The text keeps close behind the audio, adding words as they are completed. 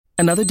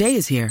Another day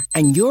is here,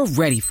 and you're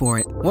ready for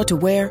it. What to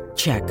wear?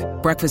 Check.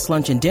 Breakfast,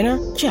 lunch, and dinner?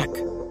 Check.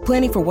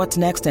 Planning for what's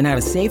next and how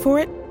to save for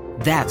it?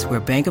 That's where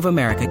Bank of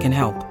America can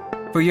help.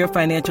 For your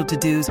financial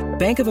to-dos,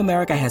 Bank of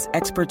America has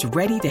experts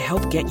ready to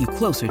help get you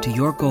closer to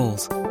your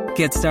goals.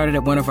 Get started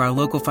at one of our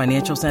local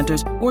financial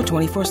centers or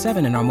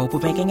 24/7 in our mobile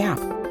banking app.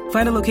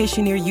 Find a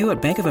location near you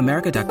at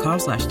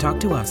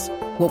bankofamerica.com/talktous.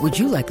 What would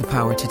you like the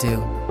power to do?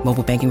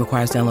 Mobile banking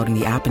requires downloading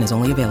the app and is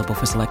only available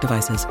for select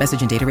devices. Message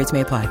and data rates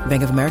may apply.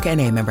 Bank of America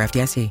N.A., member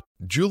FDIC.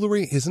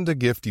 Jewelry isn't a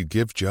gift you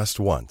give just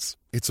once.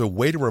 It's a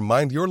way to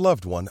remind your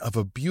loved one of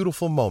a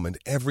beautiful moment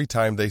every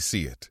time they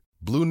see it.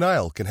 Blue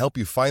Nile can help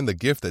you find the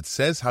gift that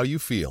says how you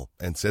feel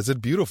and says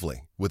it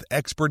beautifully, with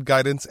expert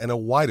guidance and a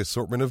wide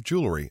assortment of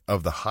jewelry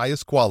of the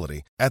highest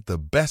quality at the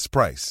best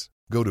price.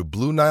 Go to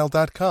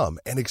BlueNile.com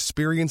and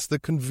experience the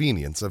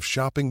convenience of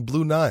shopping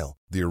Blue Nile,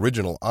 the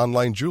original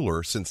online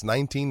jeweler since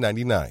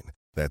 1999.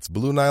 That's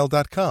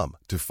BlueNile.com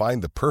to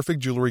find the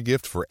perfect jewelry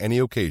gift for any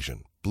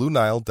occasion.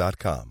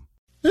 BlueNile.com.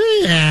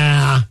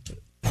 Yeah.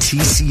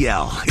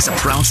 TCL is a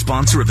proud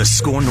sponsor of the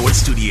Score North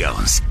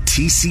Studios.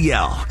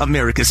 TCL,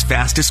 America's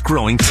fastest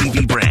growing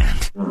TV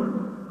brand. 1,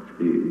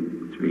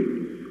 2,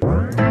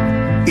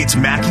 3. It's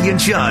Mackie and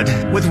Judd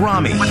with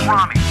Rami.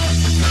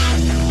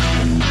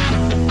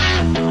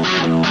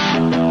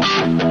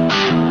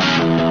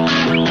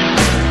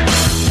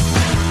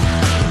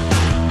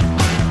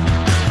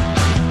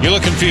 You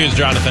look confused,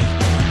 Jonathan.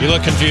 You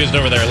look confused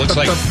over there. It looks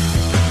like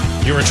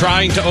you were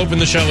trying to open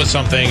the show with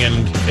something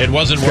and it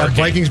wasn't working.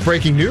 Vikings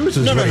breaking news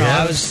is No, what he I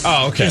has.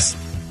 was just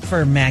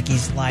for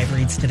Mackey's live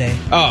reads today.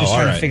 Just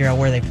trying to figure out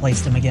where they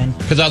placed him again.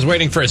 Because I was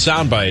waiting for a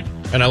soundbite,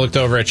 and I looked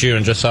over at you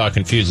and just saw a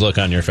confused look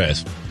on your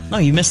face. No,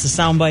 you missed the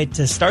soundbite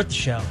to start the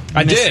show.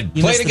 I did.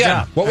 Play it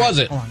again. What was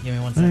it? Hold on, give me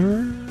 1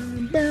 second.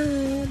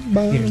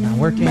 Computer's not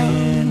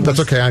working. That's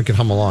okay, I can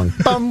hum along.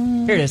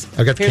 Here it is.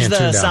 I got the Here's can the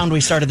tuned down. sound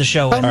we started the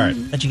show with. All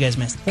right. That you guys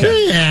missed.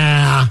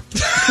 Yeah.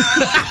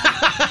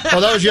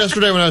 Well, that was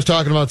yesterday when I was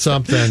talking about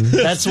something.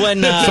 That's when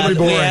we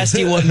asked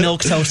you what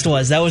milk toast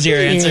was. That was your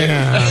answer.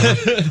 Yeah.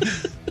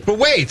 But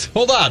wait,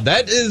 hold on.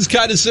 That is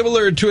kind of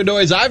similar to a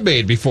noise I've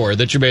made before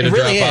that you made a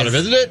really drop out of,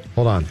 isn't it?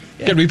 Hold on.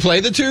 Yeah. Can we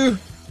play the two?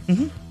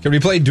 Mm-hmm. Can we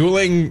play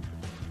dueling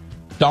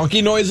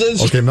donkey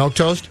noises? Okay, milk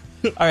toast.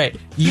 All right.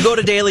 You go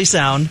to Daily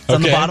Sound. It's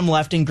on the bottom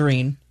left in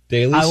green.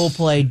 Daily. I will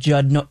play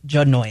Judd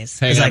noise,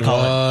 Hang as on I call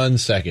it. 1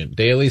 second.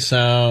 Daily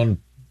Sound.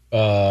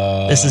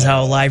 This is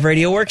how live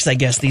radio works, I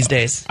guess, these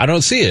days. I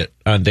don't see it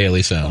on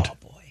Daily Sound. Oh,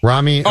 boy.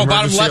 Rami. Bottom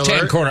emergency left-hand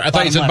alert. corner. I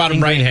thought you said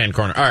bottom right-hand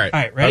corner. All right.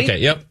 All right, ready? Okay,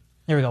 yep.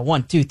 Here we go.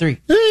 1, 2, 3.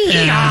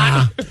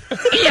 Yeah.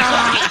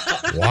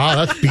 Wow,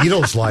 that's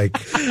Beatles-like.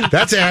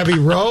 That's Abbey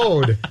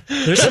Road.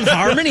 There's some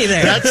harmony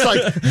there. That's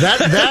like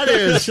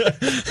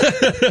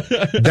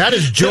that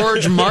is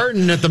George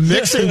Martin at the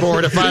mixing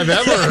board if I've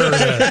ever heard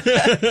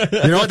it.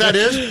 You know what that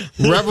is?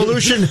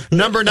 Revolution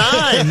number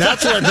 9.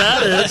 That's what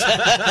that is.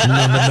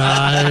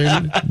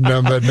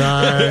 Number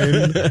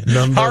nine.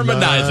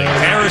 Harmonizing.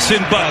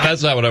 Harrison Butt.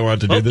 That's not what I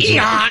wanted to do. This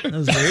That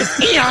was weird.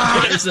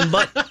 Harrison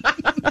Butt.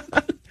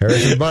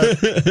 Harrison Butt.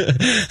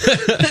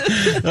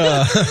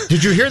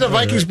 Did you hear the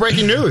Vikings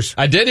breaking news?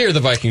 I did hear the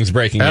Vikings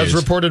breaking news. As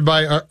reported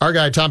by our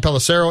guy Tom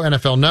Pelissero,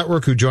 NFL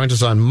Network, who joins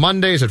us on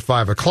Mondays at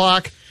 5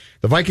 o'clock.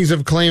 The Vikings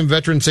have claimed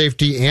veteran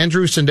safety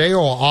Andrew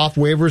Sendejo off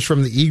waivers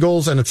from the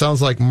Eagles, and it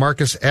sounds like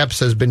Marcus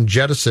Epps has been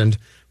jettisoned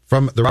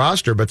from the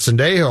roster. But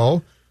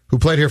Sendejo, who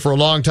played here for a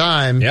long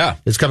time,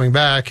 is coming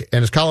back.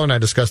 And as Colin and I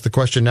discussed, the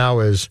question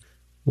now is,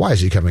 why is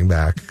he coming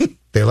back?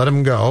 They let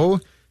him go.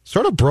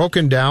 Sort of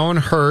broken down,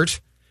 hurt.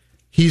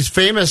 He's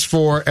famous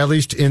for, at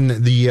least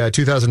in the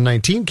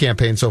 2019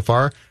 campaign so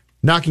far,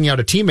 knocking out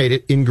a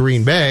teammate in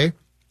Green Bay,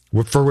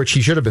 for which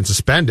he should have been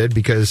suspended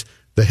because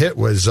the hit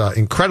was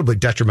incredibly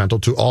detrimental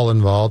to all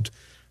involved.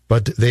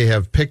 But they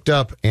have picked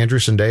up Andrew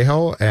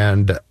Sendejo,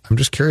 and I'm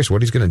just curious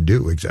what he's going to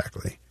do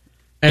exactly.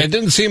 And it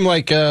didn't seem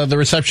like the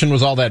reception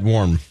was all that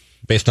warm,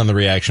 based on the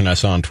reaction I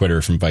saw on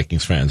Twitter from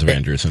Vikings fans of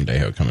Andrew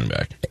Sendejo coming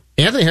back.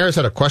 Anthony Harris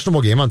had a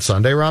questionable game on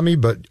Sunday, Rami,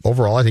 but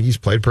overall I think he's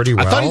played pretty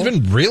well. I thought he's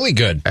been really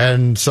good.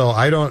 And so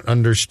I don't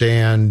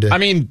understand. I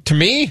mean, to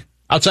me,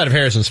 outside of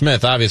Harrison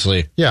Smith,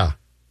 obviously. Yeah.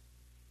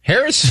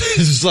 Harris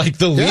is like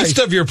the least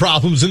of your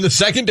problems in the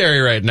secondary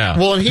right now.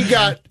 Well, and he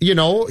got,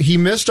 he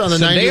missed on the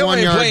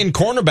 91-yard. Playing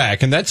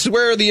cornerback, and that's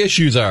where the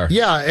issues are.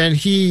 Yeah, and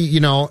he,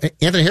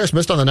 Anthony Harris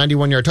missed on the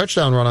 91-yard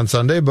touchdown run on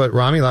Sunday, but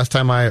Rami, last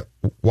time I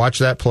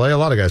watched that play, a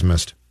lot of guys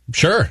missed.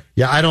 Sure.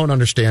 Yeah, I don't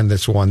understand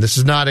this one. This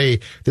is not a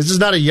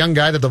young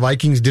guy that the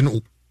Vikings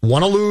didn't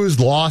want to lose,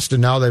 lost,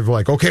 and now they've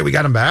okay, we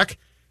got him back.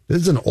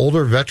 This is an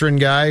older veteran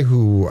guy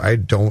who I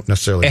don't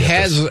necessarily get. It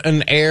has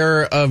an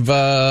air of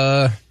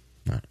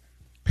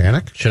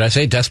panic? Should I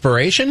say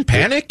desperation?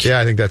 Panic? Yeah,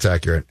 I think that's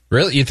accurate.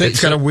 Really? You think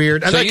it's kind of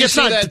weird? So you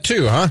see that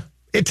too, huh?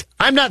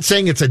 I'm not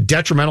saying it's a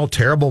detrimental,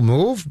 terrible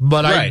move,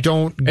 but right. I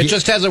don't. It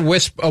just has a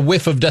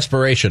whiff of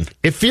desperation.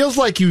 It feels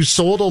like you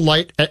sold a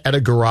light at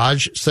a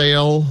garage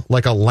sale,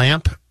 like a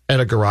lamp at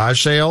a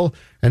garage sale,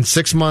 and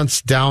 6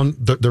 months down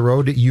the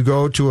road, you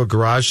go to a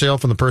garage sale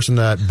from the person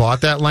that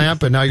bought that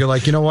lamp, and now you're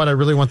like, you know what? I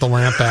really want the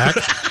lamp back.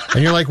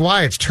 And you're like,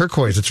 why? It's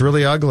turquoise. It's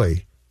really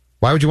ugly.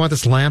 Why would you want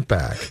this lamp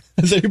back?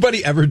 Has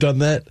anybody ever done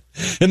that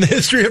in the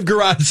history of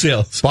garage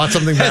sales? Bought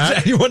something back?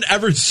 Has anyone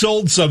ever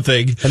sold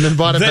something and then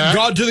bought it back? Then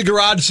gone to the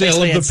garage sale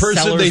Basically, of the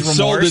person they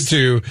sold it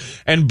to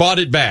and bought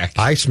it back?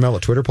 I smell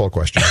a Twitter poll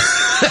question.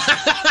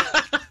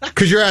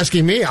 Because you're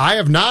asking me. I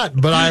have not,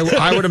 but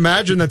I would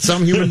imagine that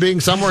some human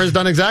being somewhere has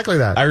done exactly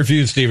that. I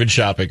refuse to even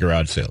shop at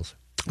garage sales.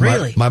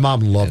 Really? My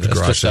mom loved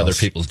garage just sales. Other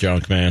people's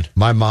junk, man.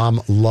 My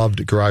mom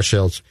loved garage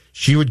sales.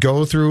 She would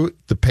go through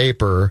the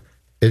paper,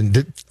 and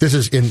this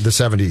is in the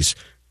 70s,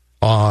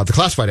 the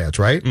classified ads,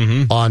 right?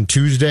 Mm-hmm. On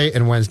Tuesday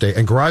and Wednesday.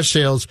 And garage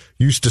sales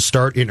used to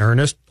start in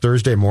earnest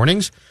Thursday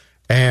mornings.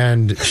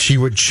 And she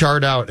would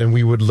chart out, and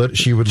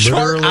she would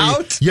chart literally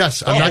out?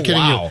 Yes, I'm not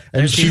kidding you.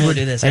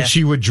 And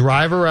she would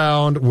drive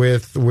around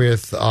with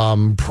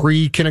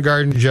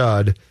pre-kindergarten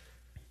Judd,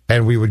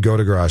 and we would go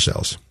to garage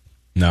sales.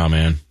 No,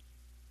 man.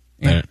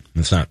 Yeah.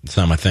 It's not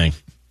my thing.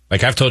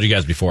 Like I've told you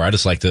guys before,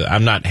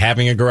 I'm not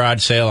having a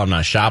garage sale. I'm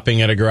not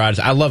shopping at a garage.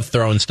 I love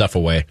throwing stuff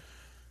away.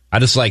 I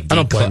just like I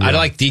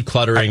like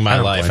decluttering my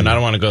life, and I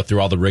don't want to go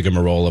through all the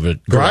rigmarole of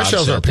it. Garage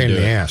sales are a pain in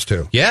the ass,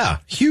 too. Yeah,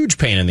 huge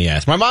pain in the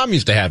ass. My mom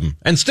used to have them,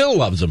 and still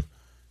loves them.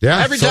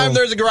 Yeah, every time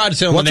there's a garage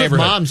sale in the neighborhood.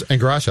 What's with moms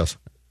and garage sales?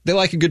 They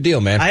like a good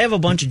deal, man. I have a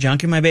bunch of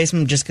junk in my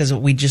basement just because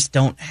we just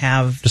don't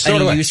have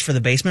any use for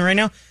the basement right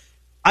now.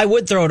 I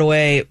would throw it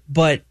away,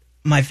 but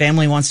my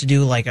family wants to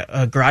do like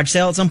a garage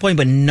sale at some point,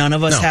 but none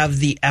of us have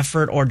the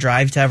effort or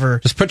drive to ever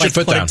just put your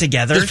foot down. It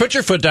together. Just put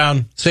your foot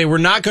down. Say, we're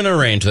not going to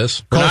arrange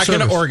this. We're not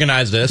going to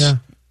organize this. Yeah.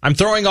 I'm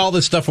throwing all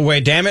this stuff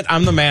away. Damn it,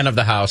 I'm the man of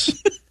the house,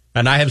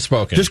 and I have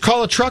spoken. Just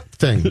call a truck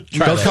thing.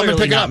 They'll come and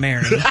pick it up.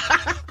 Married.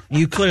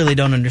 You clearly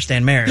don't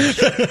understand marriage.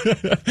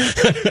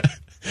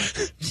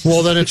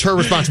 Well, then it's her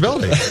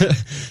responsibility.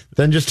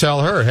 Then just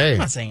tell her, hey. I'm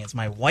not saying it's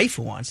my wife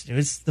who wants to do it.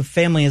 It's the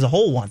family as a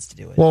whole wants to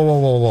do it.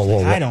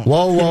 Whoa. I don't.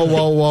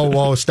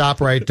 Whoa. Stop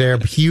right there.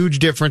 Huge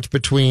difference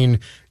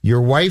between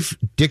your wife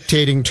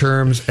dictating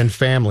terms and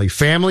family.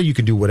 Family, you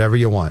can do whatever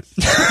you want.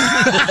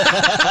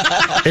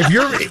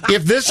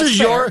 If this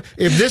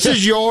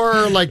is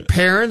your like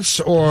parents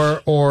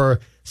or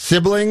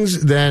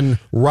siblings, then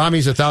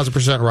Rami's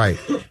 1,000% right.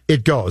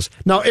 It goes.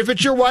 Now, if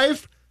it's your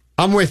wife,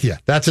 I'm with you.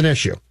 That's an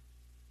issue.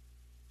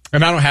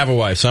 And I don't have a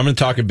wife, so I'm going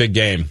to talk a big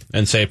game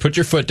and say, put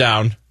your foot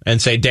down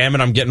and say, damn it,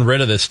 I'm getting rid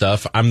of this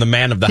stuff. I'm the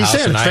man of the house,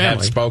 and I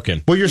have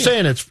spoken. Well, you're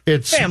saying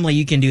it's family.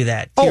 You can do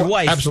that. Your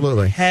wife,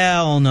 absolutely.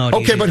 Hell no.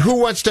 Okay, but who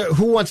wants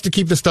to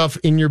keep the stuff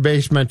in your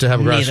basement to have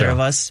a garage sale? Neither of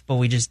us, but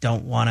we just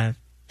don't want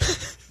to.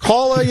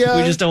 Call a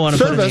we just don't want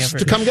to service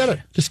to come get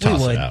it. Just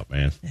toss it out,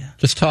 man. Yeah.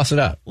 Just toss it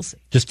out. We'll see.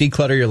 Just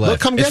declutter your life. They'll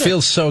come get it. It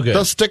feels so good.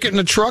 They'll stick it in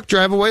a truck,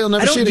 drive away. They'll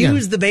never see it again. I don't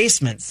use the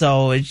basement,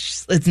 so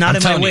it's not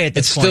in my way at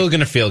this point. It's still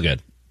going to feel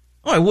good.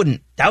 Oh, I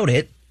wouldn't doubt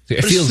it. But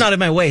it's not in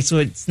my way, so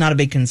it's not a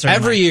big concern.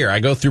 Every year, I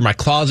go through my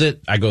closet,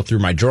 I go through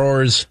my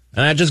drawers,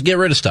 and I just get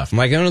rid of stuff. I'm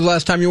like, when was the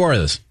last time you wore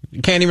this?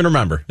 You can't even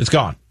remember. It's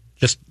gone.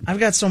 I've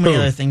got so many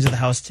other things at the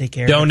house to take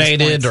care of.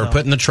 Donated or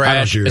put in the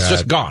trash. It's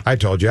just gone. I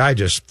told you, I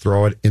just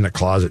throw it in the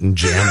closet and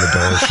jam the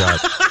door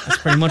shut. That's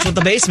pretty much what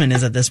the basement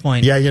is at this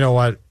point. Yeah, you know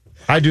what?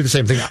 I do the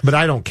same thing, but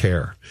I don't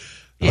care.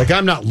 Yeah. Like,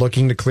 I'm not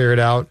looking to clear it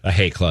out. I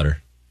hate clutter.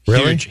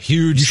 Really?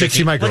 Huge. You should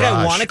see my garage. Like,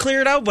 I want to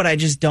clear it out, but I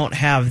just don't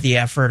have the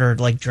effort or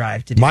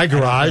drive to do it. My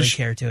garage, I don't really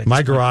care to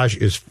my garage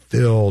is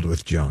filled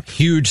with junk.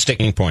 Huge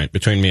sticking point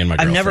between me and my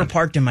girlfriend. I've never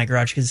parked in my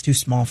garage because it's too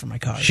small for my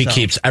car. She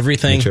keeps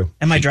everything. Me too.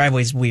 And my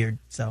driveway's weird,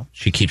 so.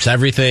 She keeps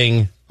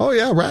everything. Oh,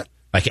 yeah, right.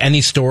 Like,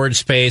 any storage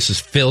space is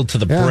filled to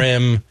the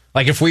brim.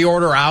 Like, if we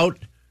order out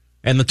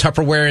and the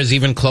Tupperware is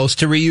even close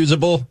to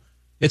reusable,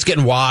 it's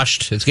getting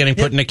washed. It's getting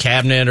put in a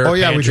cabinet or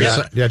pantry. We do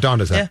that. Yeah, Dawn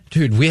does that. Yeah.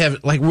 Dude,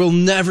 we'll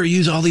never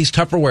use all these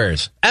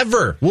Tupperwares.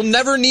 Ever. We'll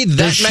never need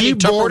that many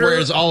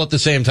Tupperwares all at the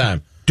same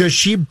time. Does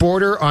she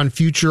border on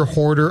future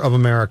hoarder of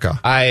America?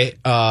 I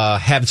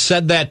have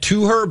said that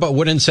to her, but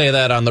wouldn't say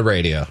that on the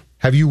radio.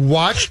 Have you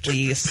watched?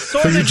 We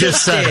sort of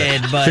just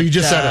did, but... So you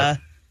just said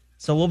it.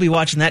 So we'll be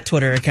watching that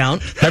Twitter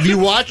account. Have you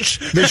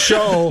watched the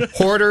show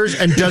Hoarders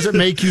and Does It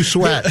Make You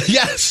Sweat?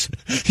 Yes,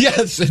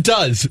 it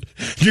does.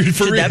 Dude,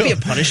 Should that be a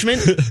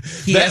punishment?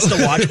 He has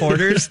to watch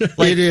Hoarders?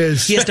 It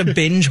is. He has to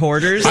binge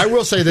Hoarders? I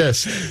will say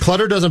this.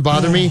 Clutter doesn't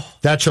bother me.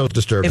 That show's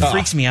disturbing. It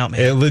freaks me out, man.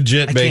 It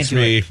legit makes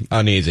me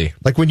uneasy.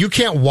 Like when you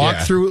can't walk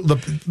through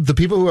the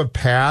people who have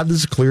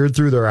paths cleared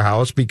through their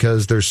house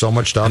because there's so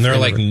much stuff. And there are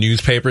like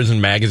newspapers and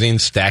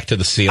magazines stacked to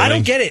the ceiling. I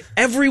don't get it.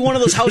 Every one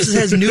of those houses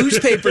has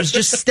newspapers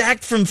just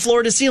stacked from floor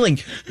to ceiling.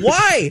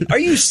 Why are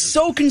you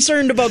so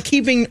concerned about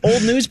keeping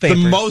old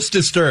newspapers? The most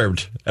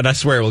disturbed, and I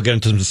swear we'll get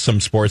into some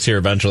sports here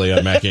eventually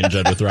on Mackie and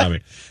Judd with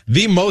Rami.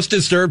 The most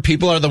disturbed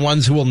people are the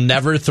ones who will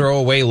never throw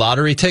away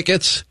lottery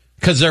tickets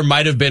because there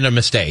might have been a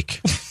mistake.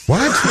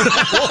 What?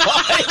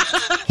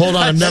 Hold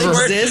on,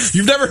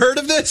 You've never heard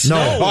of this?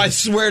 No. Oh, I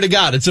swear to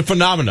God, it's a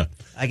phenomenon.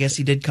 I guess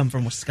he did come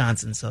from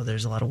Wisconsin, so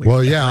there's a lot of weird.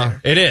 Well, yeah,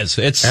 it is.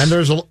 And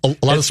there's a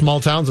lot of small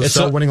towns that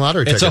sell winning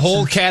lottery tickets. It's a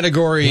whole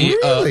category.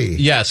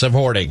 Really? Of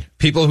hoarding.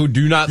 People who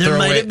do not. There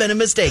might have been a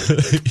mistake. Yeah,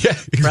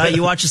 exactly. Right?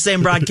 You watch the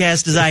same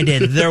broadcast as I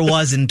did. There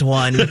wasn't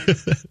one.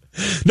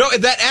 No,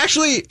 that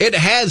actually, it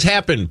has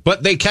happened,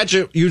 but they catch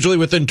it usually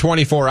within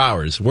 24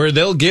 hours, where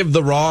they'll give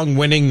the wrong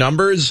winning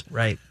numbers.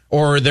 Right.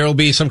 Or there'll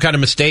be some kind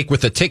of mistake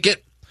with the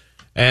ticket.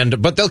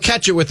 But they'll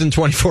catch it within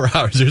 24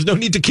 hours. There's no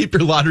need to keep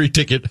your lottery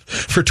ticket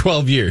for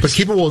 12 years. But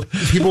people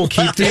will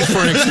keep these for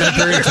an extended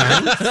period of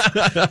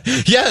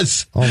time?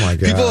 Yes. Oh, my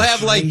God. People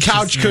have,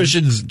 couch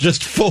cushions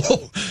just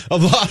full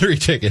of lottery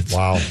tickets.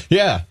 Wow.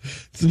 Yeah.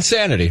 It's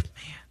insanity.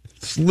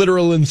 It's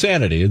literal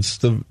insanity. It's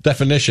the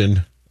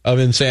definition of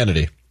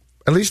insanity.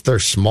 At least they're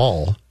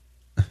small.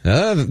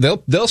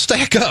 They'll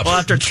stack up. Well,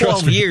 after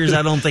 12 years,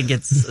 I don't think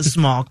it's a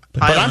small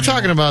pile. But I'm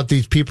talking about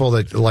these people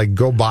that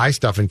go buy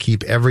stuff and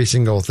keep every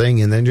single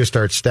thing and then just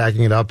start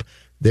stacking it up.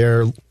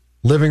 Their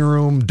living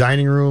room,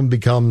 dining room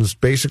becomes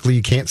basically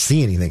you can't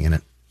see anything in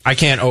it. I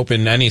can't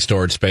open any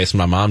storage space in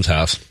my mom's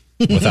house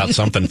without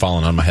something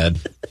falling on my head.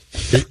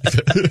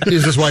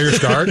 Is this why you're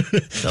scarred?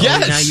 So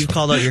yes. Now you've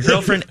called out your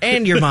girlfriend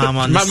and your mom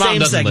on the same segment. My mom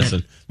doesn't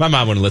listen. My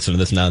mom wouldn't listen to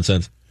this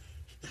nonsense.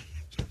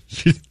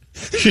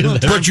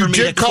 But you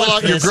did call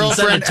out your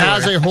girlfriend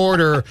as a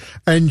hoarder,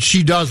 and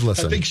she does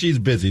listen. I think she's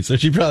busy, so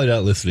she's probably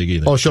not listening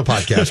either. Oh, she'll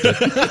podcast it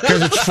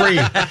because it's free.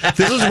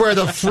 This is where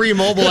the free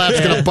mobile app's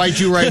going to bite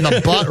you right in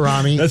the butt,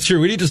 Rami. That's true.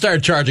 We need to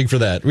start charging for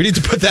that. We need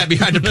to put that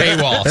behind a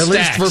paywall. At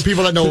least for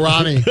people that know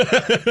Rami.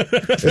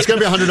 It's going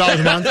to be $100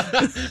 a month.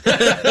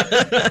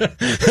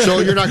 So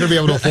you're not going to be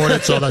able to afford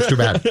it, so that's too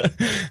bad.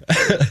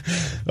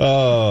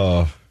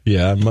 Oh...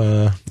 Yeah,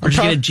 We're just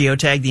going to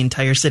geotag the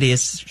entire city of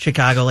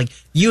Chicago.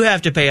 You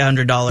have to pay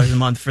 $100 a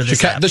month for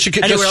this app.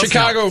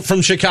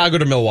 From Chicago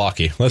to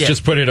Milwaukee. Let's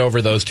just put it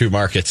over those two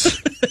markets.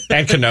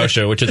 And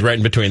Kenosha, which is right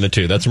in between the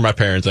two. That's where my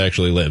parents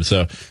actually live.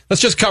 So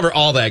let's just cover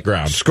all that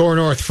ground. Score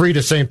North, free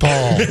to St. Paul.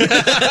 And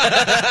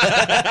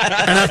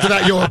after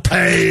that, you're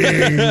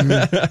paying.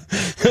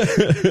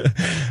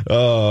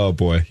 Oh,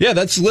 boy. Yeah,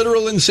 that's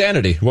literal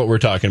insanity, what we're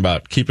talking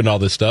about, keeping all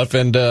this stuff.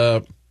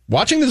 And,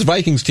 watching this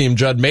Vikings team,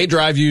 Judd, may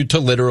drive you to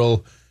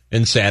literal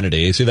insanity.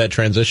 You see that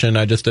transition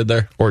I just did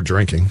there? Or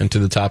drinking. Into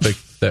the topic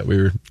that we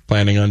were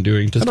planning on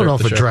doing to start the show. I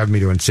don't know if it drive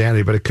me to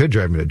insanity, but it could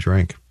drive me to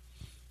drink.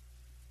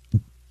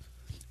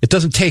 It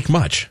doesn't take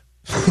much.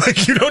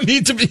 You don't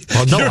need to be...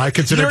 Well, no, I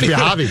consider it to be a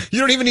hobby.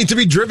 You don't even need to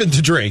be driven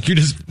to drink.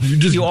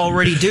 You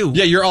already do.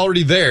 Yeah, you're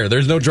already there.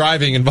 There's no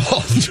driving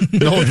involved.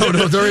 No,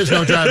 there is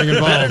no driving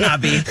involved.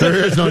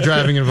 There is no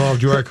driving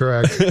involved. You are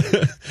correct.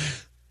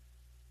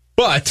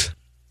 But...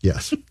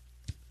 Yes.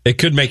 It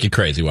could make you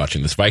crazy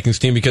watching this Vikings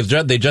team because,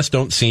 Judd, they just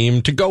don't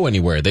seem to go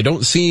anywhere.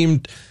 It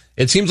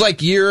seems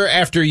like year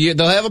after year,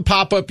 they'll have a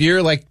pop-up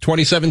year like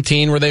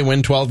 2017 where they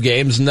win 12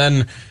 games, and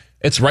then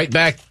it's right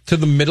back to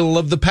the middle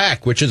of the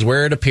pack, which is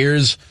where it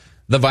appears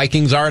the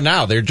Vikings are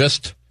now.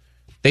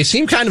 They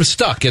seem kind of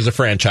stuck as a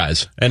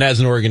franchise and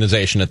as an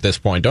organization at this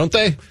point, don't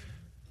they?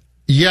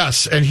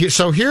 Yes, and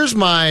so here's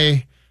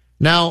my...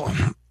 Now,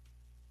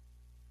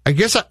 I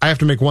guess I have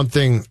to make one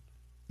thing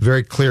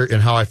very clear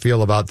in how I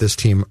feel about this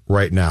team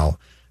right now.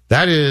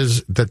 That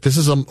is that this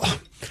is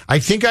I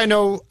think I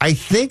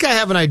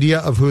have an idea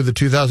of who the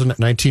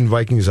 2019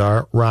 Vikings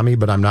are, Rami,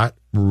 but I'm not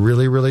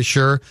really, really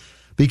sure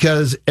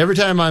because every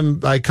time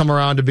I come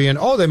around to being,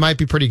 they might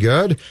be pretty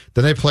good.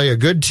 Then they play a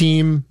good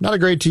team, not a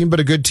great team, but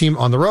a good team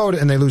on the road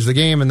and they lose the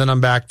game. And then I'm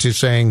back to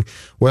saying,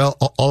 well,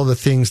 all of the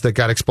things that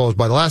got exposed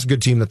by the last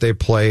good team that they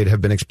played have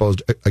been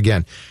exposed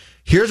again.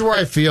 Here's where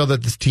I feel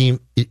that this team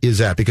is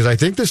at because I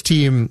think this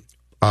team,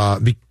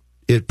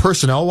 it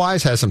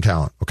personnel-wise has some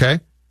talent, okay?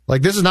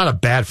 This is not a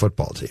bad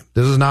football team.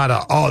 This is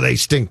not they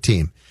stink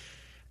team.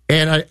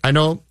 And I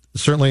know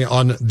certainly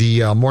on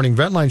the Morning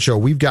Ventline show,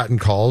 we've gotten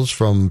calls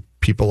from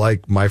people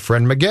like my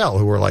friend Miguel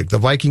who are like, the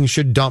Vikings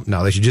should dump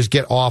now. They should just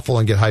get awful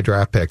and get high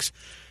draft picks.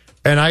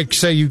 And I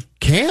say you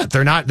can't.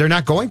 They're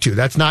not going to.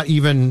 That's not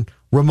even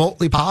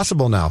remotely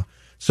possible now.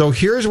 So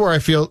here's where I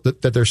feel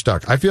that they're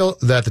stuck. I feel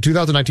that the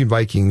 2019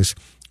 Vikings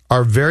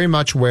are very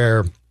much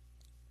where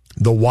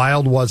the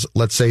Wild was,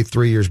 let's say,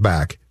 3 years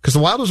back. Because the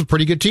Wild was a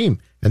pretty good team.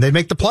 And they'd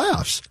make the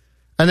playoffs.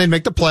 And they'd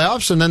make the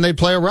playoffs, and then they'd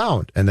play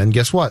around. And then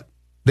guess what?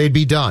 They'd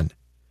be done.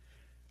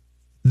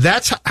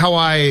 That's how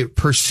I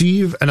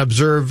perceive and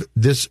observe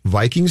this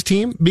Vikings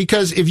team.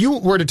 Because if you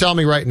were to tell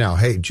me right now,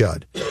 hey,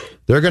 Judd,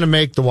 they're going to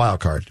make the wild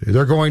card.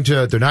 They're not going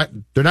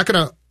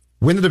to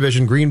win the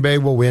division. Green Bay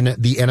will win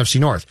the NFC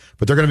North.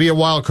 But they're going to be a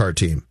wild card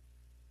team.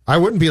 I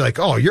wouldn't be like,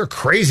 oh, you're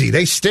crazy.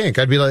 They stink.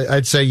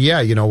 I'd say,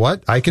 yeah, you know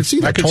what? I can see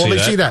that. Totally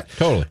see that.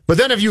 Totally. But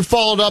then if you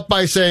followed up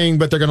by saying,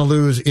 but they're going to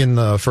lose in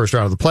the first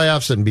round of the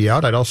playoffs and be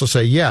out, I'd also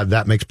say, yeah,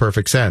 that makes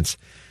perfect sense.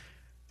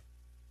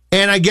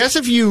 And I guess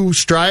if you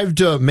strive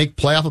to make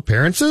playoff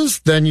appearances,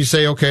 then you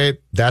say, okay,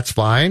 that's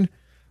fine.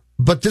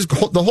 But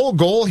the whole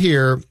goal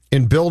here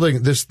in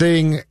building this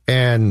thing,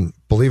 and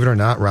believe it or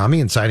not, Rami,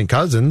 and signing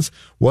Cousins,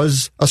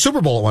 was a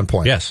Super Bowl at one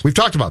point. Yes. We've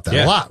talked about that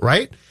a lot,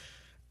 right?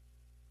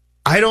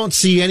 I don't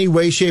see any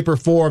way, shape, or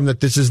form that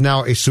this is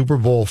now a Super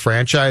Bowl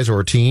franchise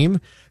or team.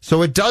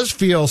 So it does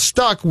feel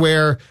stuck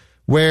where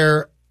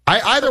I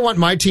either want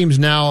my teams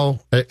now,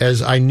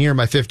 as I near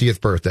my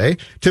 50th birthday,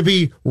 to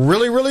be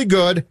really, really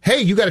good.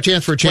 Hey, you got a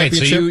chance for a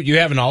championship. Wait, so you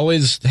haven't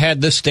always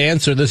had this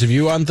stance or this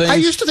view on things? I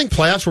used to think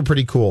playoffs were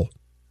pretty cool.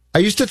 I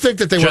used to think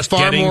that they were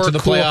far more to the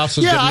cool. Playoffs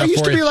was yeah, good I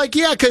used to be like,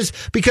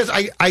 because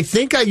I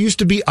think I used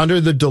to be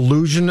under the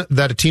delusion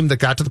that a team that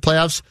got to the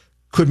playoffs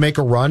could make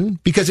a run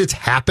because it's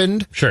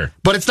happened. Sure.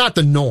 But it's not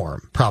the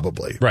norm,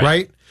 probably.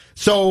 Right?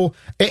 So,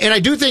 and I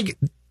do think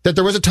that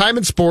there was a time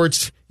in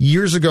sports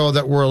years ago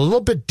that were a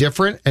little bit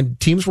different and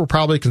teams were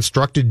probably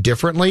constructed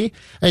differently.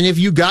 And if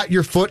you got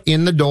your foot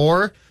in the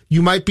door,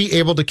 you might be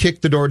able to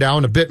kick the door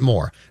down a bit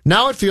more.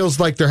 Now it feels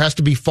like there has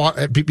to be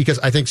because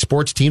I think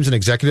sports teams and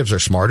executives are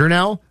smarter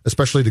now,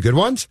 especially the good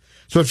ones.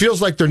 So it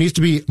feels like there needs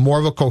to be more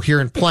of a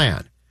coherent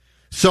plan.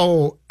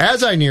 So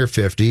as I near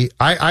 50,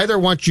 I either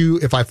want you,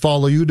 if I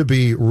follow you, to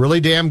be really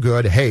damn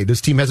good. Hey,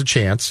 this team has a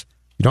chance.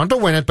 You don't have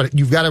to win it, but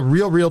you've got a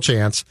real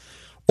chance.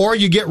 Or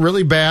you get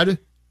really bad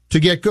to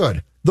get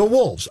good. The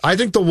Wolves. I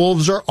think the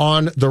Wolves are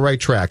on the right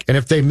track. And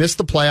if they miss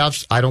the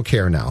playoffs, I don't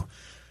care now.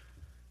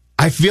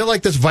 I feel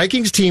like this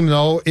Vikings team,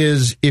 though,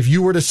 is if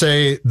you were to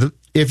say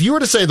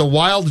the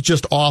Wild's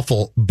just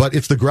awful, but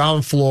it's the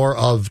ground floor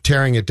of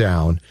tearing it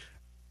down,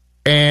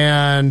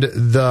 and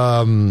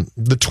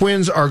the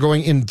Twins are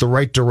going in the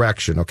right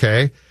direction,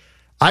 okay?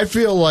 I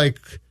feel like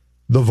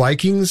the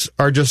Vikings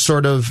are just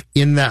sort of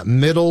in that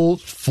middle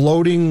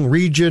floating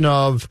region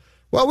of,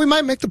 well, we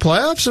might make the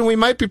playoffs and we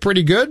might be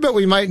pretty good, but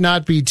we might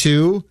not be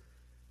too.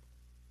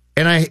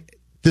 And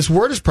this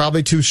word is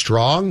probably too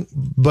strong,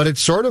 but it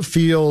sort of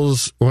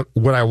feels,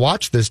 when I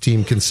watch this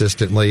team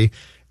consistently,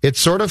 it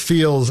sort of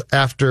feels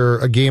after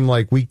a game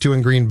like Week 2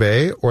 in Green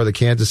Bay or the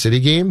Kansas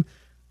City game,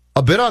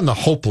 a bit on the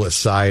hopeless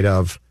side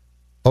of,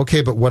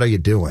 okay, but what are you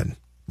doing?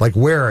 Like,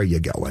 where are you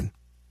going?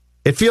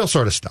 It feels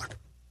sort of stuck.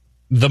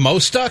 The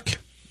most stuck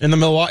in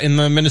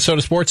the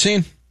Minnesota sports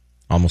scene?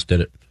 Almost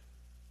did it.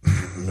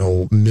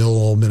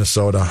 Mill,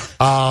 Minnesota.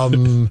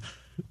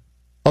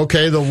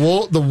 Okay, the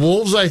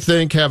Wolves, I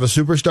think, have a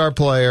superstar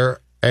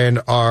player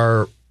and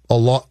are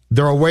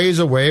they're a ways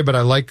away, but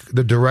I like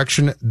the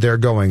direction they're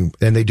going,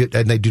 and they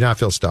do not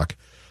feel stuck.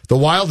 The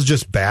Wild's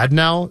just bad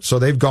now, so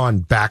they've gone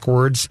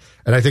backwards,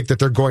 and I think that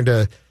they're going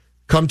to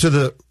come to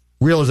the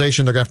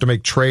realization they're going to have to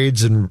make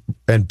trades and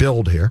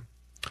build here.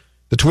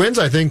 The Twins,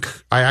 I think,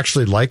 I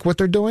actually like what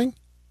they're doing.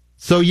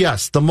 So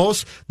yes, the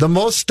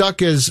most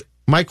stuck is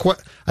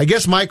I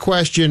guess my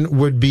question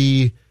would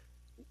be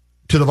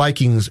to the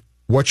Vikings,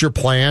 what's your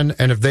plan?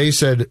 And if they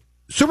said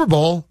Super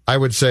Bowl, I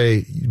would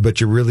say,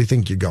 but you really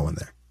think you're going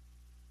there?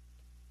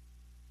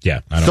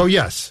 Yeah. So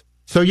yes,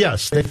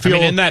 they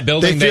feel in that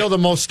building. They feel the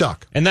most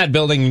stuck in that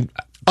building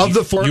of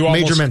the four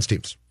major men's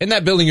teams. In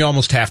that building, you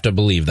almost have to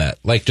believe that,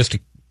 like, just to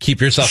keep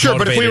yourself motivated.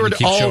 Sure, but if we were to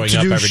keep all showing to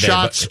up do every day,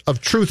 shots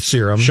of truth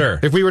serum, sure.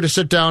 If we were to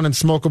sit down and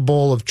smoke a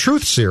bowl of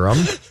truth serum,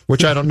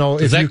 which I don't know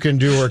if you can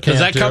do or can't do. Does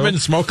that come in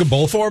smoke a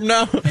bowl form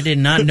now? I did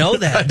not know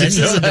that. This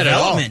is a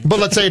development. But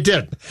let's say it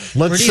did.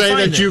 Let's say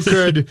that you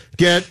could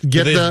get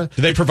do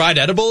they provide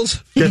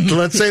edibles?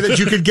 Let's say that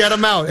you could get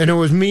them out, and it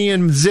was me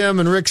and Zim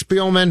and Rick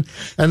Spielman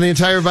and the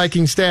entire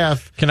Viking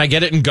staff. Can I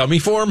get it in gummy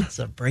form? It's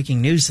a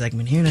breaking news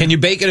segment here now. Can you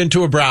bake it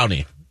into a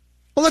brownie?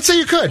 Well, let's say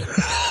you could.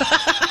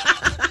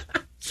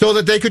 So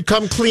that they could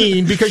come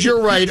clean, because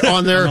you're right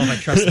on their... I don't know if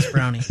I trust this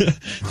brownie.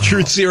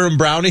 Truth serum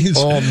brownies?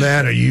 Oh,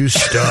 man, are you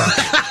stuck?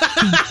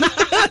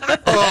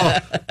 Oh,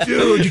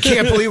 dude, you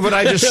can't believe what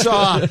I just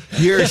saw.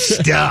 You're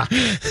stuck.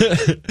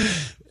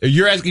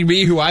 You're asking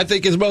me who I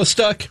think is most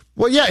stuck?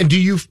 Well, yeah, and do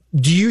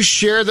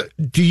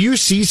you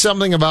see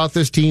something about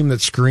this team that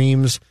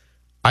screams,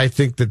 I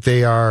think that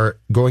they are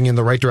going in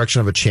the right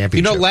direction of a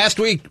championship? You know, last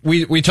week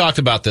we talked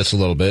about this a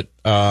little bit,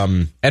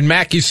 and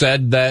Mackey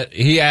said that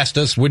he asked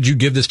us, would you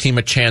give this team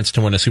a chance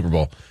to win a Super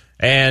Bowl?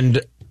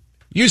 And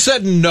you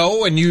said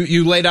no, and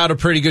you laid out a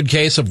pretty good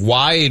case of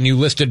why, and you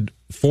listed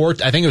four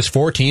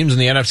teams in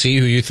the NFC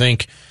who you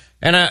think,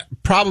 and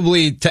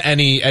probably to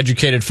any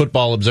educated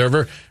football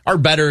observer, are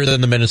better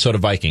than the Minnesota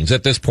Vikings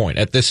at this point,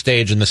 at this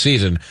stage in the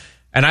season.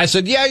 And I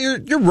said, yeah,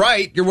 you're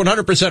right. You're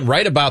 100%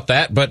 right about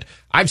that. But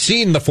I've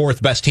seen the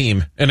fourth best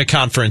team in a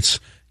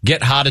conference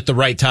get hot at the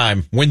right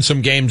time, win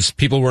some games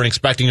people weren't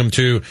expecting them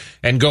to,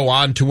 and go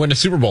on to win a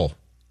Super Bowl.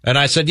 And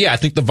I said, yeah, I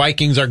think the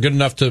Vikings are good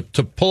enough to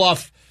pull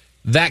off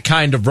that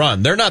kind of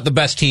run. They're not the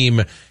best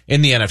team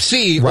in the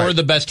NFC or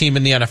the best team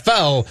in the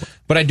NFL,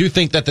 but I do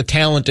think that the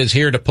talent is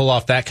here to pull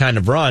off that kind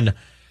of run.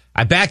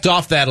 I backed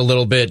off that a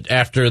little bit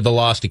after the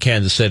loss to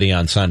Kansas City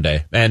on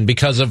Sunday, and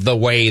because of the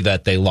way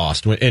that they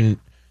lost. In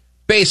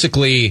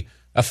basically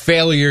a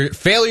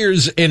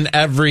failures in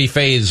every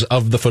phase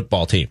of the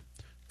football team.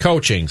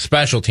 Coaching,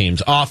 special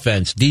teams,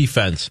 offense,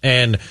 defense,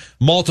 and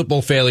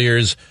multiple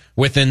failures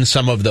within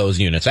some of those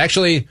units.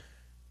 Actually,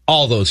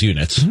 all those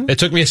units. Mm-hmm. It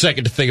took me a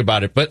second to think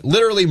about it, but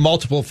literally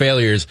multiple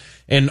failures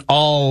in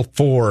all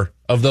four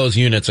of those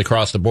units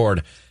across the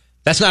board.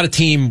 That's not a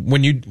team,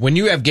 when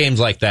you have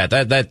games like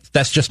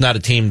that's just not a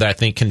team that I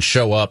think can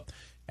show up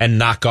and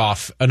knock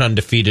off an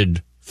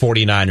undefeated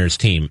 49ers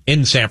team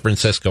in San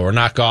Francisco or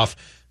knock off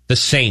the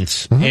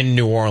Saints in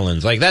New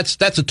Orleans. Like that's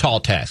a tall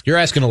task. You're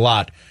asking a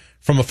lot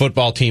from a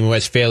football team who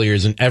has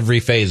failures in every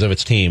phase of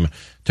its team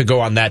to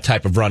go on that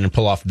type of run and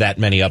pull off that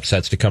many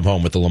upsets to come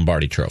home with the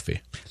Lombardi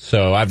Trophy.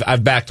 So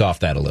I've backed off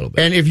that a little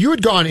bit. And if you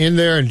had gone in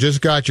there and just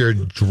got your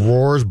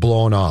drawers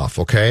blown off,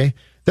 okay,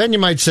 then you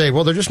might say,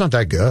 well, they're just not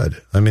that good.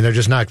 I mean, they're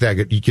just not that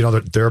good. You know,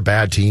 they're a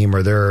bad team,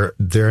 or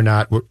they're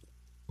not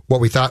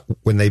what we thought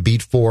when they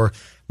beat 4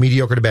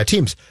 mediocre to bad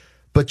teams.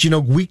 But, you know,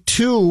 week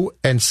 2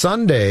 and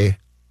Sunday,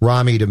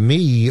 Rami, to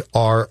me,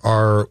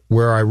 are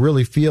where I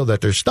really feel that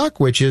they're stuck,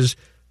 which is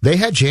they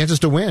had chances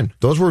to win.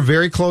 Those were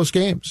very close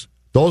games.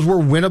 Those were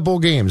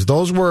winnable games.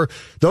 Those were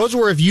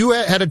if you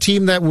had a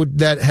team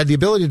that had the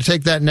ability to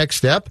take that next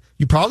step,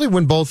 you probably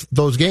win both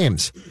those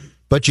games,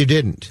 but you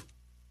didn't.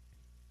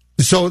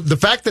 So the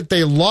fact that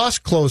they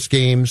lost close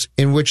games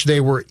in which they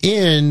were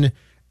in,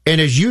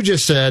 and as you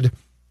just said,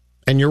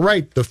 and you're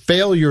right, the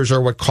failures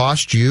are what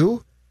cost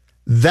you.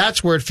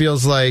 That's where it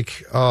feels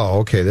like, oh,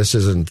 okay, this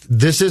isn't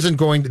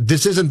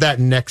that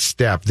next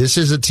step. This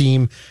is a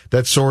team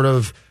that's sort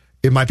of,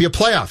 it might be a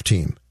playoff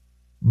team,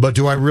 but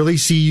do I really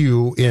see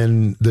you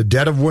in the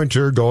dead of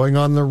winter going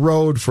on the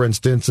road, for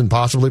instance, and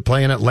possibly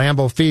playing at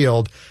Lambeau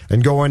Field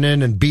and going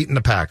in and beating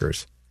the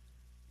Packers?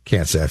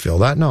 Can't say I feel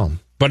that, no.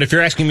 But if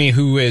you're asking me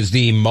who is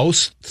the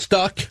most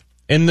stuck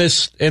in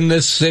this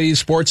city's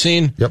sports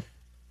scene, yep,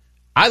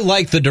 I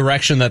like the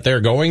direction that they're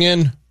going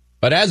in.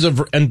 But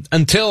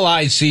until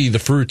I see the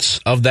fruits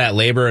of that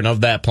labor and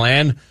of that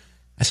plan,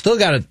 I still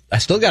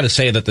gotta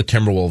say that the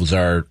Timberwolves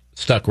are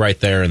stuck right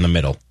there in the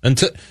middle.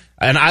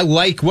 And I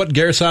like what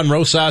Gerson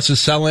Rosas is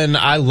selling.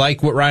 I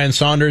like what Ryan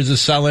Saunders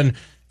is selling.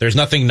 There's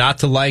nothing not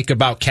to like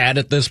about Cat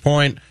at this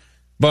point.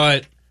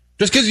 But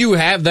just because you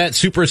have that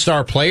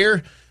superstar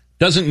player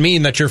doesn't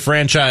mean that your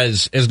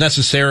franchise is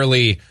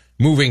necessarily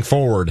moving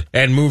forward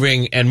and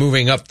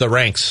moving up the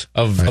ranks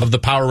of the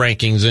power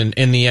rankings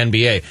in the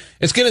NBA.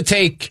 It's going to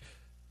take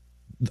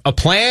a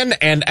plan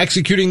and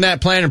executing that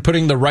plan and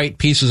putting the right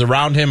pieces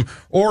around him,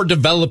 or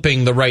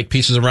developing the right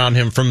pieces around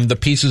him from the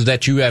pieces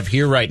that you have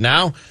here right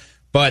now.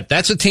 But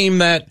that's a team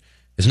that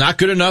is not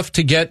good enough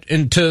to get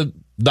into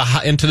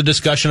the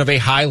discussion of a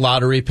high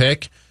lottery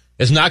pick.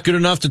 Is not good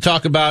enough to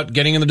talk about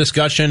getting in the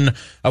discussion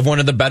of one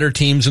of the better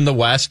teams in the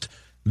West.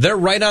 They're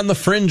right on the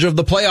fringe of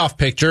the playoff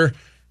picture.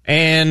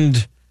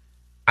 And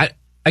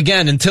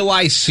again, until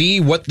I see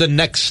what the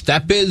next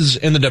step is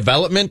in the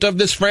development of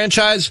this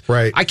franchise,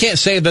 right, I can't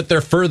say that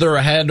they're further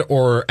ahead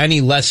or any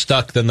less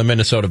stuck than the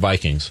Minnesota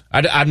Vikings.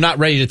 I'm not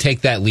ready to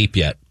take that leap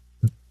yet.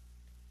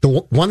 The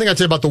one thing I'd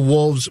say about the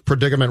Wolves'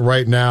 predicament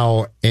right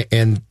now,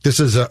 and this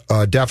is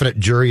a definite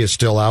jury is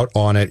still out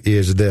on it,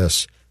 is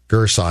this: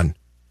 Gerson.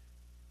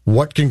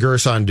 What can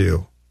Gerson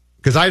do?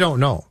 Because I don't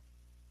know.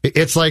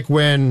 It's like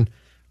when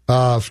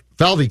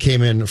Falvey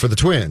came in for the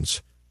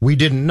Twins. We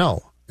didn't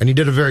know, and he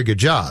did a very good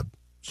job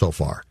so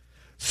far.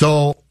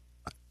 So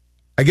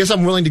I guess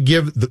I'm willing to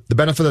give the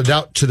benefit of the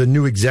doubt to the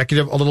new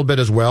executive a little bit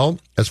as well,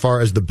 as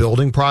far as the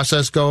building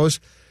process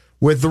goes.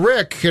 With the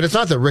Rick, and it's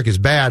not that Rick is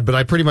bad, but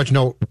I pretty much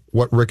know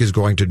what Rick is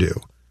going to do.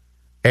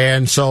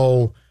 And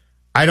so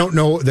I don't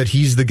know that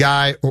he's the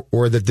guy,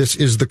 or that this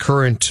is the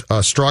current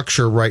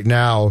structure right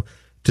now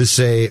to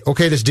say,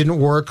 okay, this didn't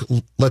work,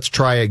 let's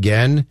try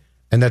again,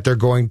 and that they're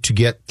going to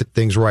get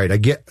things right.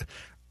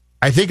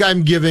 I think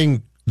I'm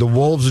giving the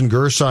Wolves and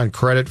Gerson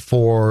credit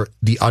for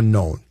the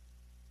unknown.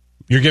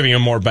 You're giving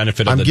them more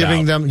benefit of the doubt. I'm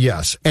giving them,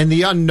 yes. And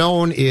the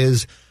unknown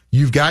is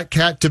you've got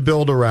Cat to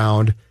build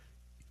around.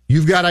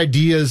 You've got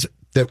ideas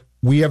that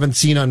we haven't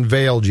seen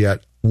unveiled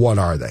yet. What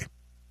are they?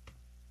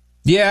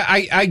 Yeah,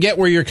 I get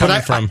where you're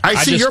coming from. I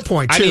see your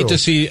point, too.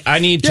 I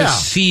need to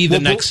see the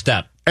next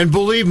step. And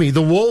believe me,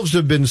 the Wolves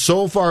have been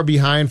so far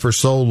behind for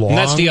so long. And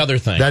that's the other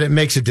thing. That it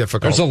makes it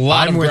difficult. There's a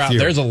lot of ground.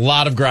 There's a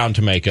lot of ground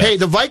to make up. Hey,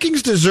 the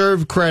Vikings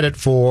deserve credit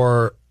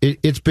for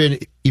it's been,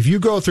 if you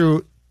go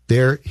through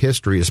their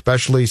history,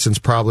 especially since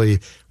probably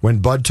when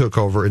Bud took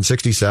over in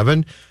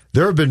 1967,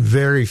 there have been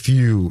very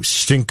few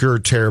stinker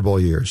terrible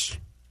years.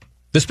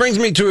 This brings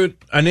me to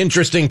an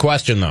interesting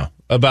question, though,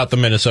 about the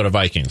Minnesota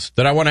Vikings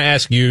that I want to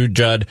ask you,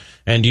 Judd,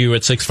 and you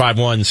at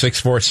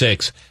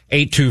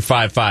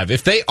 651-646-8255.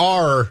 If they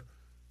are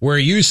where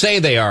you say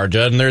they are,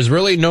 Judd, and there's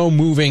really no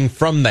moving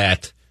from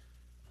that,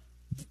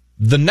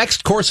 the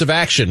next course of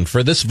action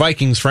for this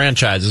Vikings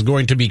franchise is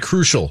going to be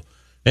crucial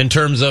in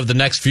terms of the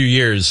next few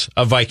years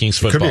of Vikings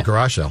football. Could be a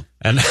garage sale.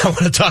 And I want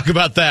to talk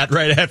about that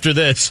right after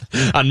this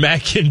on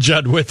Mac and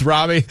Judd with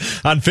Rami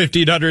on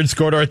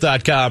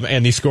 1500scorenorth.com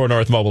and the Score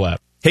North mobile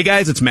app. Hey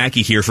guys, it's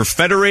Mackie here for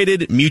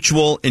Federated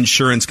Mutual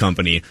Insurance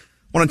Company.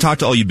 I want to talk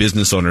to all you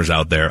business owners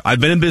out there. I've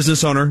been a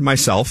business owner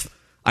myself.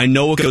 I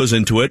know what goes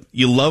into it.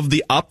 You love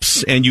the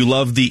ups and you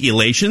love the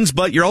elations,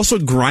 but you're also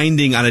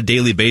grinding on a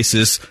daily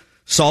basis,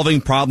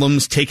 solving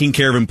problems, taking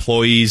care of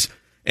employees,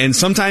 and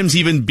sometimes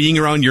even being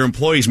around your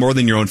employees more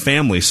than your own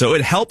family. So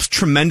it helps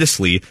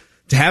tremendously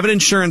to have an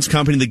insurance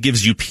company that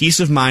gives you peace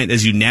of mind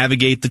as you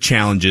navigate the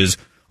challenges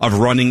of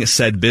running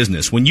said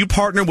business. When you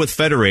partner with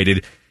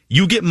Federated,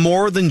 You get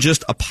more than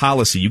just a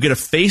policy. You get a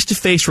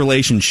face-to-face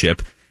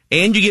relationship,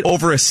 and you get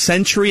over a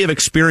century of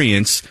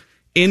experience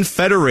in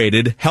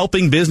Federated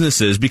helping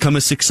businesses become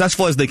as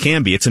successful as they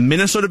can be. It's a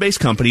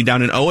Minnesota-based company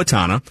down in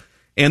Owatonna,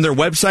 and their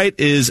website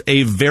is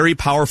a very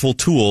powerful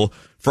tool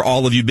for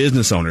all of you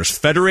business owners.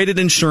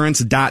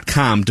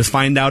 Federatedinsurance.com to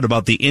find out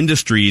about the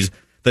industries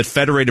that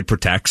Federated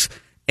protects,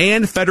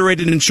 and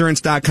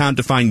Federatedinsurance.com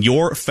to find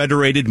your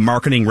Federated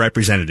marketing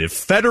representative.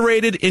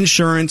 Federated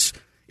Insurance,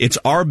 it's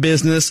our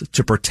business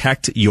to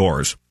protect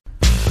yours.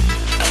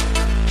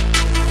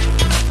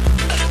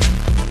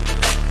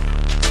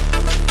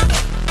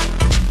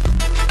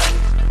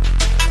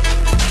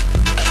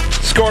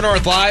 Score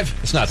North Live?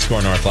 It's not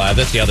Score North Live.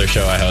 That's the other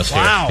show I host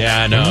here. Wow.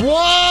 Yeah, I know. Whoa!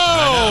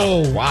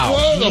 I know. Wow.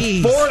 Whoa,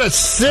 the 4 to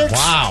 6.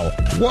 Wow.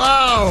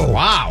 Wow.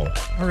 Wow.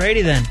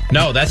 Alrighty then.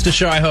 No, that's the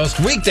show I host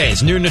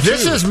weekdays, noon to 2.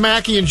 This is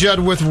Mackie and Judd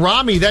with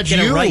Rami. That's Get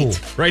it you.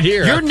 Right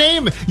here. Your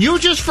name. You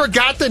just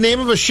forgot the name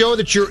of a show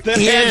that you're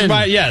in.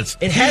 Yes.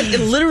 It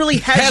literally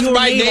has your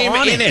my name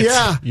on in it. it.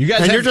 Yeah. You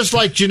guys and you're just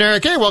like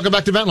generic, hey, welcome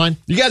back to Ventline.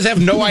 You guys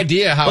have no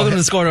idea how Welcome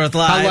to Score North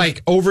Live. How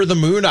like over the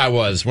moon I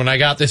was when I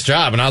got this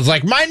job, and I was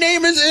like, my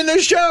name is in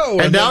the show,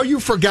 And now you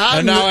forgot.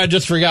 And now I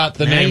just forgot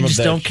the name you of just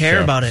that don't care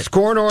show. about it.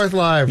 Score North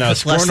Live. No,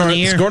 It's less than a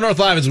year. Score North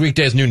Live is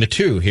weekdays noon to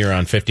 2 here on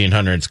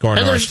 1500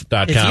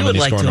 ScoreNorth.com. If you would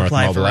like Score to North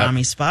apply mobile for app.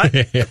 Rami's spot,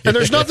 And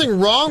there's nothing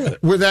wrong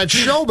with that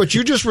show, but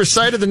you just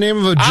recited the name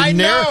of a generic, I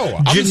know.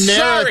 I'm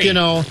sorry. you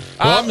know.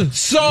 I'm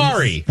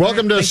sorry.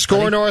 Welcome to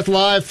Score North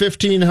Live,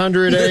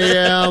 1500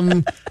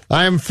 AM.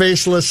 I'm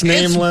faceless,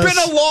 nameless. It's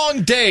been a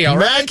long day, all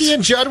right? Mackie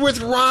and Judd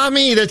with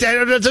Rami. That's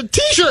a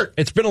T-shirt.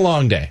 It's been a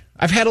long day.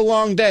 I've had a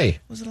long day.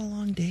 was it a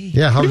long day?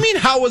 Yeah. What do you mean,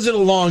 how was it a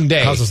long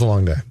day? How's this a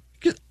long day?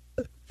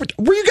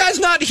 Were you guys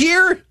not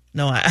here?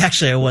 No,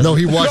 actually, I wasn't. No,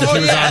 he wasn't. Oh, He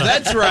was yeah, on a-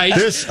 that's right.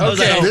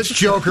 This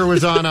joker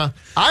was on a...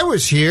 I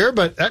was here,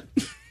 but...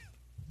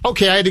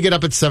 okay, I had to get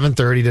up at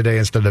 7:30 today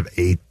instead of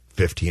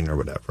 8:15 or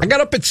whatever. I got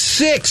up at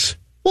 6.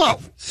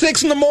 Well,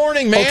 6 in the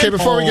morning, man. okay,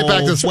 before we get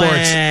back to the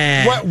sports,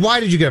 wah. why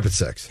did you get up at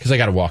 6? Because I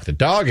got to walk the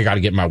dog. I got to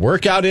get my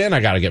workout in. I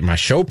got to get my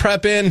show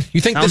prep in. You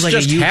think Sounds this like a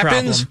just you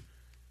happens? problem.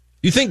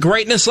 You think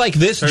greatness like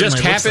this Certainly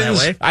just looks that happens?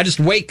 way. I just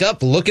wake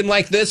up looking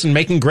like this and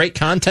making great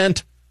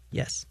content?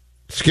 Yes.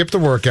 Skip the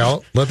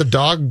workout, let the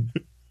dog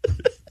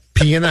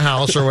pee in the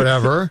house or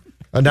whatever,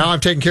 and now I've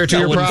taken care of two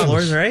of Got your wooden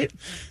problems. floors, right?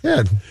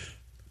 Yeah.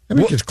 I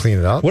mean, just clean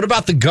it up. What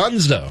about the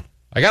guns, though?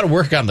 I got to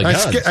work on the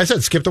guns. I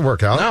said skip the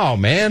workout. No,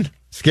 man.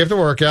 Skip the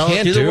workout.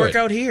 Can't Do the do it.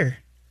 workout here.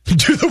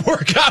 Do the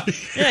workout.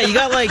 Yeah, you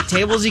got like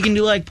tables you can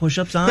do like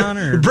push-ups on,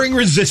 or Bring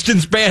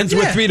resistance bands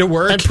with Yeah. me to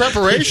work. And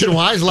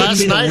preparation-wise, last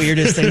be the night,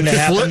 weirdest thing to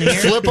happen here.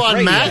 Flip on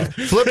Radio. Mac.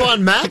 Flip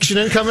on Mac. She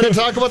didn't come in and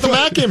talk about the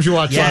Mac games you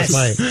watched Yes.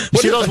 last night. You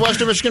see those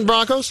Western Michigan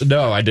Broncos?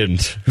 No, I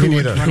didn't. Me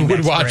neither. Who would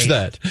That's watch great.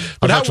 that?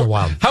 I'm how, watching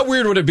Wild. how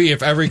weird would it be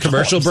if every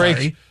commercial I'm break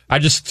sorry. I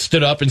just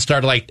stood up and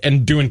started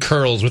and doing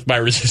curls with my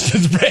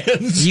resistance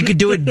bands? you could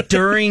do it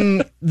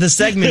during the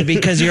segment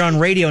because you're on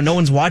radio. No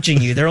one's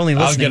watching you. They're only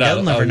I'll listening. get out.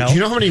 They'll never know. Do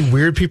you know how many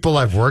weird people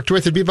I've worked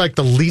with? It'd be like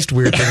the least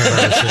weird thing I've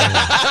ever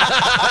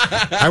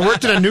seen. I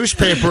worked in a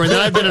newspaper, and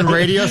then I've been in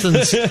radio for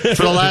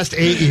the last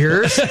 8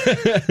 years.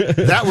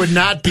 That would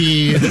not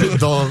be even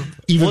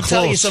We'll close.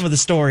 tell you some of the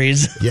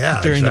stories Yeah,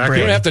 during exactly. the You break.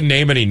 don't have to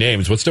name any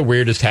names. What's the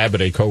weirdest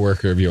habit a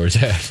coworker of yours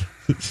had?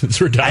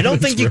 It's redundant. I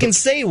don't think you can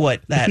say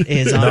what that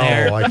is on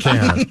air. No, I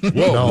can't.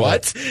 Whoa, No.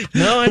 what?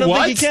 No, I don't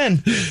What? think you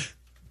can.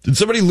 Did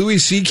somebody Louis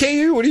C.K.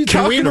 you? What are you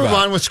Can talking we move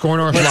about? on with Score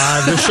North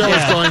Live? This show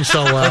is going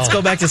so well. Let's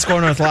go back to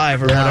Score North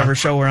Live or Yeah. whatever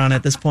show we're on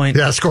at this point.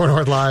 Yeah, Score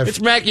North Live. It's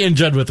Mackie and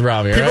Judd with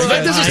Robbie. People Right? are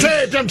like, this is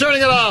taped. I'm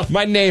turning it off.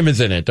 My name is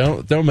in it.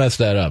 Don't mess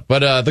that up.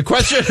 But the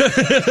question,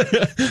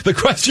 the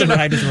question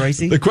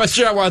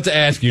I want to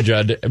ask you,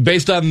 Judd,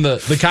 based on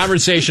the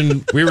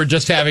conversation we were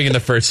just having in the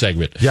first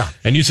segment. Yeah.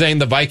 And you saying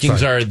the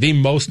Vikings are the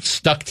most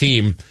stuck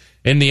team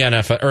in the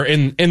NFL or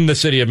in the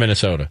city of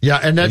Minnesota. Yeah,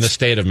 and that's in the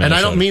state of Minnesota.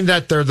 And I don't mean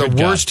that they're the Good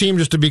worst God. team.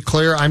 Just to be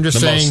clear, I'm just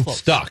The saying most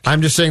stuck.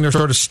 I'm just saying they're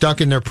sort of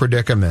stuck in their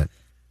predicament,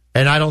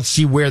 and I don't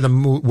see where the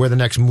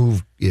next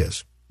move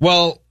is.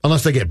 Well,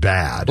 unless they get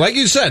bad. Like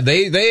you said,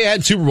 they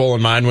had Super Bowl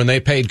in mind when they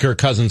paid Kirk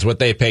Cousins what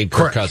they paid Kirk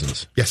Correct.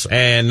 Cousins. Yes, sir.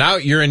 And now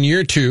you're in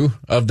year 2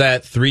 of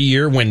that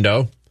 3-year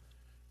window.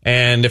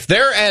 And if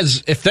they're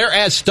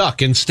as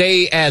stuck and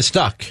stay as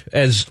stuck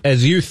as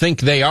you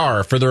think they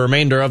are for the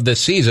remainder of this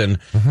season,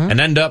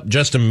 and end up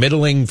just a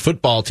middling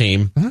football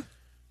team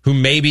who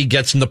maybe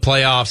gets in the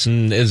playoffs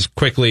and is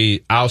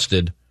quickly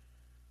ousted,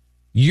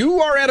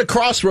 you are at a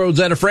crossroads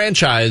at a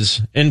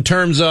franchise in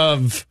terms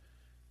of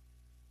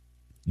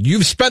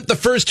you've spent the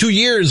first 2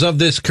 years of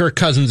this Kirk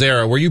Cousins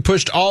era where you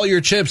pushed all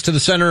your chips to the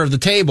center of the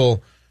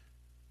table.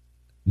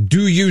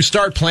 Do you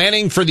start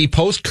planning for the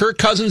post-Kirk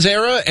Cousins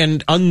era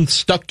and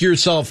unstuck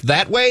yourself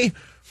that way?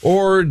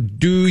 Or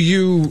do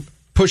you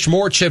push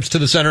more chips to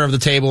the center of the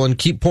table and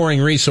keep pouring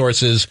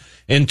resources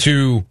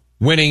into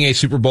winning a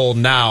Super Bowl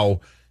now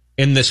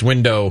in this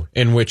window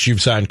in which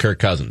you've signed Kirk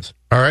Cousins?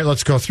 All right,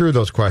 let's go through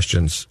those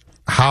questions.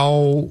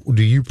 How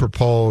do you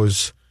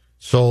propose?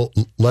 So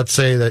let's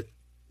say that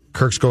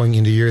Kirk's going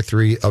into year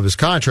 3 of his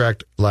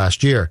contract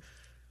last year.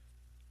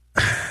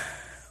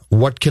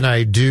 What can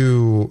I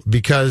do?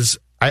 Because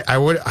I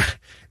would,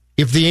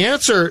 if the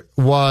answer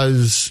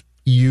was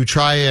you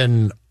try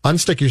and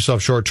unstick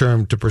yourself short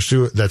term to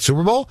pursue that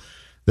Super Bowl,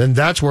 then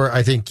that's where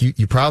I think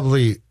you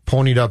probably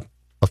ponied up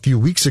a few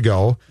weeks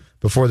ago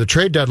before the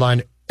trade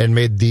deadline and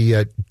made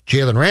the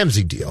Jalen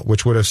Ramsey deal,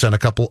 which would have sent a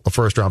couple of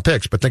first-round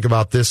picks. But think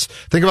about this.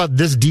 Think about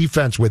this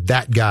defense with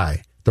that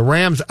guy. The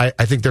Rams, I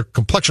think their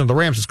complexion of the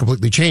Rams has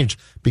completely changed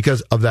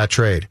because of that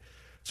trade.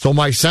 So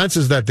my sense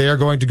is that they are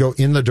going to go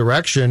in the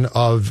direction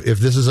of, if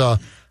this is a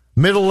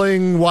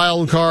middling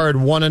wild card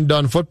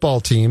one-and-done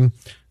football team,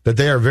 that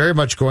they are very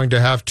much going to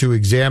have to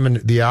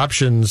examine the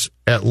options,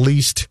 at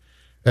least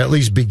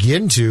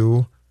begin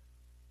to,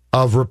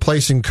 of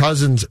replacing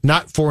Cousins,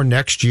 not for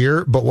next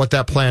year, but what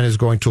that plan is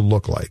going to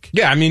look like.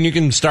 Yeah, I mean, you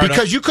can start...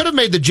 Because you could have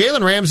made the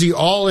Jalen Ramsey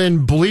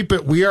all-in bleep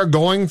it, we are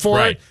going for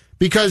it.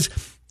 Because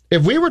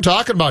if we were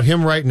talking about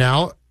him right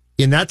now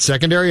in that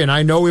secondary, and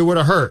I know we would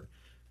have hurt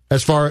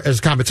as far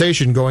as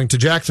compensation going to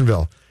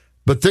Jacksonville,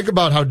 but think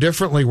about how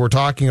differently we're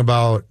talking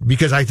about,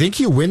 because I think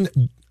you win...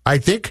 I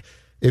think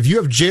if you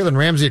have Jalen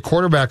Ramsey at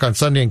quarterback on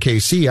Sunday in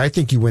KC, I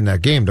think you win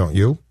that game, don't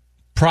you?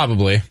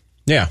 Probably.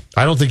 Yeah.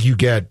 I don't think you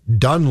get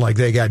done like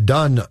they got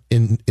done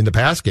in the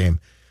past game.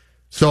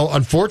 So,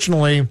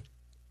 unfortunately,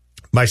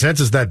 my sense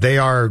is that they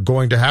are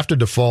going to have to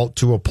default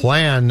to a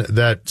plan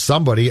that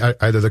somebody,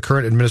 either the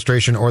current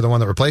administration or the one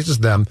that replaces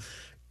them,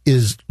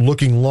 is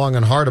looking long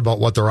and hard about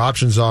what their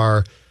options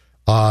are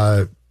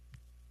to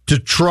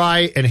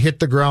try and hit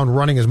the ground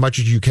running as much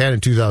as you can in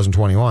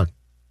 2021.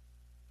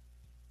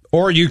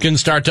 Or you can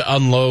start to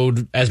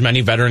unload as many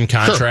veteran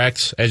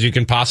contracts as you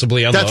can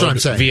possibly unload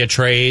via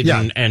trade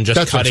and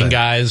just cutting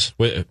guys,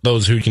 with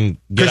those who can get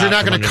out. Because you're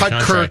not going to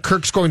cut Kirk.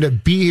 Kirk's going to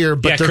be here,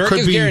 but there Kirk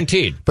is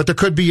guaranteed. But there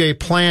could be a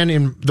plan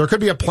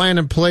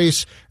in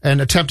place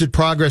and attempted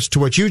progress to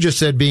what you just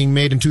said being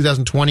made in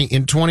 2020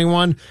 and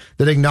 21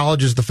 that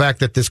acknowledges the fact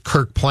that this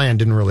Kirk plan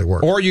didn't really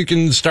work. Or you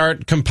can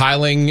start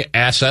compiling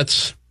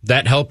assets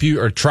that help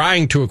you, or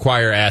trying to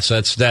acquire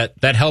assets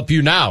that help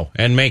you now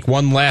and make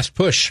one last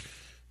push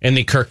in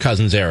the Kirk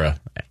Cousins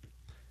era.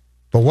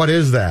 But what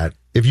is that?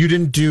 If you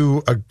didn't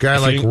do a guy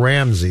like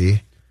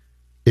Ramsey,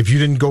 if you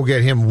didn't go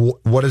get him,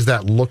 what does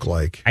that look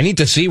like? I need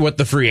to see what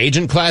the free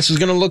agent class is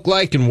going to look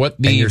like and what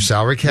your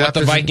salary cap, what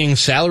the Vikings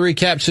salary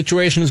cap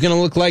situation is going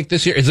to look like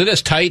this year. Is it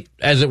as tight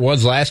as it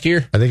was last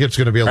year? I think it's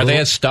going to be a little... Are they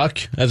as stuck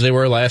as they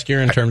were last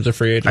year in terms of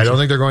free agency? I don't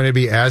think they're going to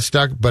be as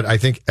stuck, but I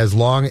think as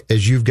long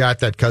as you've got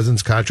that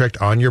Cousins contract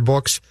on your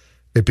books,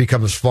 it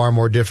becomes far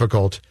more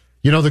difficult.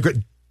 You know,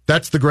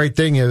 that's the great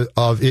thing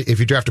of if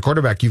you draft a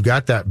quarterback, you've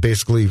got that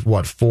basically,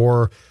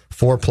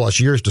 4+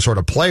 years to sort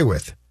of play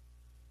with.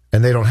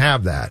 And they don't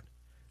have that.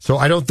 So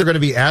I don't think they're going to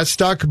be as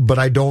stuck, but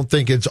I don't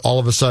think it's all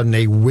of a sudden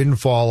a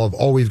windfall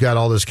of, we've got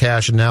all this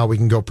cash and now we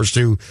can go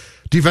pursue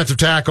defensive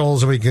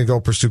tackles and we can go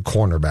pursue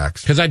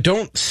cornerbacks. Because I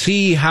don't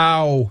see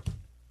how...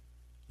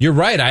 You're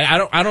right.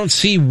 I don't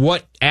see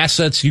what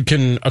assets you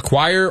can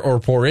acquire or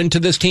pour into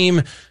this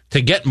team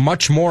to get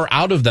much more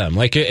out of them.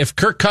 Like, if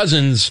Kirk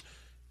Cousins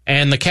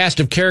and the cast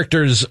of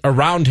characters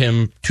around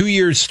him 2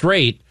 years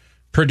straight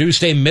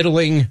produced a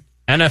middling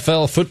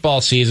NFL football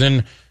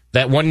season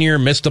that 1 year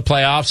missed the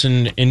playoffs,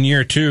 and in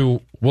year 2,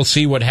 we'll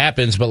see what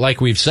happens. But like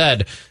we've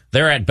said,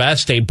 they're at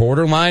best a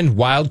borderline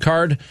wild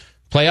card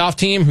playoff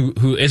team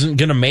who isn't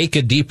going to make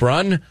a deep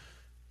run.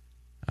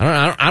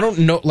 I don't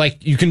know.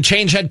 Like, you can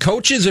change head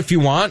coaches if you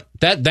want.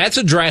 That's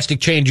a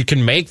drastic change you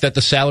can make, that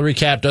the salary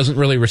cap doesn't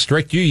really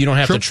restrict you. You don't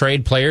have to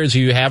trade players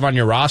you have on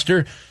your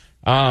roster.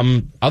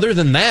 Other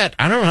than that,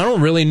 I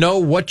don't really know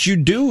what you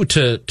do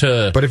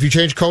to. But if you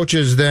change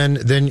coaches,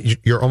 then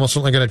you're almost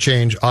certainly going to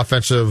change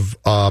offensive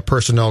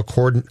personnel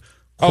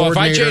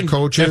coordinator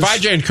coaches. If I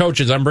change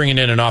coaches, I'm bringing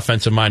in an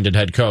offensive-minded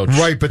head coach,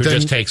 right? But who then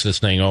just takes this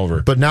thing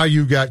over. But now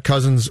you've got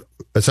Cousins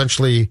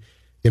essentially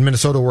in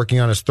Minnesota working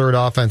on his third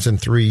offense in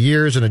 3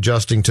 years and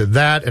adjusting to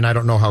that, and I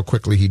don't know how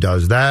quickly he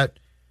does that.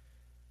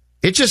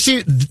 It just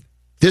seems.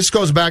 This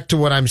goes back to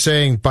what I'm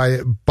saying by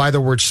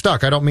the word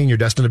stuck. I don't mean you're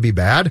destined to be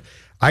bad.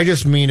 I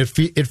just mean it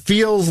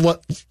feels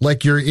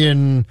like you're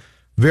in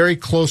very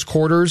close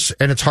quarters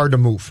and it's hard to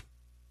move.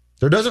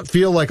 There doesn't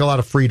feel like a lot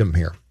of freedom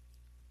here,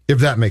 if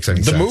that makes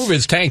any sense. The move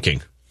is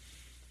tanking.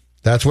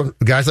 That's what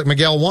guys like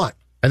Miguel want.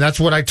 And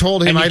that's what I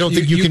told him I don't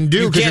think you can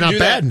do because you're not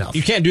bad enough.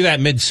 You can't do that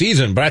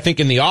mid-season, but I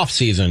think in the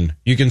off-season,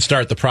 you can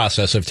start the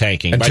process of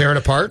tanking. And tear it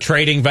apart?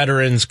 Trading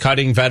veterans,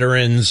 cutting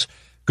veterans.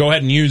 Go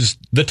ahead and use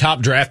the top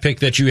draft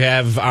pick that you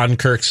have on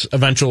Kirk's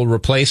eventual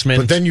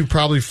replacement. But then you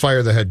probably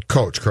fire the head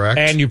coach, correct?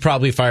 And you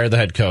probably fire the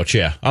head coach,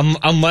 yeah.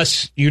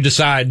 Unless you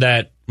decide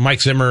that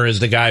Mike Zimmer is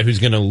the guy who's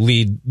going to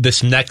lead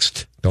this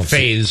next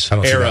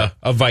era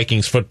of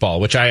Vikings football,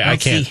 which I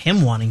can't see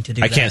him wanting to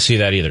do. I can't see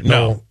that either.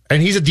 No.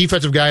 And he's a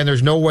defensive guy, and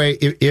there's no way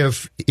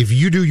if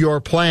you do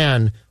your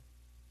plan,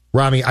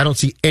 Rami, I don't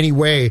see any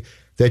way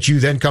that you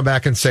then come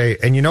back and say,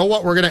 and you know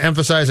what, we're going to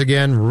emphasize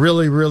again,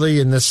 really, really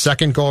in this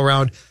second go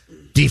around,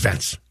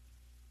 defense.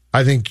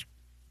 I think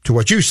to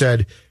what you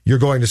said, you're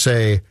going to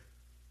say,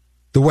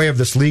 the way of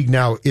this league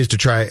now is to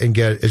try and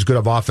get as good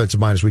of offensive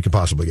mind as we can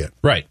possibly get.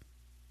 Right.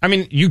 I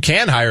mean, you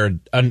can hire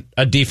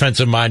a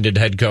defensive-minded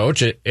head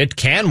coach. It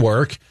can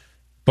work.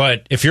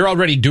 But if you're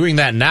already doing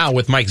that now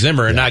with Mike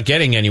Zimmer and not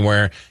getting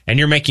anywhere, and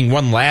you're making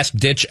one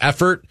last-ditch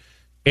effort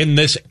in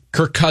this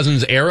Kirk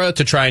Cousins era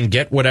to try and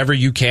get whatever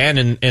you can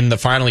in the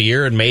final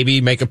year and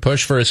maybe make a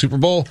push for a Super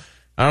Bowl,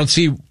 I don't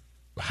see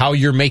how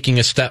you're making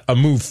a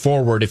move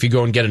forward if you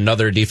go and get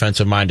another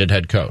defensive-minded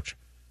head coach.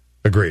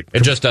 Agreed.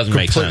 It just doesn't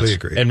make sense. Completely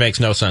agreed. It makes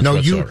no sense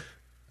whatsoever.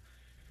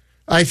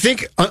 I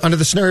think under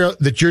the scenario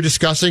that you're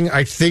discussing,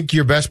 I think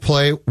your best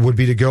play would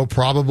be to go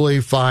probably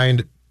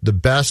find the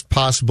best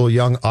possible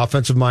young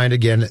offensive mind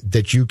again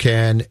that you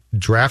can,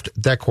 draft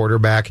that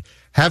quarterback,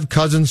 have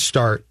Cousins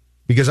start,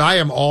 because I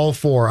am all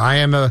for,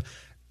 I know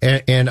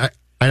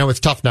it's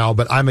tough now,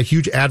 but I'm a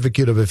huge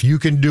advocate of, if you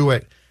can do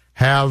it,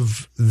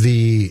 have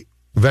the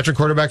veteran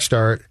quarterback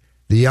start,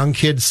 the young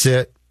kid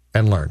sit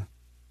and learn.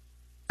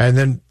 And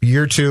then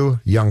year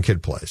 2, young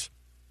kid plays.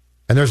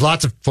 And there's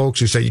lots of folks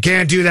who say, you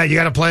can't do that. You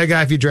got to play a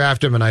guy if you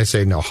draft him. And I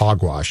say, no,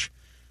 hogwash.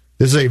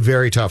 This is a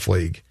very tough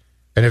league.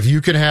 And if you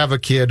can have a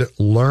kid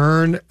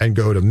learn and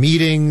go to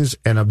meetings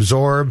and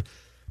absorb,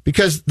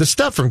 because the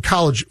stuff from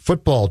college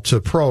football to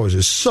pros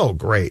is so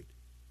great.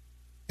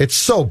 It's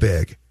so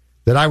big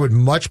that I would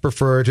much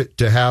prefer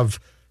to have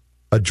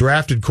a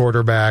drafted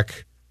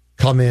quarterback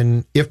come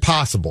in, if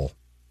possible.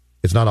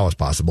 It's not always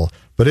possible,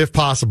 but if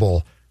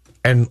possible,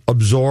 and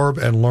absorb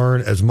and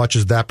learn as much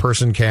as that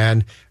person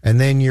can.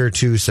 And then year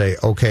 2 say,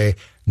 okay,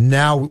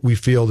 now we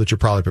feel that you're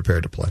probably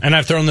prepared to play. And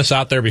I've thrown this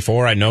out there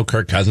before. I know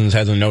Kirk Cousins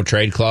has a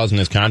no-trade clause in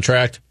his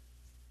contract.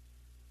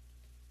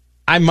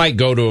 I might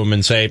go to him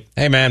and say,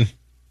 hey, man,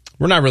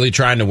 we're not really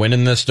trying to win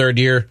in this third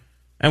year,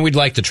 and we'd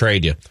like to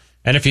trade you.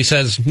 And if he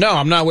says, no,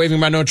 I'm not waiving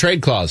my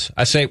no-trade clause,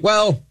 I say,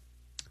 well,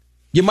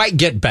 you might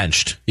get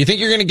benched. You think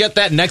you're going to get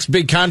that next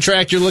big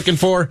contract you're looking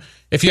for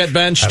if you get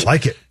benched? I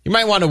like it. You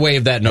might want to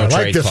waive that no-trade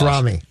clause. I like this,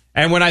 Rami.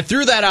 And when I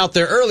threw that out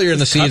there earlier in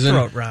the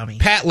season,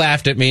 Pat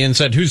laughed at me and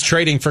said, who's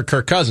trading for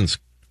Kirk Cousins?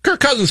 Kirk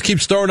Cousins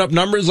keeps throwing up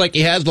numbers like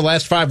he has the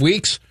last 5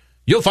 weeks.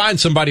 You'll find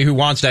somebody who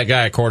wants that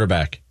guy at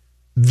quarterback.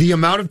 The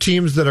amount of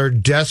teams that are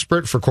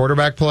desperate for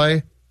quarterback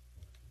play,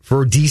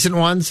 for decent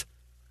ones,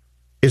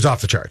 is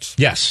off the charts.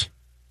 Yes.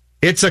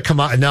 It's a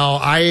commodity. Now,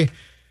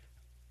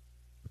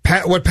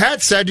 what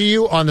Pat said to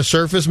you on the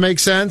surface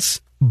makes sense,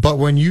 but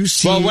when you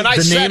see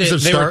the names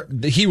of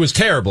starters, he was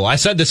terrible. I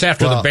said this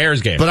after the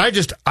Bears game. But I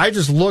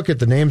just look at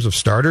the names of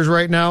starters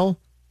right now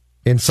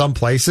in some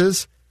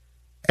places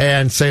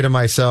and say to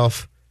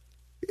myself,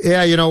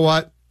 yeah, you know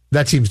what?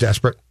 That team's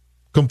desperate.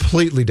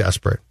 Completely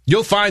desperate.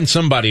 You'll find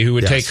somebody who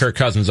would take Kirk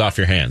Cousins off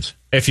your hands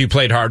if you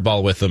played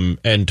hardball with him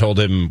and told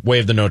him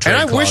waive the no-trade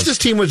clause. And I wish this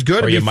team was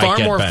good. It'd be far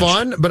more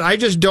fun, but I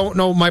just don't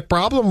know. My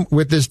problem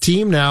with this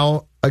team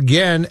now,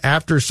 again,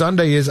 after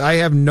Sunday, is I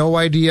have no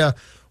idea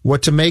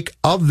what to make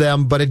of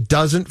them, but it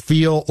doesn't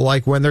feel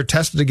like when they're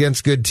tested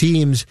against good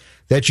teams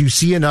that you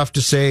see enough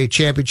to say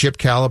championship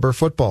caliber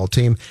football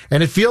team.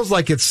 And it feels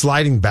like it's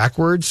sliding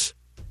backwards.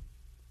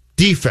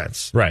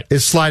 Defense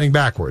is sliding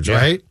backwards,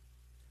 right?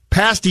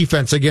 Pass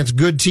defense against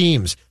good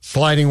teams,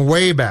 sliding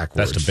way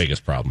backwards. That's the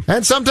biggest problem.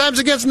 And sometimes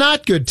against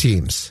not good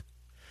teams.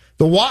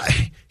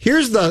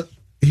 Here's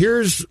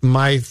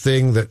my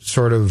thing that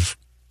sort of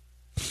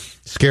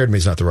scared me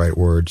is not the right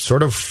word,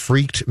 sort of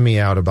freaked me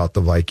out about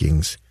the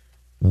Vikings.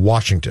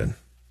 Washington.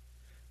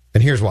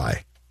 And here's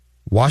why.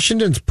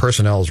 Washington's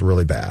personnel is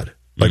really bad.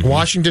 Like,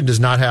 Washington does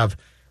not have,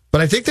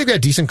 but I think they've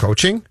got decent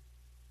coaching.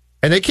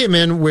 And they came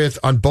in with,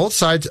 on both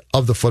sides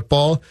of the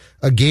football,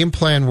 a game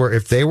plan where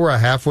if they were a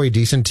halfway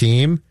decent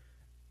team,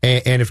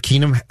 and if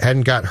Keenum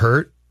hadn't got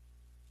hurt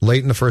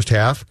late in the first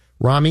half,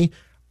 Rami,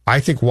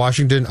 I think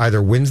Washington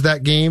either wins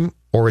that game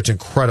or it's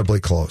incredibly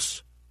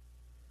close.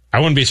 I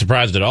wouldn't be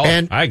surprised at all.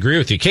 And I agree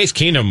with you. Case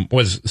Keenum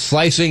was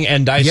slicing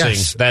and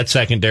dicing that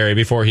secondary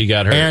before he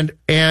got hurt.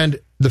 And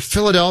the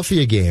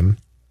Philadelphia game,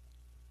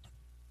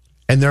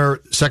 and their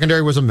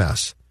secondary was a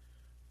mess.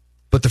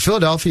 But the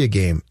Philadelphia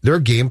game, their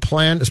game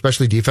plan,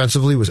 especially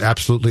defensively, was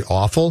absolutely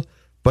awful.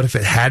 But if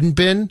it hadn't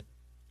been,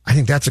 I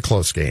think that's a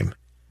close game.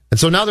 And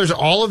so now there's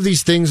all of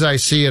these things I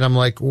see, and I'm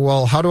like,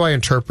 well, how do I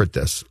interpret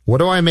this? What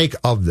do I make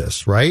of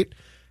this, right?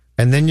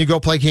 And then you go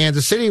play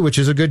Kansas City, which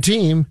is a good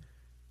team,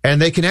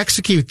 and they can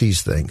execute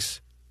these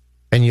things,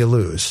 and you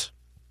lose.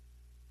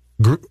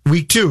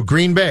 Week 2,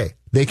 Green Bay.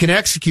 They can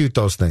execute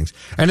those things.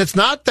 And it's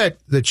not that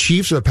the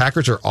Chiefs or the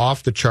Packers are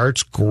off the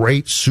charts,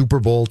 great Super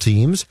Bowl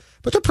teams,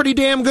 but they're pretty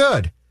damn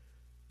good.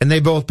 And they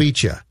both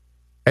beat you.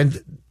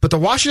 But the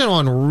Washington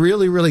one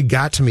really, really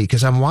got to me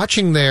because I'm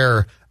watching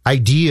their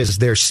ideas,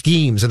 their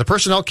schemes, and the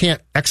personnel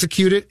can't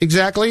execute it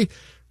exactly.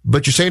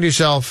 But you're saying to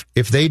yourself,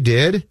 if they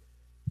did,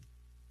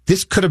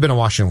 this could have been a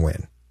Washington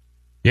win.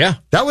 Yeah.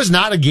 That was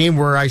not a game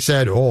where I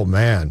said, oh,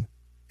 man,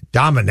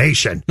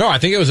 domination. No, I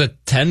think it was a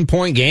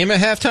 10-point game at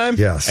halftime.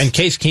 Yes. And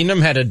Case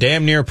Keenum had a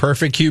damn near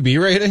perfect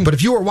QB rating. But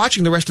if you were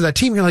watching the rest of that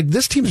team, you're like,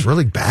 this team's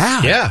really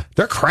bad. Yeah.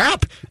 They're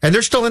crap. And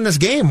they're still in this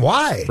game.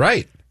 Why?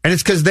 Right. And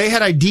it's because they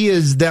had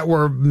ideas that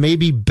were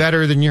maybe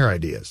better than your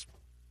ideas.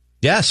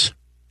 Yes.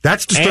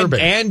 That's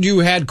disturbing. And you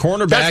had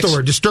cornerbacks. That's the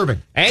word,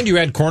 disturbing. And you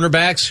had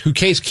cornerbacks who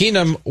Case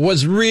Keenum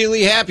was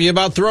really happy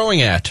about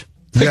throwing at.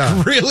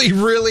 Really,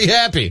 really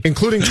happy.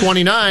 Including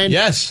 29.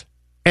 Yes.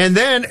 And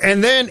then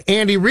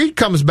Andy Reid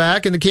comes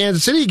back in the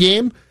Kansas City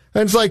game,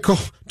 and it's like,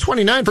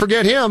 29,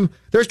 forget him.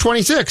 There's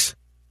 26.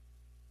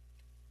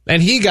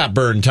 And he got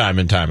burned time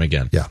and time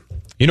again. Yeah.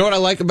 You know what I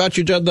like about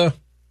you, Judd, though?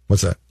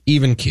 What's that?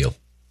 Even keel.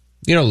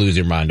 You don't lose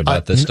your mind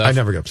about this stuff. I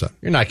never get upset.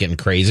 You're not getting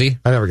crazy.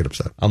 I never get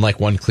upset. Unlike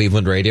one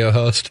Cleveland radio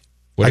host.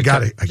 I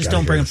got it. Just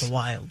don't bring up the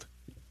Wild.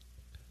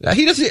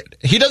 He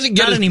doesn't get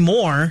not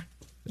anymore.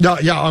 No,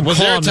 yeah, I'm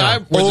calm now.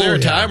 Was there a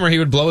time where he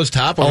would blow his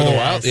top over the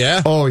Wild?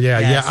 Yeah. Oh, yeah,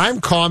 yes. Yeah.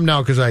 I'm calm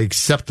now because I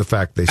accept the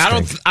fact they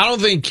stink. I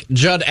don't think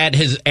Judd at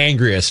his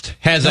angriest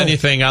has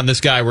anything on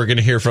this guy we're going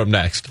to hear from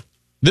next.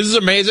 This is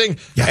amazing.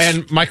 Yes.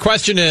 And my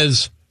question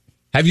is,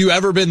 have you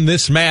ever been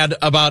this mad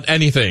about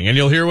anything? And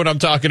you'll hear what I'm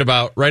talking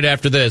about right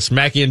after this.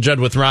 Mackie and Judd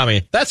with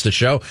Rami. That's the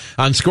show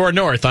on Score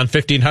North on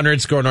 1500,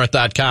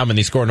 scorenorth.com, and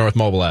the Score North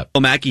mobile app.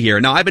 Mackie here.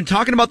 Now, I've been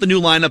talking about the new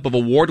lineup of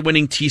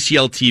award-winning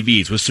TCL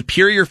TVs with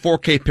superior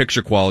 4K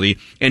picture quality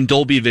and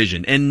Dolby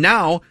Vision. And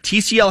now,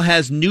 TCL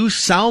has new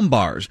sound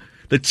bars.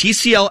 The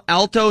TCL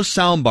Alto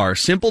soundbar,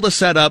 simple to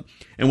set up,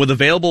 and with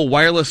available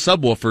wireless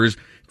subwoofers,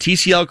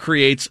 TCL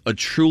creates a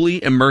truly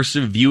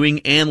immersive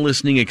viewing and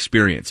listening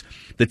experience.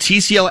 The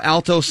TCL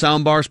Alto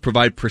soundbars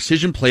provide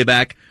precision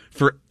playback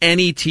for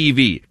any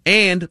TV,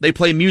 and they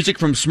play music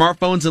from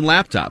smartphones and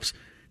laptops.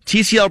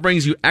 TCL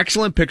brings you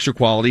excellent picture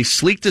quality,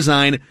 sleek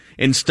design,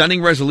 and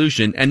stunning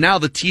resolution, and now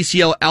the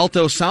TCL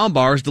Alto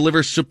soundbars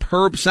deliver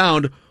superb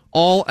sound,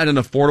 all at an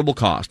affordable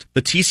cost.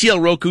 The TCL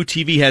Roku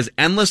TV has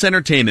endless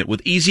entertainment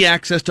with easy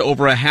access to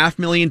over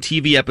 500,000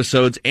 TV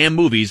episodes and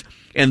movies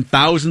and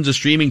thousands of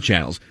streaming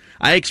channels.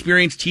 I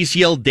experience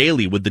TCL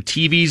daily with the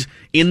TVs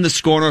in the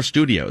Score North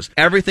studios.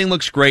 Everything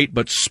looks great,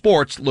 but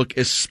sports look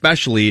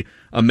especially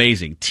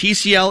amazing.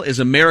 TCL is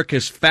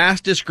America's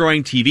fastest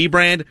growing TV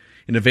brand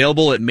and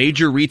available at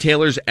major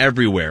retailers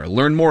everywhere.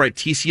 Learn more at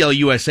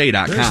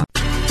TCLUSA.com.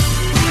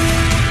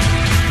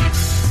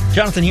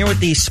 Jonathan here with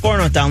the Score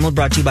North download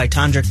brought to you by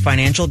Tondrick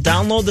Financial.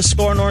 Download the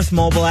Score North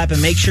mobile app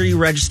and make sure you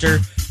register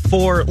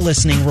for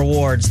listening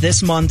rewards.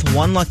 This month,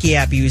 one lucky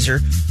app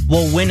user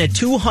will win a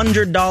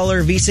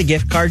 $200 Visa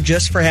gift card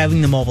just for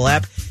having the mobile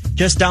app.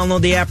 Just download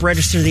the app,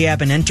 register the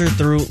app, and enter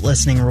through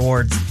listening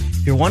rewards.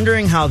 If you're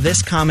wondering how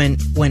this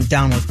comment went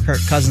down with Kirk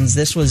Cousins,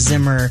 this was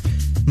Zimmer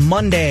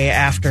Monday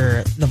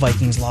after the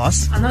Vikings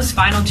loss. On those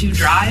final two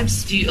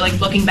drives, do you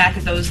looking back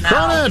at those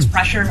now, is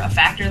pressure a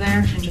factor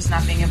there and just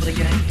not being able to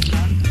get anything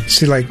done?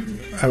 See,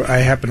 I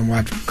happened to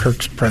watch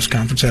Kirk's press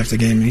conference after the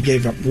game, and he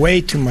gave up way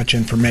too much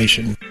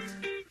information.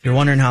 If you're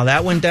wondering how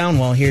that went down,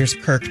 well, here's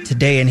Kirk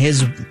today in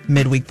his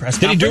midweek press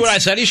conference. Did he do what I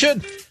said he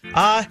should?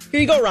 Here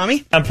you go,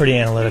 Rami. I'm pretty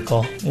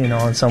analytical,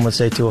 and some would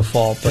say to a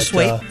fault, but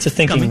it's a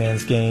thinking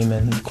man's game,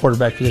 and the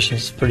quarterback position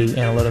is a pretty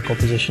analytical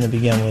position to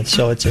begin with.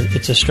 So it's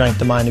a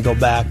strength of mine to go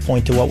back,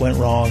 point to what went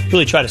wrong,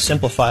 really try to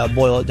simplify it,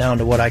 boil it down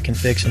to what I can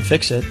fix and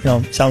fix it.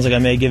 Sounds like I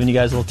may have given you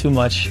guys a little too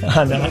much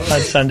on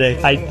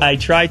Sunday. I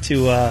try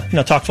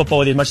to talk football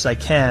with you as much as I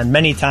can.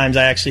 Many times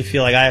I actually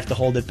feel like I have to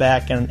hold it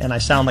back, and I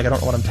sound like I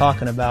don't know what I'm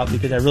talking about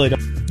because I really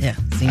don't. Yeah,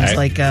 seems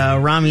like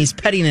Rami's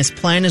pettiness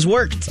plan has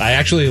worked. I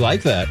actually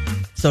like that.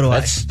 So do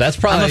that's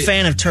probably. I'm a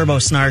fan of Turbo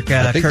Snark,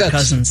 Kirk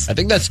Cousins. I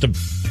think that's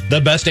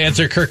the best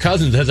answer Kirk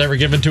Cousins has ever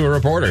given to a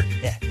reporter.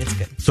 Yeah, it's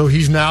good. So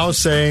he's now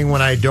saying,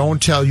 when I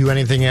don't tell you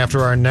anything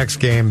after our next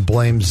game,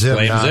 blame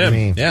Zim, not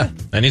me. Yeah,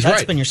 and he's That's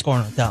right. been your Score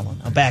North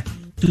download. Now back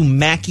to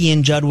Mackie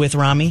and Judd with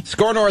Rami.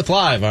 Score North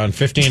Live on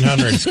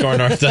 1500,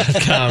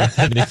 scorenorth.com,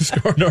 and the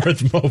Score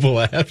North mobile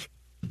app.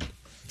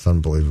 It's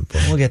unbelievable.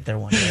 We'll get there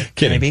one day.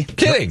 Kidding. Maybe.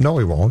 Kidding. No,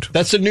 we won't.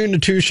 That's the noon to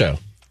 2 show.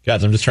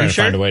 Guys, I'm just trying to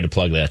find a way to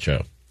plug that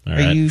show. All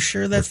right? Are you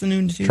sure that's the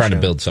noon to 2 show? Trying to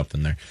build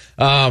something there.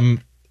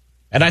 And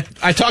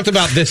I talked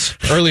about this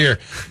earlier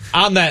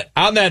on that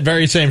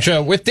very same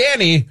show with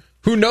Danny,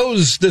 who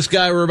knows this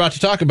guy we're about to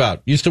talk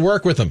about. Used to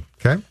work with him.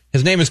 Okay.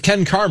 His name is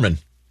Ken Carman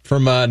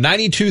from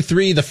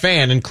 92.3 The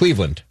Fan in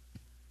Cleveland.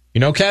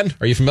 You know Ken?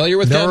 Are you familiar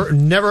with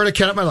Ken? Never heard of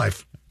Ken in my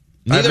life.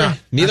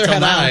 Neither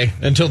had I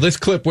until this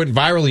clip went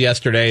viral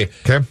yesterday.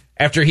 Okay.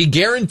 After he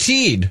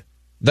guaranteed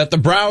that the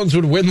Browns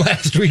would win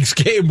last week's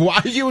game.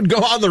 Why you would go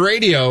on the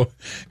radio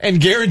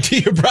and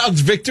guarantee a Browns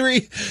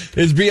victory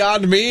is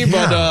beyond me,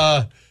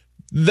 but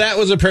that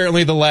was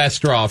apparently the last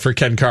straw for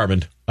Ken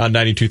Carman on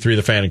 92.3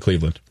 The Fan in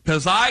Cleveland.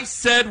 Because I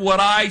said what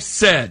I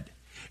said,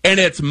 and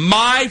it's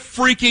my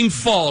freaking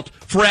fault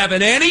for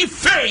having any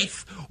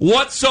faith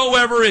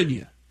whatsoever in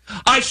you.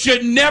 I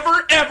should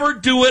never, ever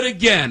do it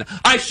again.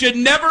 I should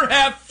never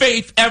have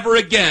faith ever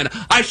again.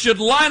 I should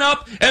line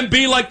up and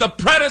be like the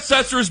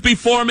predecessors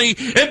before me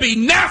and be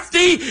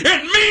nasty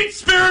and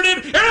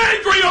mean-spirited and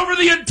angry over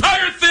the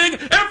entire thing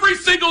every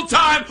single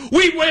time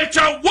we watch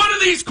out one of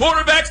these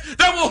quarterbacks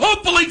that will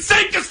hopefully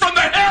save us from the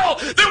hell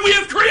that we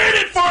have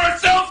created for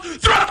ourselves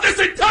throughout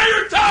this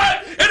entire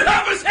time and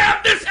have us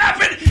have this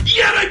happen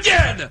yet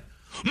again.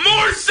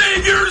 More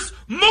saviors,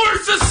 more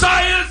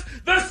societies,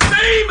 the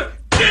same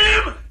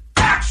damn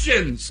actions.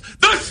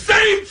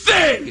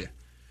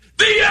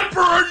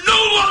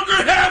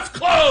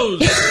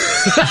 nose.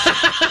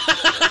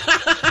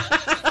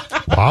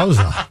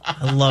 Wowza.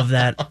 I love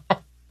that.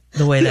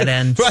 The way that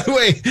ends. By the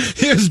way,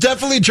 he was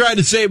definitely trying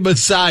to say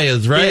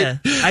messiahs, right? Yeah,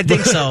 I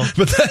think so.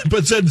 But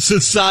said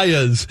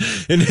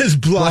socias in his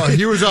blind. Well,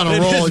 he was on a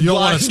roll. You don't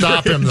want to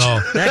stop him, though.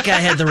 That guy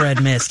had the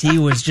red mist. He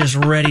was just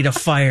ready to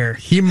fire.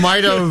 He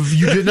might have.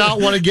 You did not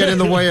want to get in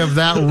the way of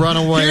that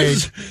runaway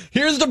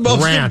here's the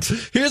most rant.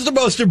 Here's the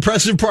most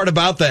impressive part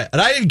about that.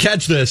 And I didn't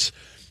catch this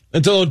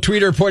until a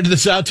tweeter pointed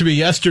this out to me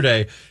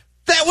yesterday.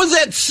 That was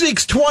at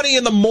 6:20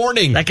 in the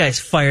morning. That guy's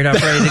fired up,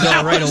 ready to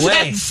go right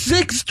away. At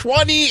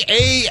 6:20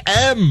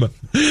 a.m.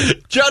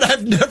 Judd,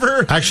 I've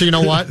never. Actually, you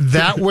know what?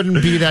 That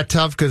wouldn't be that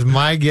tough because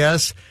my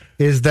guess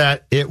is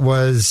that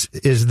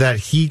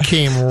he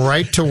came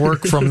right to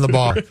work from the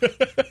bar,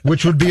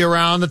 which would be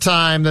around the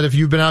time that if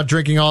you've been out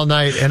drinking all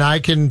night, and I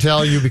can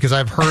tell you because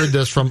I've heard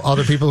this from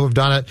other people who've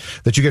done it,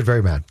 that you get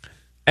very mad.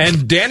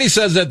 And Danny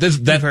says that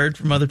You've heard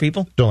from other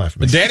people? Don't laugh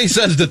at me. Danny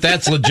says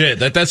that's legit.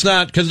 That's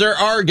not, because there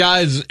are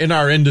guys in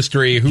our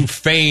industry who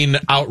feign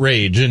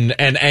outrage and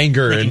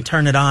anger. They can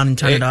turn it on and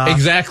turn it off.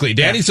 Exactly.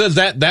 Danny says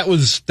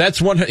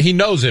that's one, he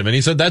knows him, and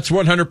he said that's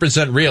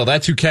 100% real.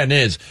 That's who Ken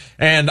is.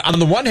 And on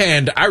the one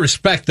hand, I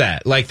respect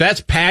that. Like,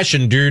 that's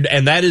passion, dude,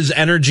 and that is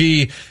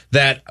energy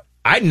that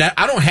I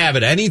don't have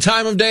at any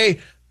time of day.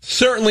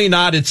 Certainly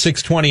not at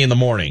 6:20 in the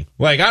morning.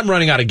 Like, I'm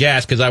running out of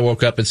gas because I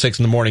woke up at 6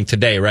 in the morning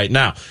today, right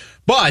now.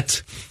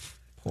 But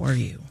poor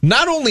you.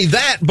 Not only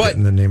that, but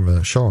in the name of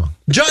the show,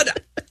 Judd,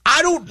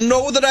 I don't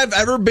know that I've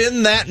ever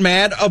been that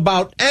mad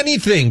about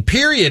anything,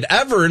 period,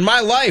 ever in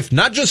my life.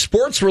 Not just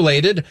sports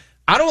related.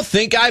 I don't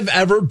think I've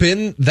ever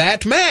been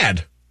that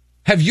mad.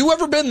 Have you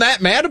ever been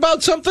that mad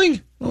about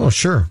something? Oh,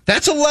 sure.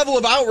 That's a level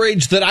of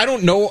outrage that I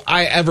don't know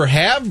I ever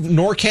have,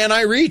 nor can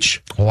I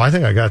reach. Well, I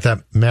think I got that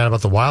mad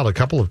about the Wild a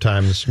couple of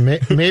times.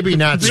 Maybe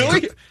not.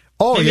 Really?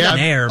 Oh, maybe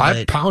yeah.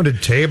 I've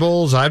pounded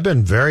tables. I've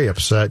been very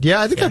upset.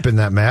 Yeah, I think I've been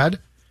that mad.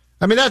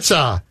 I mean, that's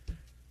I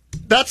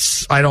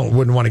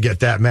wouldn't want to get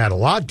that mad a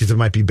lot because it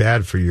might be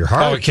bad for your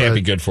heart. Oh, it can't be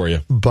good for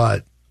you.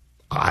 But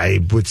I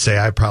would say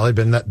I've probably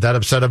been that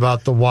upset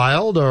about the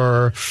Wild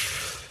or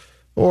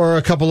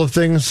a couple of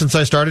things since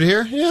I started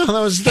here. Yeah,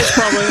 that's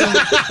probably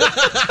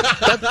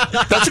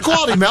that's a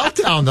quality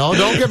meltdown, though.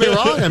 Don't get me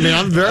wrong. I mean,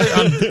 I'm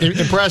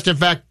impressed. In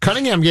fact,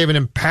 Cunningham gave an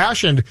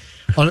impassioned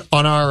on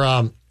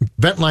our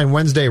Ventline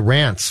Wednesday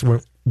rants,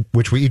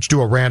 which we each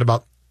do a rant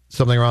about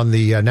something around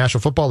the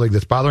National Football League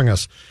that's bothering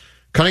us.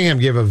 Cunningham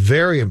gave a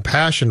very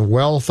impassioned,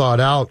 well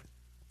thought out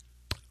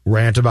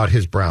rant about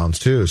his Browns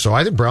too. So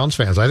I think Browns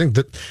fans, I think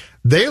that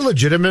they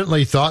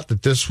legitimately thought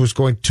that this was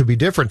going to be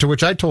different. To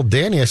which I told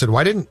Danny, I said,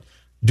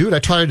 Dude, I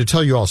tried to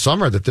tell you all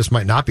summer that this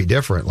might not be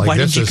different. Like, why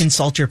didn't you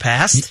consult your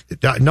past?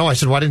 No, I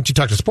said, why didn't you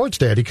talk to Sports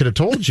Dad? He could have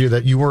told you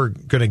that you were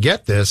going to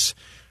get this.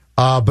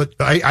 But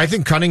I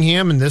think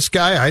Cunningham and this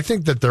guy, I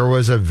think that there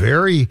was a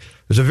very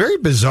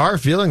bizarre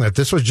feeling that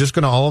this was just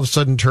going to all of a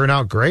sudden turn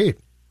out great.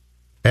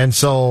 And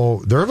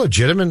so they're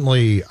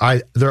legitimately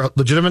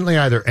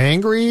either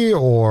angry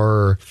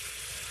or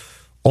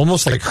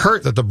almost like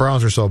hurt that the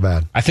Browns are so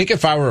bad. I think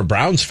if I were a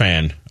Browns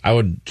fan, I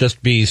would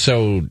just be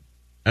so.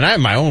 And I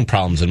have my own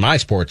problems in my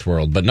sports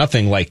world, but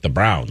nothing like the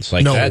Browns.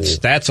 Like,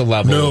 that's a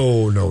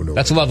level. No.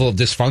 That's a level of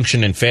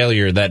dysfunction and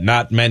failure that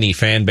not many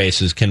fan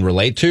bases can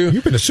relate to.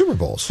 You've been to Super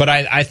Bowls. But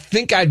I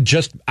think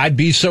I'd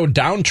be so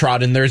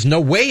downtrodden. There's no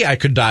way I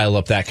could dial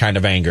up that kind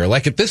of anger.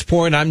 Like, at this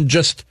point,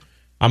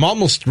 I'm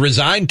almost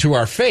resigned to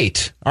our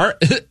fate.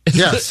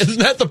 Yes. Isn't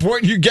that the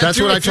point you get That's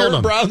to what if you're a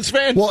Browns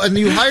fan? Well, and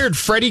you hired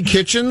Freddie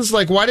Kitchens.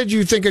 Like, why did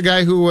you think a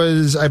guy who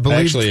was, I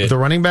believe, the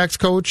running backs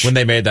coach? When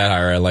they made that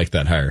hire, I liked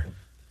that hire.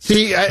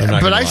 See,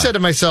 I said to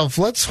myself,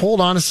 let's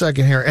hold on a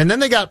second here. And then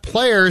they got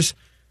players,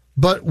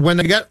 but when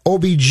they got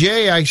OBJ,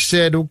 I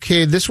said,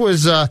 okay, this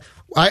was,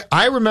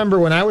 I remember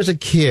when I was a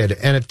kid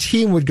and a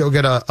team would go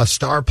get a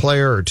star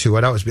player or two,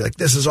 I'd always be like,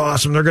 this is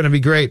awesome, they're going to be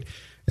great.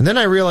 And then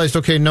I realized,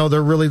 okay, no,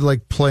 they're really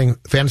like playing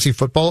fantasy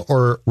football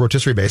or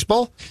rotisserie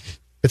baseball.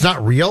 It's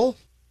not real.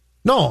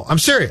 No, I'm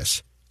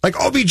serious. Like,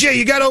 OBJ,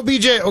 you got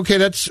OBJ. Okay,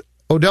 that's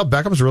Odell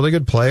Beckham's a really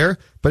good player,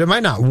 but it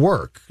might not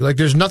work. Like,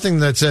 there's nothing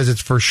that says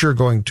it's for sure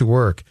going to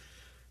work.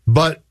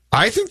 But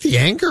I think the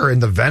anger and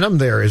the venom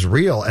there is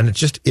real, and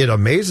it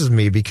amazes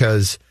me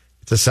because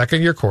it's a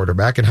second-year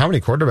quarterback, and how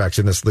many quarterbacks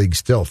in this league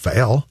still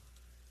fail?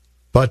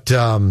 But,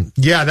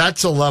 yeah,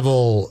 that's a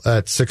level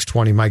at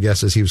 6:20. My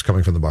guess is he was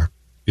coming from the bar.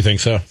 You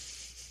think so?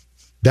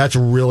 That's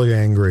really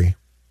angry.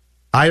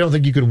 I don't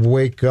think you could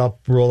wake up,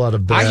 roll out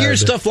of bed. I hear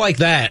stuff like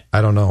that.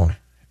 I don't know.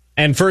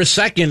 And for a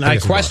second, I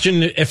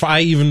question if I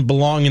even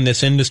belong in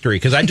this industry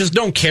because I just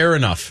don't care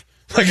enough.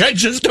 Like, I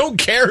just don't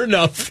care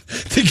enough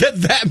to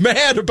get that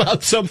mad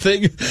about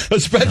something,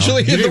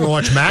 especially you didn't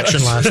watch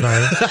Maction last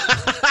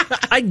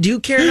night. I do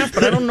care enough,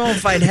 but I don't know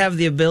if I'd have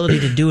the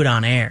ability to do it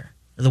on air,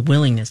 or the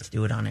willingness to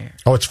do it on air.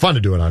 Oh, it's fun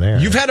to do it on air.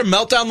 You've had a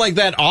meltdown like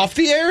that off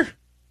the air?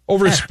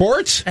 Over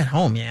sports? At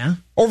home, yeah.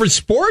 Over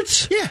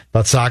sports? Yeah.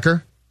 About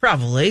soccer?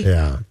 Probably.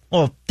 Yeah.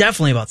 Well,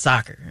 definitely about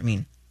soccer. I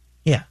mean,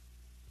 yeah.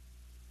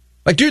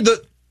 Like, dude,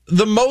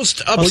 the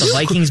most upset. The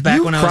Vikings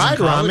back when I was in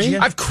college.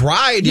 Yeah. I've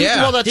cried,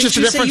 yeah. Well, that's Didn't just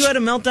you a difference. say you had a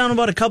meltdown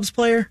about a Cubs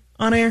player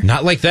on air?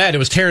 Not like that. It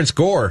was Terrence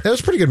Gore. It was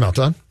a pretty good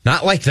meltdown.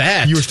 Not like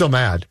that. You were still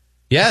mad.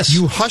 Yes.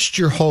 You hushed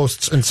your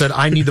hosts and said,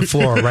 I need the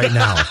floor right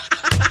now.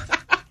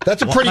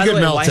 That's a pretty good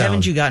meltdown. Why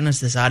haven't you gotten us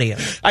this audio?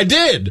 I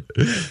did.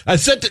 I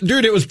sent,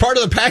 dude, it was part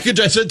of the package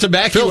I sent to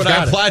Mackie when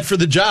I applied for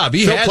the job.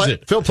 He has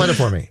it. Phil played it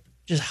for me.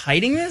 Just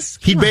hiding this?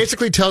 He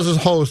basically tells his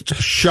host,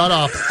 shut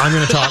up, I'm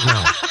going to talk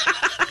now.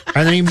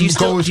 And then he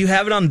do you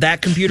have it on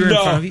that computer in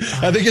front of you?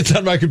 I think it's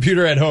on my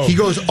computer at home. He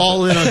goes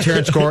all in on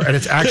Terrence Gore, and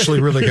it's actually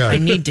really good. I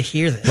need to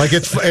hear this. Like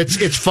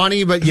it's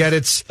funny, but yet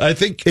I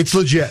think it's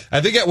legit. I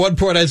think at one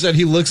point I said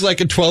he looks like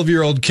a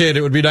 12-year-old kid.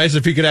 It would be nice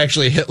if he could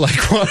actually hit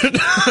like one.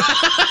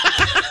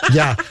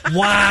 Yeah.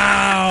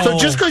 Wow. So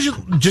just because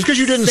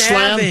you didn't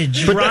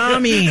Savage, slam,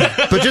 Rami.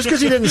 But just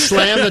because he didn't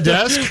slam the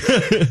desk,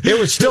 it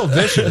was still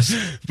vicious.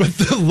 But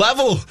the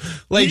level,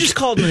 you just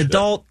called an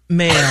adult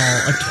male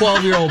a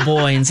 12-year-old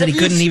boy and said he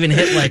couldn't even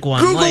hit like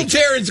one. Google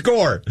Terrence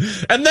Gore,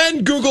 and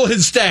then Google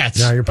his stats.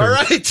 No, you're all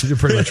right. You're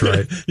pretty much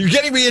right. You're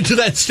getting me into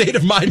that state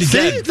of mind again.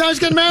 See? Now he's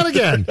getting mad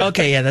again.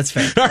 Okay, yeah, that's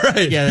fair. All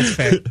right. Yeah, that's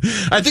fair.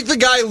 I think the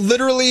guy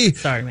literally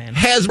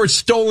has more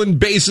stolen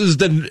bases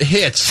than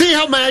hits. See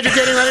how mad you're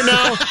getting right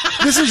now?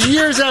 This is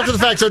years after the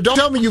fact, so don't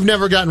tell me you've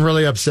never gotten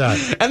really upset.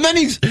 And then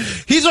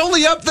he's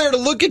only up there to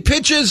look at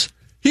pitches.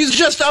 He's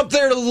just up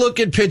there to look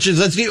at pitches.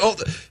 That's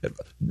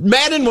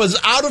Madden was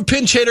out of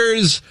pinch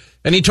hitters,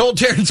 and he told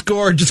Terrence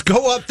Gore, just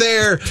go up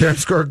there.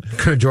 Terrence Gore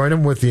could join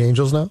him with the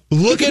Angels now?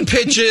 Look at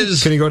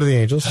pitches. Can he go to the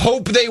Angels?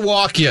 Hope they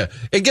walk you.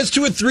 It gets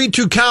to a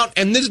 3-2 count,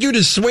 and this dude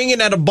is swinging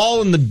at a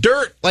ball in the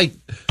dirt. Like,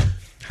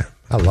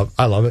 I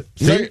love it.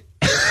 See?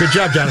 Good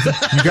job, Jonathan.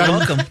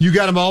 You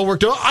got him all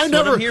worked out. I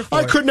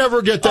could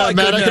never get that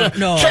mad.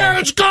 No.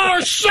 Terrence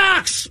Gore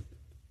sucks.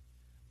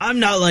 I'm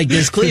not like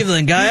this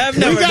Cleveland guy. I've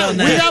never done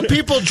that. We got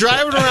people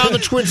driving around the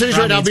Twin Cities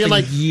right now being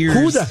like,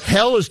 who the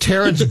hell is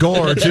Terrence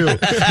Gore, too?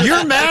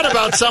 You're mad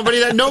about somebody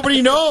that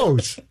nobody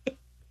knows.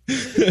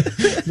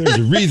 There's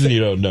a reason you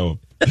don't know.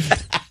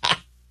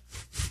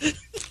 It's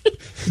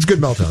a good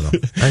meltdown,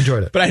 though. I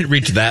enjoyed it. But I didn't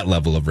reach that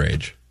level of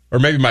rage. Or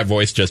maybe my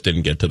voice just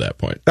didn't get to that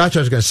point. That's what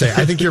I was going to say.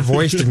 I think your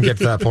voice didn't get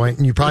to that point,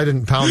 and you probably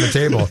didn't pound the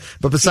table.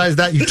 But besides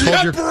that, you told the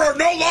Emperor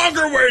no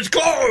longer wears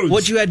clothes!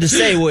 What you had to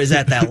say was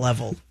at that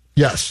level.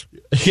 Yes.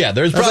 Yeah,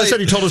 there's probably... As I said,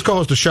 he told his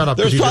co-host to shut up.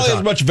 There's probably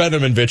as much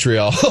venom and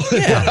vitriol.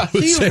 Yeah, so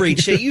you've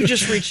reached it. You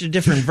just reached a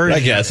different version.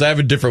 I guess. I have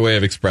a different way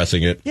of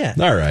expressing it. Yeah.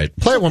 All right.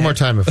 Play it one more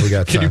time if we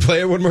got time. Can you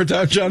play it one more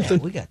time, Jonathan?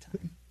 Yeah, we got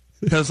time.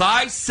 Because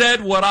I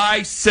said what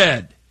I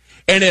said,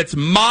 and it's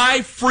my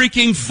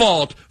freaking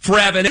fault for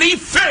having any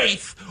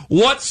faith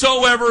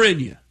whatsoever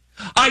in you.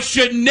 I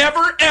should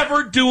never,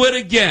 ever do it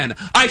again.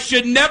 I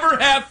should never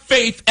have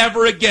faith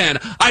ever again.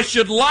 I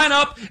should line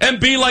up and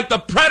be like the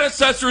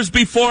predecessors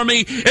before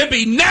me and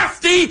be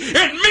nasty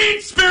and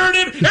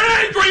mean-spirited and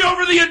angry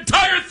over the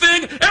entire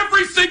thing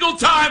every single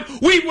time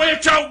we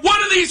watch out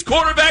one of these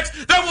quarterbacks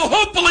that will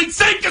hopefully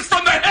save us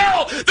from the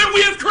hell that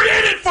we have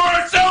created for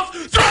ourselves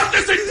throughout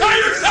this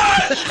entire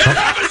time and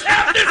have us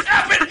have this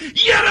happen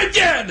yet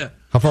again.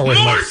 How far away?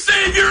 More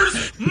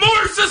saviors,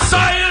 more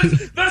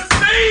societies, the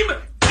same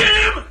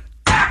damn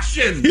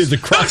actions. He's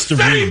across the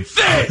same room.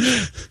 Thing.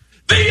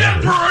 The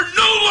Emperor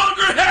no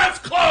longer has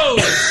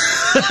clothes.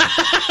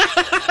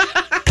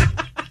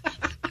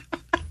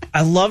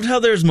 I loved how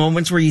there's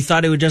moments where you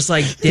thought it would just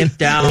like dip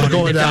down,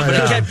 going down, but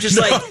it kept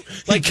just I'm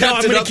going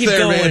to keep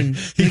going.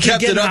 He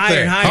kept it up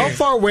there. How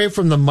far away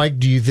from the mic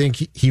do you think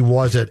he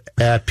was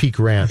at peak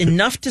rant?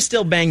 Enough to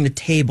still bang the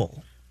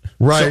table.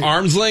 Right. So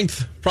arm's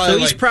length? Probably so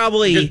he's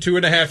probably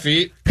 2.5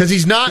 feet. Because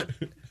he's not.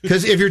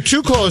 Because if you're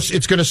too close,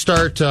 it's going to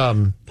start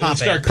popping,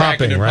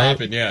 right?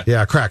 Popping, yeah.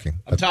 Yeah, cracking.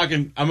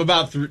 I'm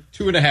about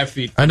 2.5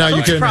 feet. I know so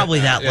you can probably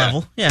that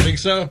level. Yeah, I think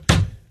so.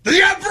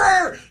 The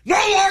Emperor no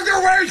longer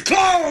wears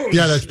clothes.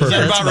 Yeah, that's perfect.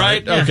 Is that about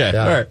right? Yeah. Okay,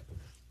 yeah. All right.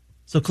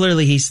 So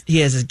clearly he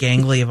has as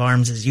gangly of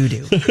arms as you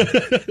do.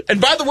 And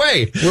by the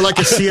way, we're like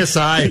a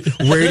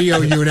CSI radio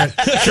unit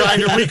trying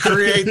to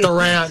recreate the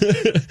rant.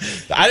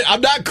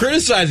 I'm not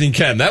criticizing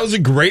Ken. That was a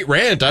great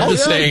rant. I'm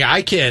just saying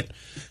I can't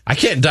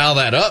dial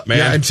that up, man.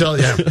 Yeah, until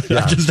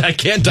I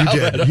can't dial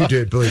that up. You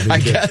did, believe me. I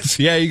guess.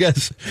 Yeah, you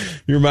guys.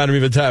 You reminded me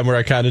of a time where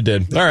I kind of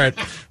did. All right,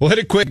 we'll hit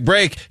a quick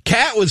break.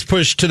 Cat was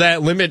pushed to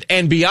that limit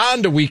and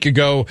beyond a week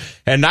ago,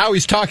 and now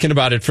he's talking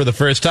about it for the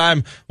first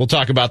time. We'll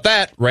talk about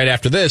that right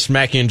after this.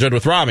 Mackie and Judd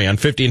with Rami on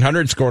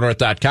 1500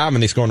 ScoreNorth.com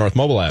and the Score North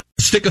mobile app.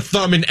 Stick a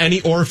thumb in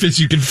any orifice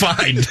you can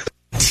find.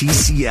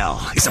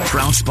 TCL is a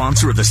proud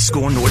sponsor of the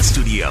Score North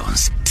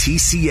Studios.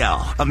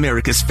 TCL,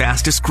 America's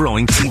fastest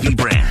growing TV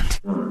brand.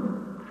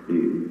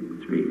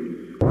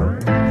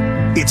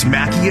 It's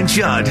Mackie and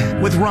Judd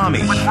with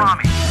Rami.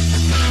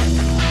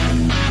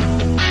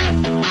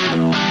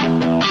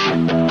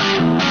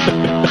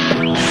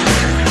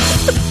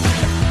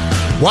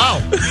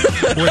 Wow.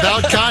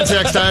 Without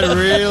context, I'd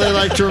really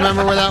like to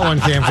remember where that one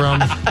came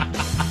from.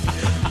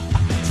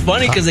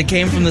 funny because it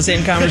came from the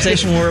same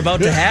conversation we're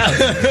about to have.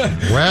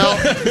 Well,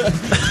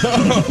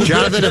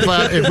 Jonathan,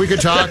 if we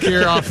could talk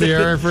here off the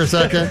air for a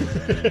second.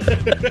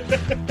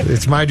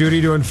 It's my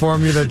duty to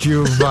inform you that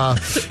you're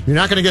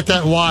not going to get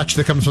that watch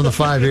that comes from the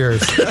 5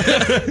 years.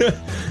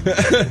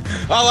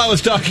 All I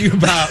was talking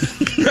about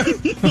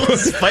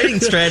was fighting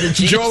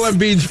strategy. Joel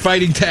Embiid's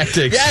fighting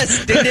tactics.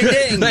 Yes, ding, ding,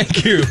 ding.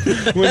 Thank you.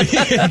 When he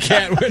and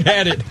Cat went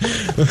at it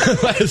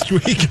last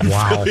week.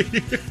 Wow.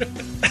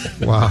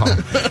 Wow.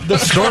 The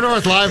Score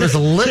North Live is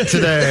lit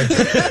today.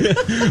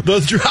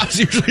 Those drops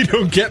usually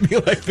don't get me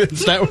like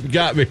this. That one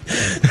got me.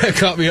 That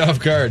caught me off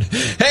guard.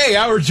 Hey,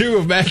 hour 2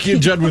 of Mackey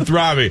and Judd with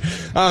Rami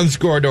on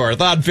Score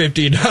North on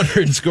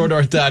 1500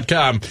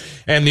 scorenorth.com.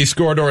 And the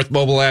Score North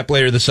mobile app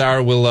later this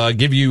hour will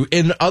give you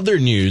in other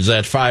news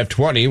at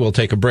 5:20. We'll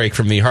take a break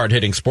from the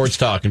hard-hitting sports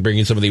talk and bring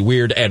you some of the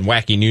weird and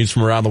wacky news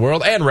from around the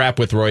world and wrap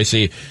with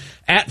Royce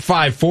at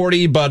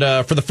 5:40.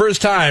 But for the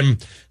first time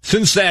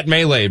since that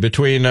melee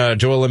between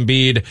Joel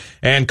Embiid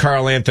and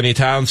Karl Anthony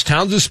Towns,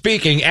 Towns is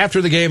speaking.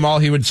 After the game, all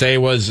he would say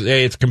was,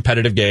 hey, it's a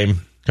competitive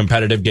game.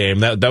 Competitive game.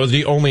 That was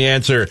the only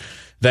answer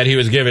that he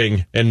was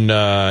giving in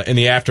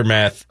the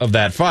aftermath of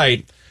that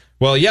fight.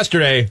 Well,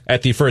 yesterday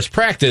at the first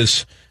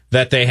practice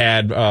that they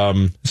had,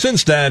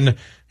 since then,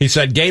 he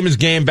said, game is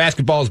game,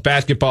 basketball is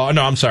basketball.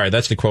 No, I'm sorry,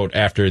 that's the quote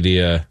after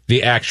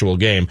the actual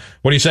game.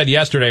 What he said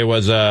yesterday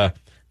was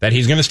that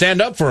he's going to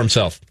stand up for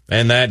himself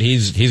and that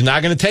he's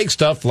not going to take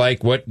stuff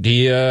like what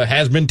he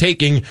has been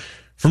taking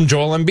from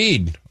Joel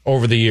Embiid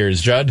over the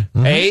years. Judd,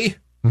 mm-hmm. A?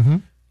 Mm-hmm.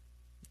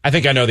 I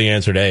think I know the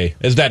answer to A.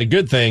 Is that a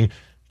good thing?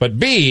 But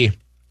B,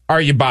 are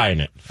you buying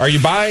it? Are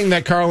you buying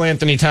that Karl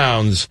Anthony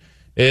Towns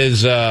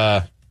is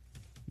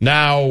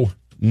now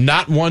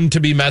not one to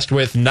be messed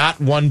with, not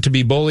one to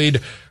be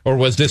bullied, or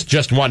was this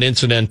just one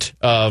incident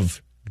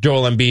of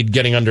Joel Embiid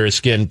getting under his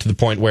skin to the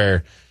point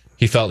where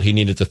he felt he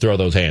needed to throw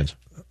those hands?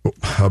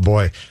 Oh,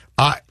 boy.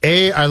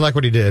 A, I like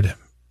what he did.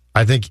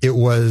 I think it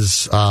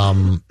was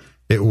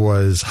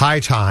high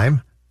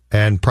time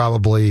and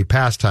probably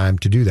past time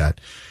to do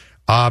that.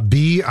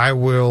 B, I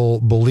will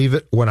believe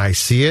it when I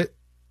see it,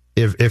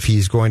 if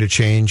he's going to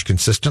change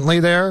consistently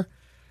there.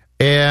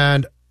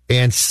 And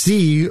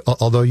C,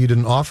 although you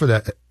didn't offer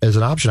that as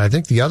an option, I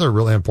think the other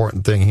really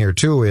important thing here,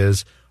 too,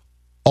 is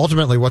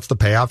ultimately what's the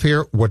payoff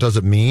here? What does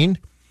it mean?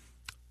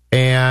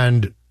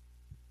 And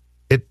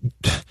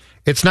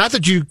it's not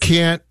that you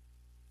can't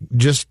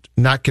just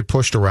not get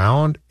pushed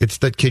around. It's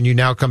that can you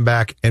now come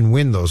back and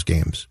win those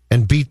games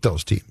and beat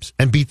those teams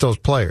and beat those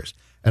players?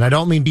 And I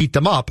don't mean beat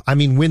them up. I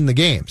mean win the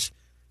games.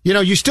 You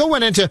know, you still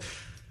went into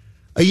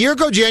a year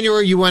ago,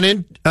 January, you went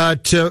in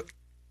to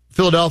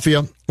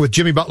Philadelphia with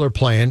Jimmy Butler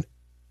playing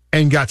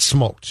and got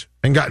smoked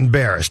and got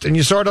embarrassed. And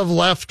you sort of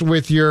left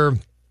with your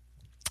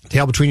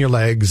tail between your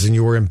legs and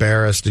you were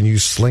embarrassed and you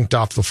slinked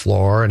off the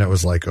floor. And it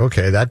was like,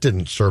 okay, that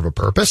didn't serve a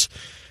purpose.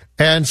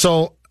 And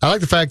so I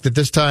like the fact that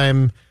this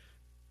time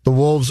the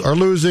Wolves are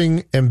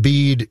losing.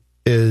 Embiid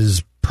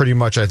is pretty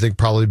much, I think,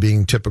 probably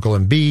being typical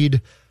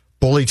Embiid,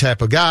 bully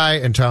type of guy.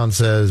 And Towns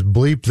says,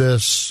 bleep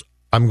this.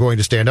 I'm going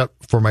to stand up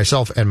for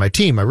myself and my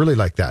team. I really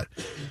like that.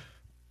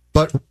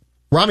 But,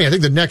 Rami, I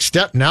think the next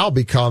step now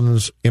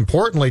becomes,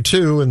 importantly,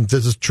 too, and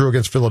this is true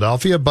against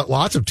Philadelphia, but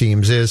lots of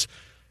teams, is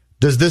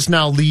does this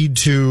now lead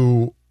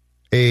to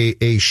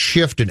a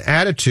shift in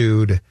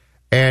attitude?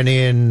 And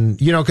in,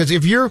 you know, because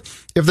if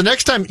the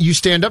next time you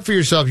stand up for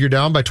yourself, you're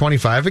down by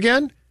 25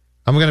 again,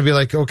 I'm going to be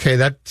like, okay,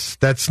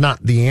 that's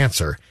not the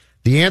answer.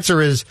 The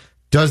answer is,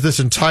 does this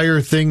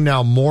entire thing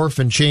now morph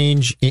and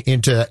change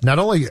into not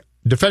only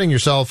defending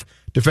yourself,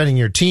 defending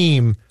your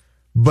team,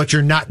 but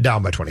you're not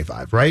down by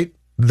 25, right?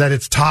 That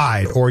it's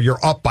tied, or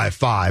you're up by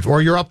 5,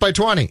 or you're up by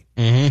 20.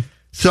 Mm-hmm.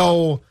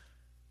 So,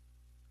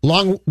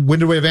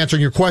 long-winded way of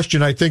answering your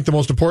question, I think the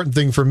most important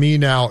thing for me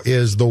now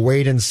is the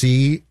wait and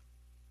see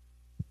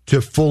to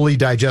fully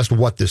digest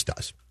what this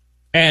does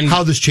and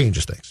how this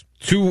changes things.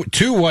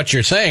 To what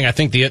you're saying, I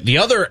think the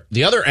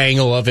other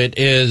angle of it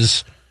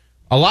is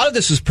a lot of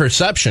this is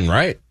perception,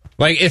 right?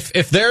 Like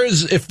if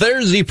there's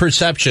the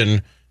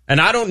perception,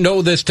 and I don't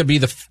know this to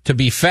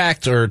be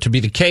fact or to be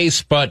the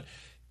case, but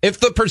if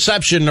the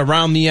perception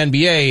around the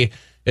NBA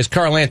is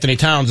Karl Anthony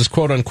Towns is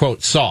quote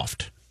unquote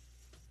soft.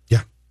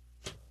 Yeah.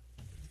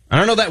 I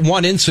don't know that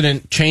one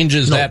incident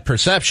changes that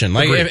perception.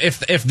 Like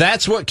if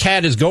that's what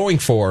Cat is going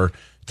for,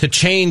 to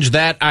change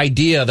that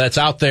idea that's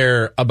out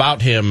there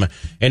about him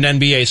in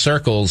NBA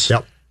circles.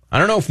 Yep. I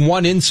don't know if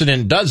one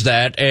incident does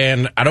that,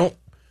 and I don't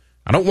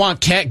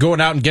want Cat going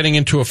out and getting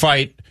into a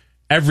fight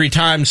every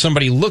time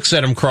somebody looks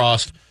at him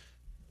crossed,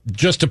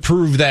 just to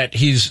prove that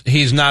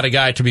he's not a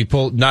guy to be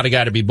not a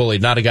guy to be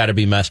bullied, not a guy to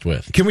be messed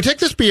with. Can we take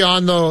this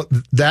beyond though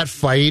that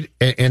fight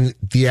and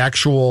the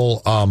actual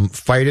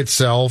fight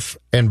itself,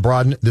 and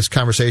broaden this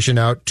conversation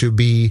out to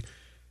be,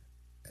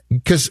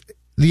 because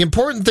the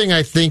important thing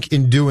I think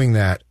in doing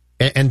that,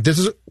 and this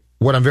is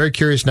what I'm very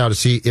curious now to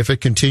see if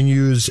it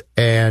continues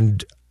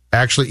and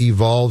actually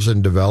evolves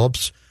and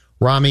develops,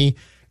 Rami,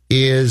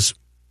 is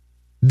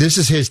this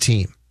is his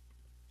team.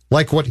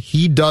 Like what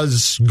he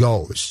does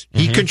goes.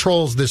 He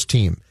controls this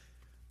team.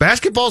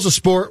 Basketball's a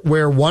sport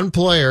where one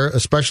player,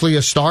 especially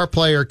a star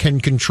player, can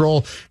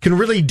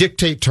really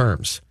dictate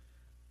terms.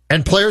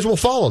 And players will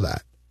follow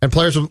that. And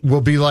players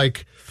will be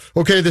like,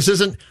 okay, this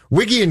isn't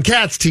Wiggy and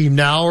Kat's team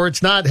now, or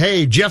it's not,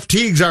 hey, Jeff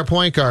Teague's our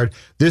point guard.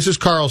 This is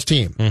Carl's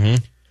team.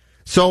 Mm-hmm.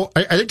 So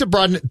I think to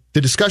broaden the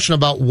discussion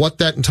about what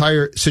that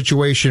entire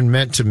situation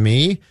meant to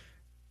me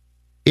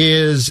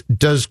is,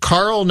 does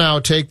Carl now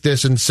take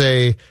this and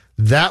say,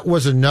 that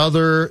was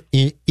another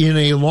in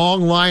a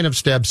long line of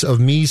steps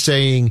of me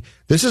saying,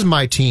 this is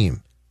my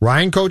team.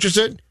 Ryan coaches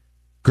it.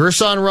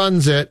 Gerson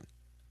runs it.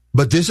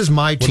 But this is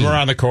my team. When we're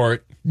on the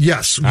court.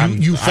 Yes.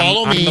 You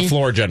follow me. I'm the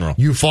floor general.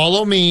 You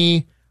follow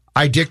me.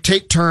 I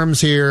dictate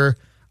terms here.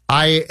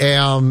 I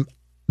am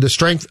the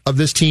strength of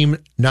this team,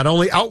 not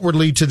only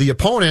outwardly to the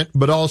opponent,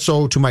 but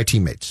also to my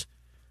teammates.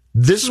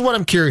 This is what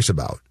I'm curious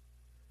about.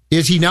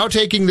 Is he now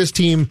taking this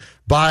team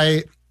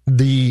by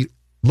the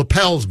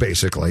lapels,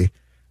 basically,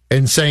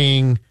 and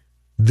saying,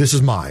 this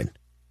is mine.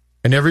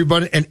 And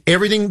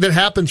everything that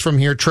happens from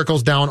here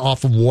trickles down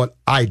off of what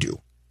I do,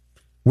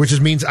 which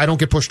means I don't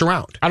get pushed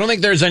around. I don't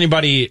think there's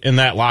anybody in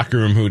that locker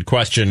room who would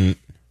question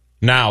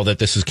now that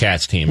this is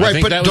Kat's team.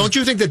 Right, but don't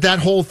you think that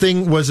whole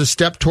thing was a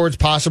step towards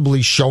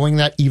possibly showing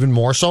that even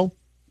more so?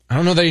 I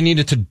don't know that he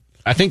needed to.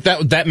 I think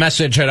that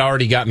message had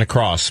already gotten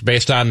across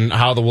based on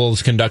how the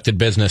Wolves conducted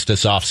business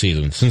this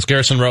offseason since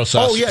Gerson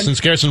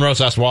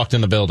Rosas walked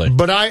in the building.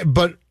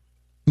 But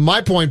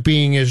my point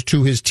being is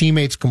to his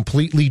teammates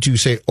completely to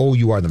say, oh,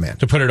 you are the man.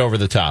 To put it over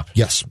the top.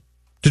 Yes.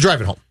 To drive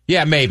it home.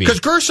 Yeah, maybe. Because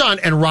Gerson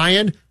and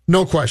Ryan,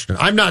 no question.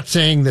 I'm not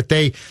saying that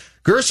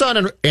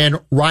Gerson and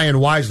Ryan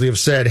wisely have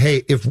said,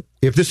 hey,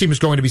 if this team is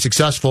going to be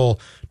successful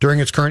during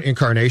its current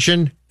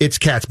incarnation, it's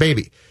Kat's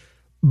baby.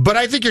 But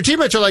I think your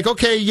teammates are like,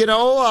 okay,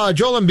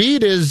 Joel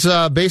Embiid is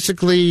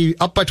basically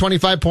up by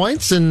 25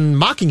 points and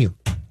mocking you.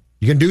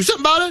 You can do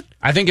something about it?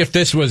 I think if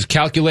this was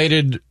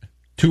calculated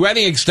to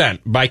any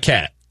extent by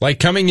Kat, like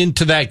coming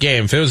into that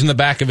game, if it was in the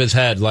back of his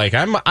head, like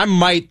I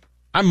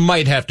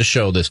might have to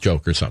show this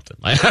joke or something.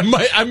 Like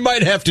I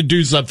might have to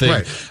do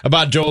something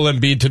about Joel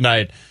Embiid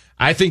tonight.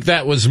 I think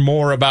that was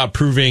more about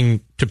proving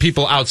to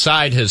people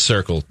outside his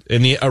circle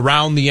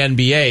around the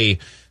NBA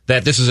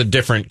that this is a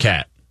different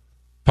Kat.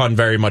 Pun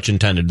very much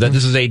intended. That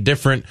this is a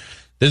different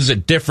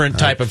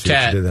type of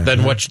Kat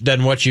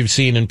than what you've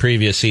seen in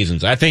previous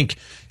seasons. I think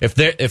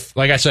if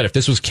like I said, if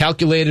this was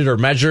calculated or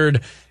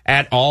measured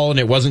at all, and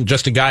it wasn't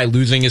just a guy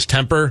losing his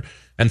temper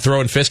and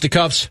throwing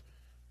fisticuffs,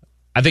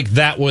 I think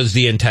that was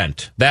the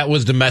intent. That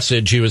was the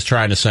message he was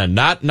trying to send.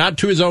 Not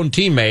to his own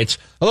teammates,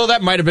 although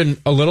that might have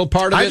been a little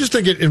part of it. I just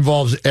think it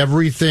involves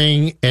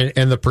everything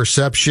and the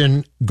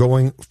perception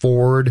going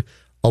forward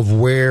of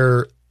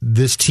where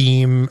this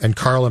team, and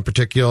Carl in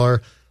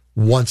particular,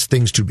 wants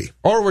things to be.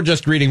 Or we're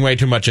just reading way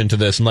too much into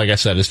this, and like I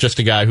said, it's just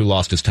a guy who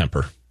lost his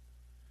temper.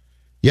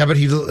 Yeah, but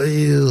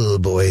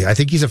I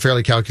think he's a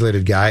fairly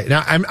calculated guy.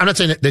 Now, I'm not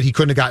saying that he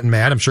couldn't have gotten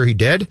mad. I'm sure he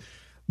did.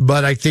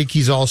 But I think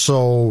he's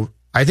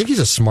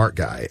a smart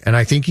guy. And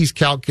I think he's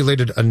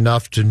calculated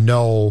enough to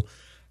know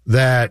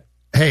that,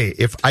 hey,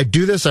 if I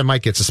do this, I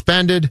might get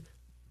suspended,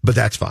 but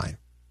that's fine.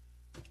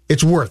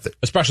 It's worth it.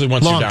 Especially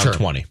once you're down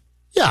 20.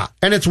 Yeah,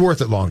 and it's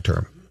worth it long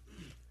term.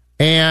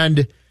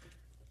 And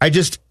I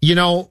just,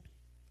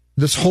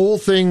 this whole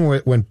thing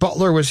when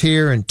Butler was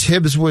here and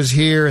Tibbs was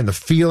here and the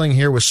feeling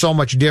here was so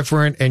much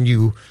different, and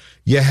you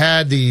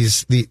had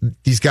these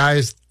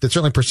guys that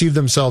certainly perceived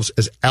themselves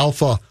as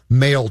alpha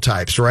male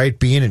types, right,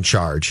 being in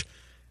charge.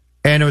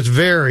 And it was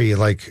very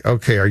like,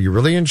 okay, are you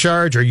really in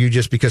charge? Or are you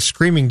just, because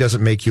screaming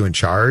doesn't make you in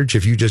charge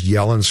if you just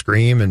yell and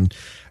scream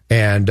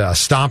and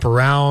stomp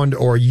around,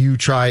 or you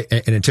try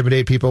and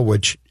intimidate people,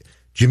 which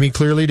Jimmy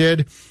clearly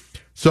did.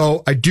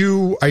 So I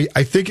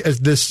think as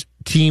this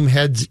team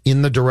heads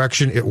in the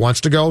direction it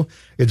wants to go,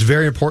 it's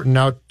very important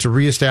now to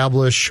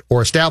establish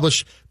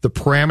the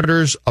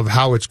parameters of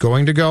how it's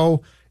going to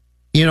go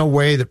in a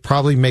way that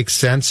probably makes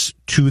sense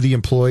to the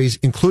employees,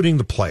 including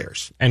the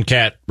players. And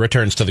Kat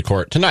returns to the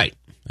court tonight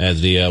as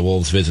the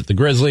Wolves visit the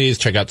Grizzlies.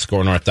 Check out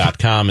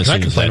scorenorth.com as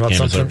soon as that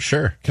game is over.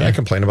 Sure. Can I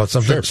complain about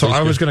something? Sure, so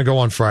I was going to go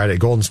on Friday,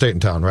 Golden State in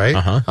town, right?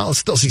 Uh-huh. I'll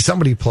still see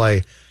somebody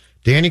play.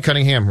 Danny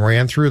Cunningham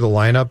ran through the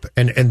lineup,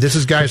 and this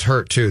is guys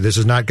hurt too. This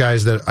is not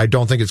guys that I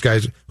don't think it's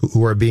guys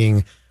who are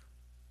being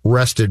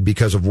rested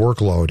because of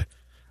workload.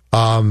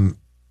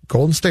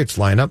 Golden State's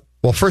lineup.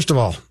 Well, first of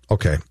all,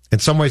 okay, in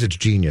some ways it's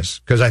genius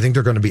because I think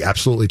they're going to be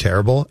absolutely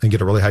terrible and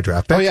get a really high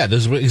draft pick. Oh yeah,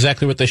 this is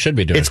exactly what they should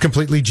be doing. It's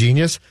completely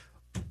genius.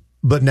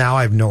 But now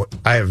I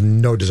have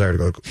no desire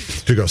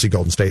to go see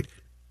Golden State.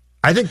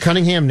 I think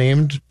Cunningham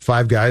named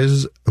 5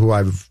 guys who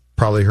I've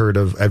probably heard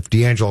of. If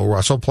D'Angelo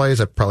Russell plays,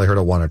 I've probably heard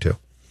of 1 or 2.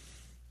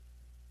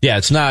 Yeah,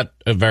 it's not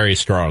a very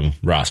strong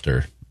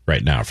roster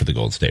right now for the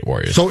Golden State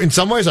Warriors. So in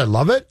some ways, I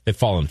love it. They've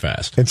fallen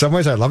fast. In some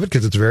ways, I love it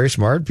because it's very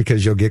smart,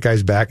 because you'll get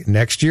guys back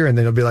next year, and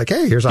then you'll be like,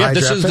 hey, here's a high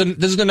draft pick.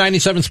 This is the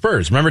 97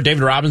 Spurs. Remember,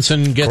 David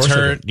Robinson gets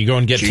hurt. You go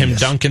and get Tim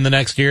Duncan the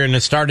next year, and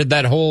it started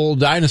that whole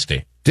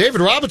dynasty.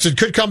 David Robinson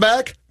could come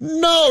back.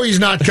 No, he's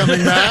not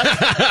coming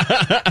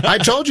back. I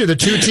told you the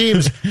 2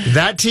 teams,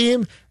 that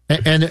team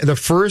And the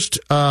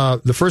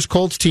first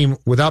Colts team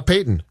without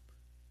Peyton,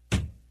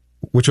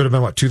 which would have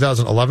been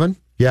 2011?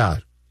 Yeah,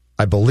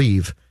 I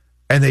believe.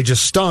 And they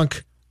just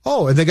stunk.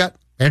 Oh, and they got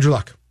Andrew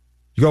Luck.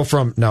 You go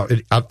from, now,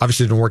 it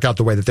obviously didn't work out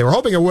the way that they were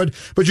hoping it would,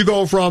 but you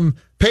go from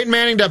Peyton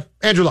Manning to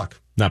Andrew Luck.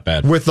 Not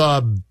bad. With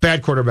a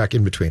bad quarterback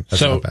in between. That's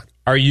so, not bad.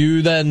 Are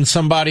you then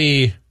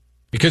somebody,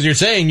 because you're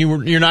saying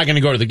you're not going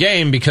to go to the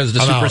game because the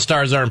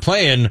superstars aren't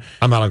playing.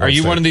 I'm out. Are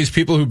you one of these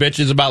people who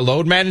bitches about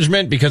load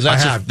management? Because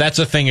that's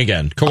a thing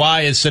again.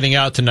 Kawhi is sitting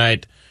out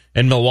tonight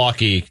in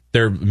Milwaukee.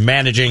 They're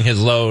managing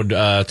his load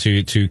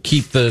to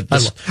keep the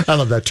I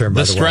love that term,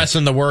 by the stress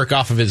and the work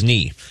off of his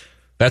knee.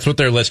 That's what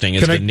they're listing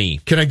is the knee.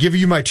 Can I give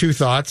you my two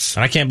thoughts?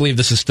 And I can't believe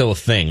this is still a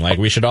thing. Like,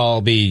 we should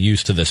all be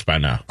used to this by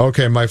now.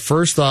 Okay, my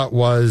first thought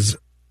was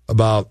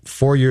about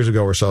 4 years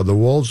ago or so, the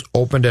Wolves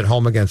opened at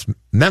home against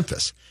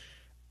Memphis.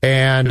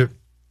 And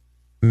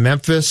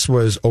Memphis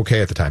was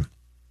okay at the time.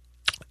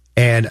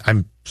 And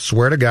I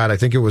swear to God, I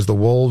think it was the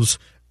Wolves'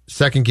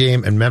 second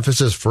game and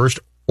Memphis's first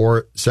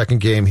or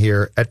second game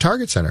here at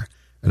Target Center.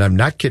 And I'm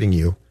not kidding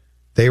you.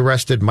 They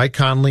rested Mike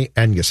Conley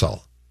and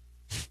Gasol.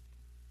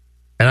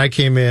 And I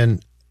came in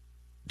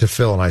to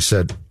Phil and I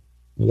said,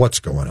 what's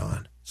going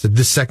on? I said,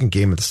 this second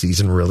game of the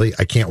season, really?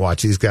 I can't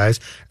watch these guys.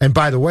 And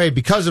by the way,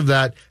 because of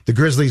that, the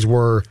Grizzlies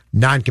were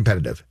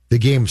non-competitive. The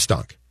game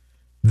stunk.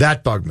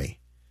 That bugged me.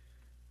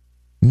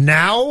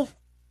 Now,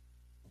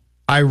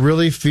 I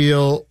really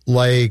feel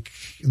like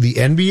the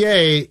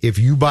NBA, if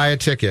you buy a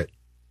ticket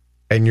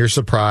and you're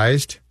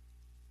surprised,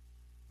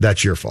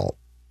 that's your fault,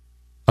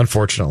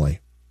 unfortunately,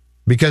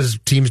 because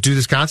teams do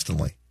this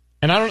constantly.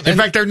 In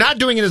fact, they're not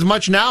doing it as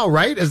much now,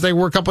 right, as they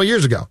were a couple of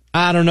years ago.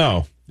 I don't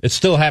know. It's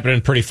still happening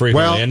pretty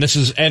frequently.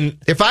 Well,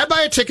 if I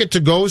buy a ticket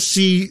to go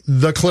see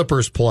the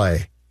Clippers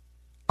play,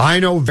 I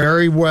know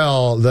very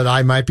well that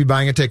I might be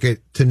buying a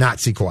ticket to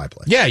not see Kawhi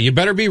play. Yeah, you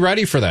better be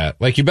ready for that.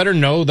 Like, you better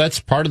know that's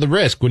part of the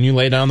risk when you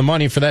lay down the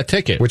money for that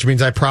ticket. Which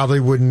means I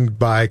probably wouldn't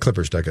buy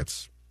Clippers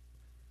tickets.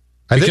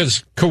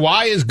 Because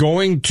Kawhi is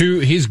going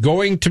to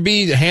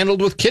be handled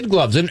with kid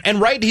gloves.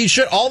 And right, he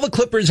should. All the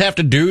Clippers have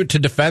to do to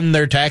defend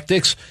their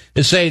tactics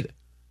is say,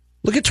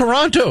 look at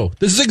Toronto.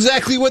 This is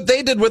exactly what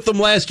they did with them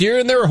last year,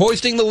 and they were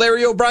hoisting the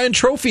Larry O'Brien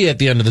trophy at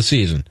the end of the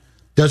season.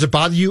 Does it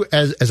bother you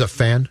as a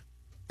fan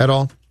at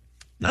all?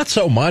 Not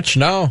so much,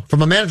 no.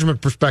 From a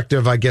management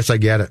perspective, I guess I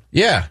get it.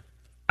 Yeah.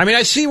 I mean,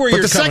 I see where you're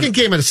coming. But the second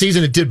game of the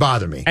season, it did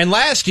bother me. And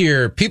last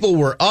year, people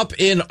were up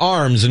in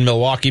arms in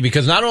Milwaukee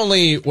because not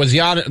only was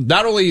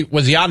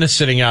Giannis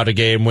sitting out a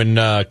game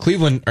when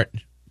Cleveland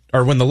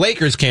or when the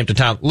Lakers came to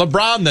town,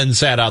 LeBron then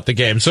sat out the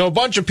game. So a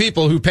bunch of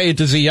people who paid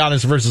to see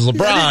Giannis versus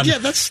LeBron, yeah,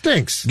 that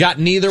stinks. Got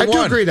neither one. I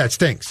do agree that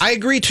stinks. I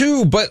agree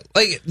too, but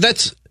like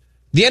the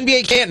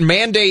NBA can't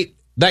mandate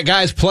that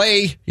guys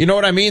play. You know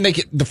what I mean?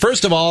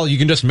 First of all, you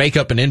can just make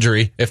up an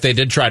injury if they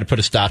did try to put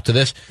a stop to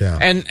this. Yeah.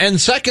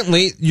 And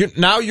secondly,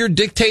 you're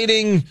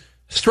dictating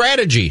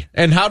strategy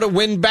and how to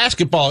win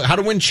basketball, how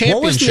to win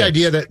championships. What was the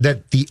idea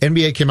that the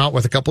NBA came out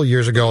with a couple of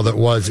years ago that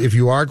was, if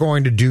you are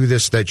going to do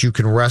this, that you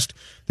could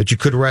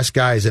rest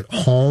guys at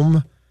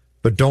home,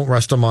 but don't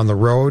rest them on the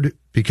road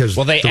because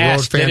the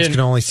road fans can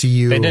only see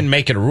you. They didn't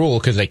make it a rule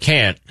because they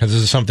can't, because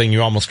this is something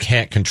you almost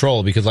can't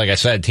control because, like I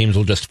said, teams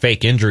will just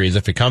fake injuries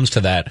if it comes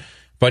to that.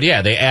 But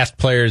yeah, they asked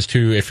players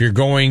to, if you're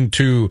going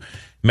to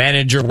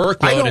manage your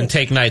workload and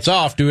take nights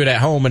off, do it at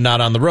home and not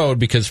on the road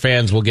because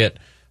fans will get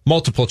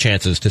multiple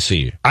chances to see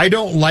you. I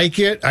don't like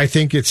it. I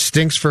think it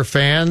stinks for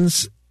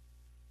fans,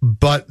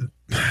 but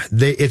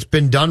it's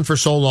been done for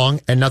so long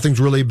and nothing's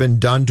really been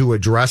done to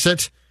address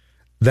it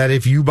that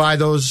if you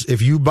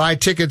buy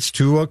tickets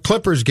to a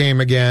Clippers game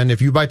again, if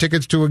you buy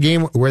tickets to a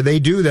game where they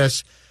do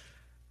this,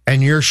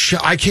 and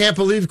I can't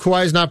believe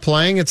Kawhi's not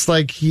playing. It's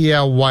like,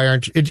 yeah, why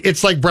aren't you?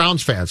 It's like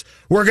Browns fans.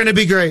 We're going to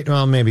be great.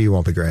 Well, maybe you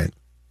won't be great.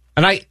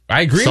 And I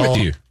agree with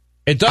you.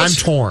 It does.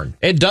 I'm torn.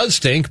 It does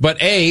stink,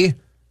 but A,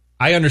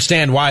 I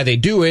understand why they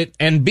do it,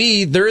 and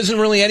B, there isn't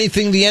really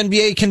anything the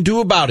NBA can do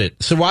about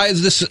it. So why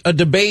is this a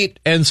debate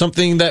and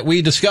something that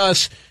we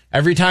discuss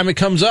every time it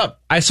comes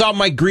up? I saw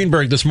Mike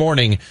Greenberg this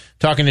morning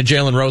talking to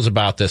Jalen Rose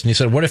about this, and he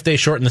said, what if they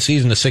shorten the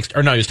season to 60?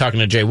 Or no, he was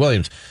talking to Jay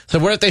Williams. So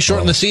what if they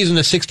shorten the season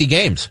to 60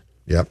 games?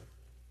 Yep.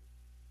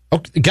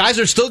 Okay, guys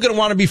are still going to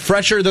want to be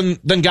fresher than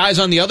guys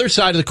on the other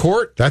side of the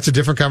court. That's a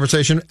different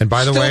conversation. And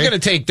by the way, still going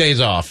to take days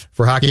off.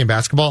 For hockey and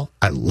basketball,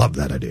 I love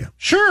that idea.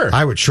 Sure.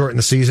 I would shorten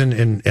the season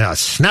in a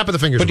snap of the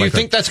fingers. But do you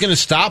think that's going to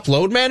stop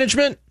load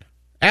management?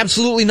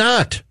 Absolutely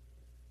not.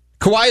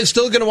 Kawhi is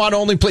still going to want to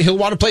only play. He'll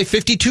want to play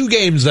 52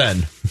 games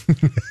then,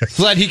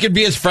 so that he could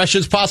be as fresh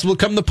as possible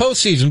come the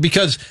postseason.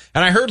 Because,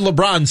 and I heard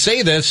LeBron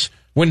say this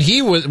when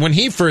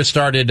he first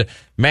started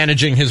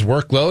managing his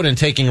workload and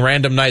taking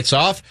random nights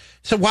off.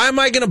 So why am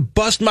I going to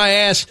bust my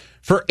ass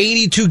for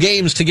 82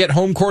 games to get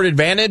home court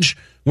advantage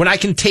when I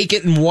can take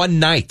it in one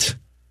night?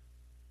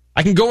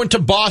 I can go into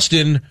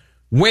Boston,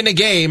 win a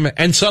game,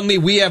 and suddenly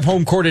we have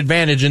home court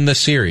advantage in this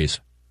series.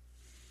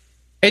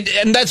 And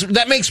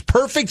that makes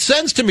perfect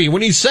sense to me.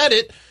 When he said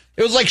it,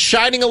 It was like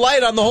shining a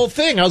light on the whole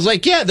thing. I was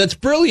like, yeah, that's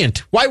brilliant.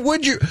 Why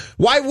would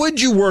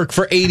you work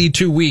for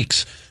 82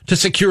 weeks to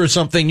secure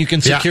something you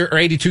can secure, or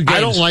 82 games?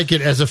 I don't like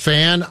it as a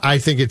fan. I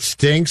think it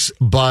stinks,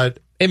 but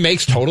it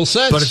makes total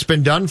sense. But it's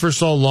been done for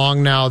so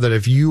long now that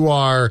if you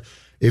are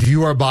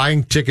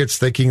buying tickets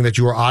thinking that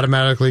you are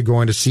automatically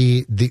going to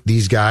see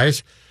these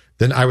guys,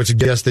 then I would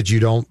suggest that you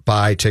don't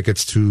buy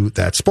tickets to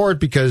that sport,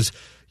 because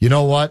you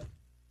know what?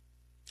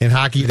 In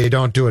hockey, they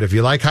don't do it. If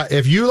you like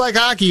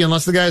hockey,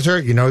 unless the guy's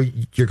hurt,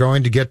 you're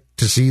going to get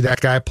to see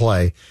that guy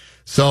play.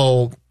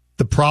 So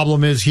the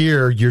problem is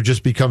here, you're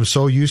just become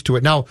so used to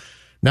it.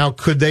 Now,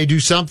 could they do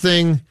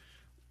something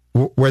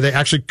where they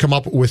actually come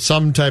up with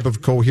some type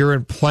of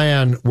coherent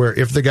plan where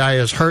if the guy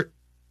is hurt,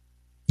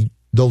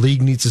 the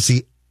league needs to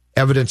see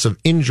evidence of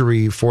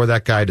injury for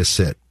that guy to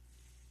sit?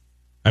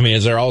 I mean,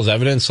 is there always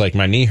evidence? Like,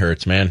 my knee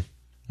hurts, man.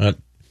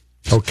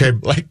 Okay,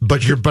 but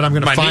I'm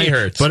going to find my knee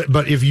hurts.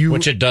 But if you,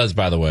 which it does,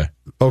 by the way.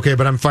 Okay,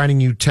 but I'm finding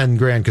you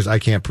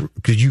 $10,000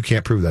 because you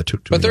can't prove that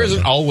to but there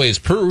isn't always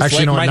proof.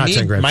 Actually, like, no, not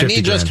 $10,000. My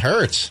knee just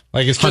hurts.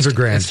 Like, it's just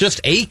 $100,000. It's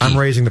just achy. I'm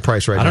raising the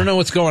price right now. I don't know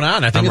what's going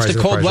on. I think it's the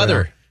cold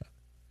weather.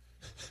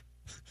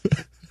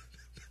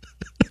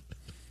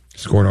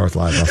 Score North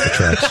live off the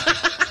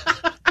tracks.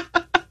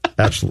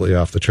 Absolutely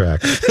off the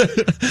track.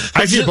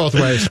 I see it both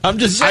ways. I'm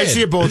just saying. I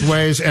see it both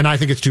ways, and I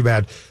think it's too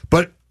bad.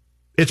 But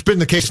it's been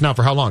the case now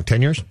for how long?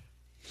 10 years?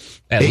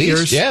 At 8 least,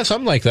 years? yeah,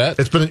 something like that.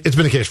 It's been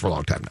the case for a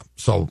long time now.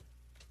 So,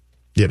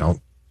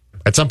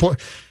 at some point,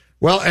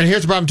 well, and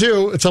here's the problem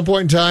too. At some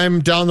point in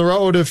time down the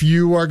road, if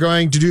you are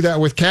going to do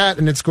that with Cat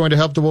and it's going to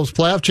help the Wolves'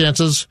 playoff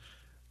chances,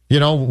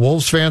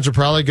 Wolves fans are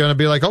probably going to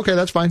be like, okay,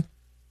 that's fine.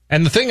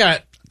 And the thing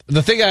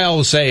I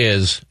always say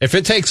is, if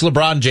it takes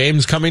LeBron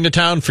James coming to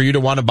town for you to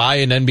want to buy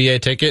an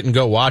NBA ticket and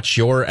go watch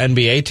your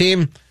NBA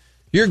team,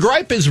 your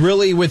gripe is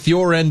really with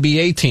your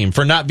NBA team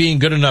for not being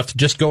good enough to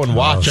just go and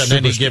watch on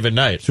any given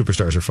night.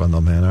 Superstars are fun,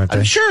 though, man, aren't they?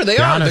 I'm sure they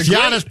are.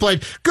 Giannis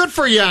played. Good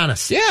for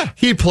Giannis. Yeah.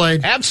 He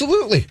played.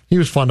 Absolutely. He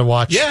was fun to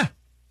watch. Yeah.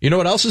 You know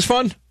what else is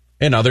fun?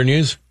 In other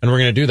news, and we're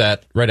going to do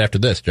that right after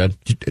this, Judd.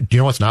 Do you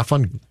know what's not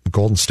fun?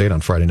 Golden State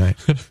on Friday night.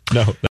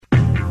 No.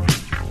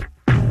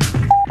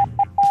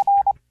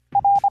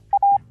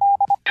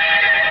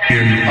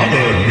 In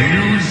other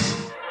news...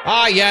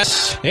 Ah,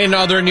 yes. In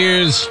other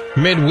news,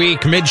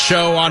 midweek,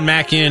 mid-show on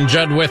Mackie and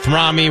Judd with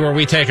Rami, where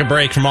we take a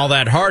break from all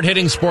that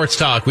hard-hitting sports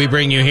talk we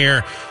bring you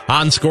here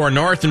on Score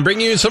North and bring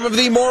you some of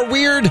the more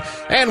weird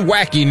and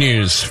wacky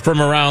news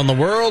from around the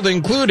world,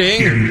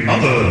 including... In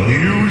other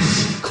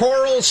news...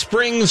 Coral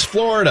Springs,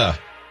 Florida.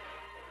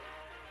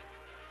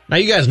 Now,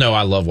 you guys know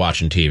I love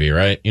watching TV,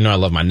 right? I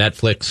love my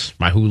Netflix,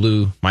 my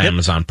Hulu, my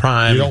Amazon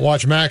Prime. You don't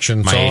watch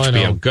Maction, my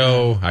HBO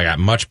Go. I got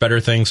much better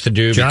things to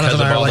do because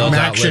of all those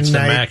outlets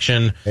than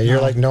Maction. And you're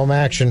like, no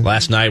Maction.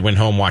 Last night, went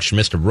home, watched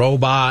Mr.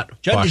 Robot.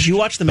 Judd, did you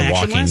watch The Maction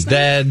Walking last night?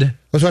 Dead. I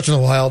was watching The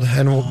Wild,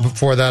 and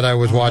before that, I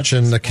was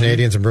watching the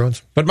Canadians and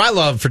Bruins. But my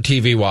love for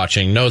TV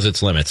watching knows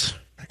its limits.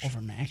 Over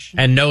Maction?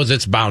 And knows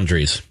its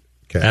boundaries.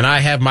 Okay. And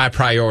I have my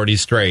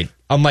priorities straight.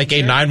 Unlike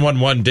a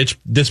 911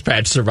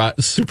 dispatch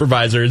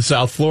supervisor in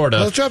South Florida.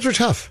 Those jobs are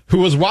tough. Who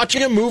was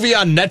watching a movie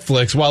on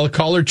Netflix while a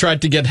caller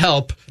tried to get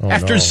help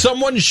after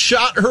someone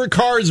shot her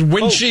car's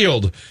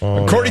windshield.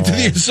 According to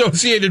the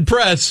Associated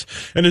Press,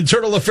 an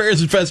internal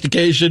affairs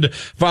investigation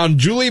found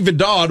Julie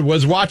Vidal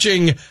was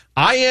watching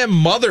I Am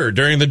Mother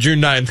during the June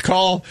 9th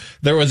call.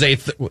 There was do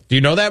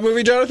you know that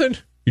movie, Jonathan?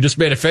 You just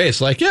made a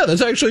face like, yeah,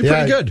 that's actually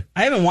pretty good.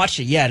 I haven't watched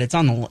it yet. It's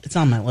on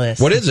my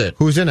list. What is it?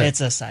 Who's in it? It's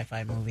a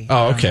sci-fi movie.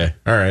 Oh, okay.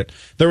 All right.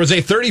 There was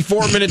a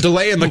 34-minute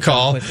delay in the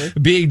call,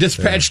 being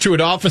dispatched to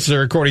an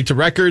officer, according to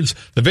records.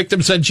 The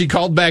victim said she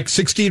called back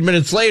 16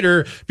 minutes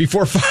later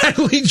before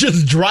finally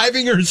just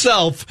driving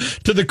herself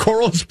to the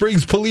Coral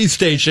Springs police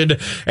station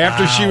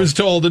after she was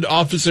told an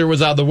officer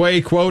was on the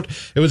way. Quote,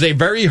 "It was a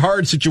very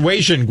hard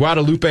situation,"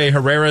 Guadalupe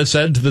Herrera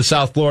said to the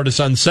South Florida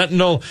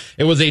Sun-Sentinel.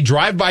 "It was a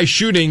drive-by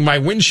shooting. My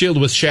windshield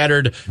was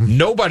shattered.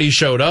 Nobody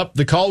showed up.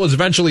 The call was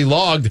eventually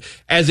logged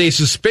as a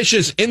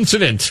suspicious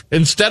incident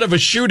instead of a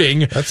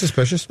shooting." That's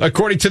suspicious.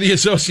 According to the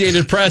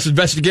Associated Press,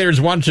 investigators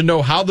wanted to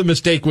know how the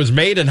mistake was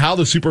made and how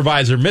the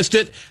supervisor missed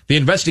it. The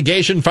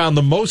investigation found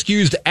the most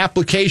used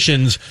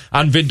applications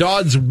on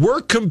Vidal's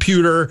work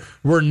computer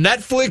were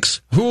Netflix,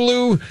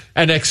 Hulu,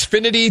 and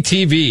Xfinity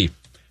TV.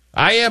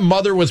 I Am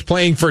Mother was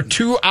playing for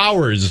 2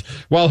 hours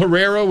while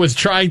Herrera was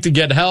trying to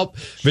get help.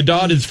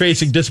 Vidal is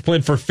facing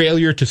discipline for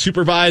failure to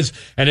supervise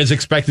and is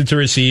expected to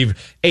receive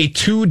a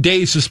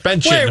 2-day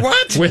suspension. Wait,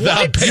 what?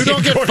 Without paying. You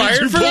don't get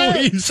fired for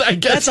police. that? I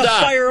guess That's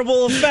not. a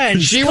fireable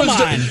offense.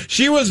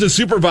 She was the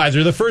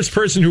supervisor. The first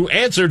person who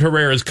answered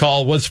Herrera's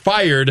call was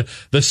fired.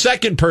 The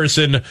second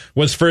person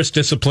was first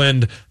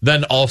disciplined,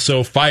 then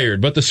also fired.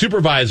 But the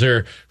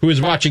supervisor, who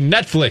was watching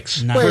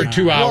Netflix for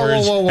 2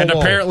 hours, and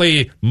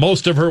apparently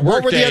most of her work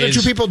What were the other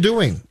two people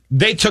doing?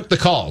 They took the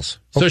calls.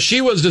 So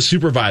she was the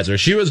supervisor.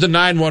 She was the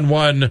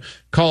 911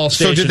 call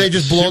station. So did they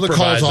just blow the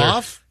calls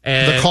off?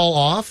 And the call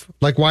off?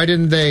 Like, why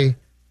didn't they?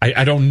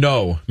 I don't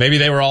know. Maybe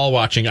they were all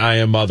watching I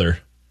Am Mother.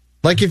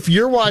 Like, if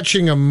you're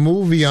watching a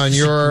movie on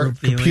your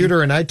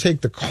computer and I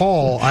take the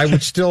call, I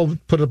would still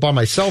put it upon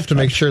myself to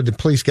make sure the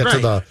police get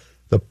to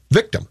the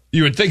victim.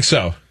 You would think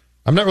so.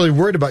 I'm not really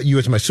worried about you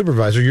as my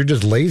supervisor. You're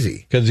just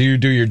lazy. Because you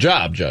do your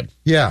job, Judd.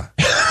 Yeah.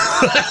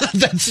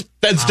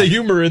 That's the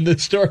humor in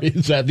this story,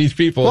 is that these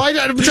people... Well,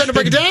 I'm trying to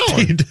break it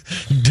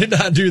down. Did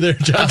not do their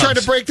job. I'm trying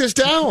to break this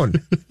down.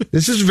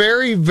 This is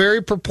very,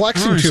 very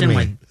perplexing to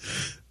me.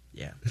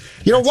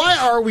 You know, why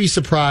are we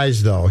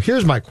surprised, though?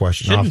 Here's my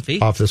question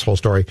off this whole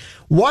story.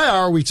 Why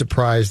are we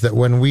surprised that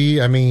when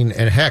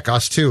and heck,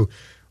 us too,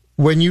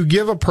 when you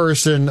give a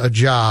person a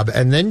job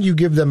and then you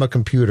give them a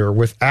computer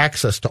with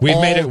access to We've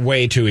made it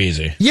way too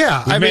easy.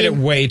 Yeah. We've made it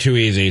way too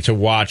easy to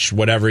watch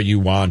whatever you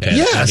want at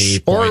any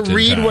point or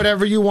read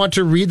whatever you want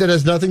to read that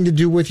has nothing to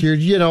do with your,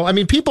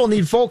 people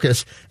need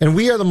focus, and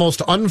we are the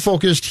most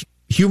unfocused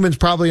humans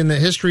probably in the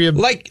history of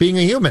being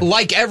a human.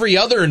 Like every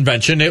other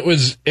invention, it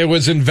was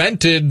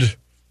invented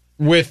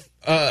with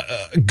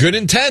good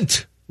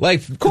intent.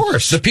 Like, of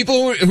course, the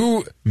people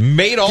who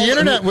made all the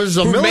internet was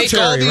a military, make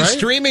all these right?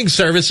 streaming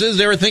services,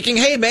 they were thinking,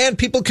 hey man,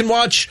 people can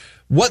watch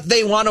what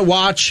they want to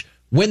watch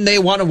when they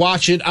want to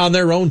watch it on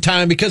their own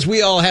time, because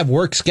we all have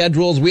work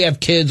schedules, we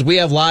have kids, we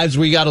have lives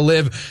we got to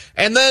live,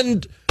 and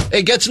then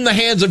it gets in the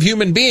hands of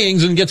human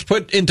beings and gets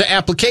put into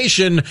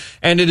application,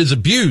 and it is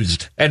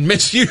abused and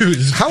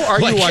misused. How are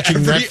you watching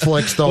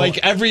Netflix, though? Like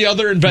every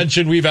other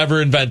invention we've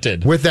ever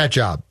invented. With that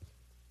job.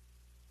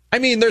 I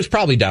mean, there's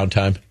probably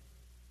downtime.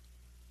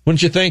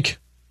 Wouldn't you think?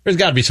 There's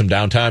got to be some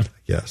downtime.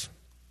 Yes.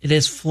 It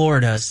is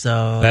Florida,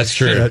 so... That's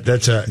true.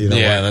 That's a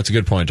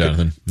good point,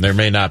 Jonathan. There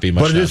may not be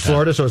much But it downtime. is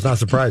Florida, so it's not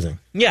surprising.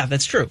 Yeah,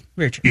 that's true.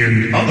 Very true.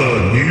 In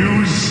other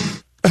news...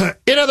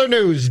 In other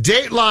news,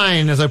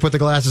 Dateline, as I put the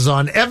glasses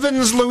on,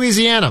 Evans,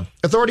 Louisiana.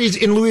 Authorities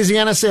in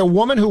Louisiana say a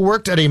woman who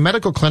worked at a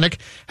medical clinic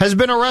has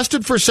been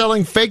arrested for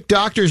selling fake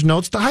doctor's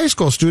notes to high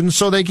school students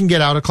so they can get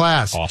out of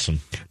class.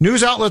 Awesome.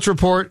 News outlets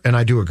report, and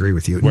I do agree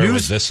with you. Where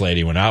was this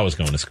lady when I was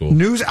going to school?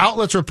 News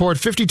outlets report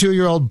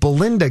 52-year-old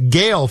Belinda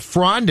Gale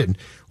Frondin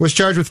was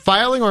charged with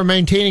filing or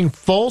maintaining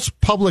false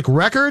public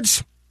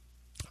records.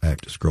 I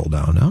have to scroll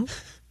down now,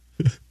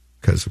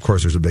 because, of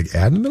course, there's a big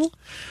ad in the middle.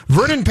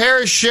 Vernon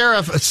Parish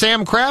Sheriff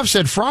Sam Kraft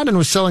said Frondin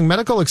was selling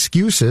medical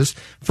excuses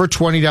for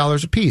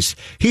 $20 apiece.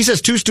 He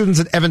says 2 students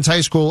at Evans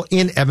High School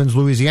in Evans,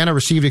 Louisiana,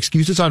 received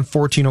excuses on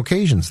 14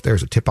 occasions.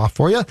 There's a tip-off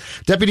for you.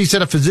 Deputies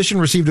said a physician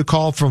received a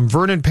call from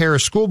Vernon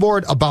Parish School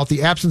Board about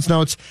the absence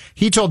notes.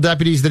 He told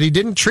deputies that he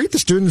didn't treat the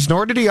students,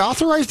 nor did he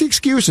authorize the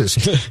excuses.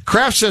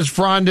 Kraft says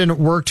Frondin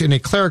worked in a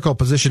clerical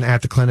position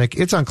at the clinic.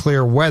 It's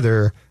unclear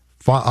whether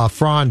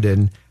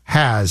Frondin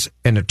has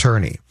an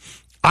attorney.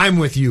 I'm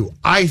with you.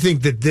 I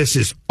think that this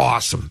is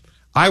awesome.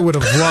 I would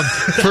have loved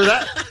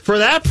for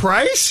that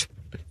price,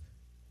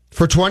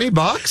 for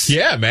 $20.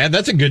 Yeah, man,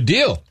 that's a good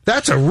deal.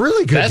 That's a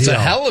really good deal. That's a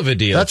hell of a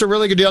deal. That's a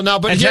really good deal. Now,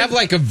 but and you have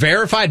like a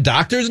verified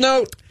doctor's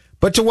note.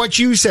 But to what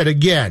you said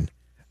again,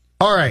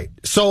 all right.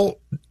 So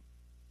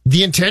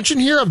the intention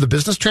here of the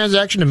business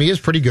transaction to me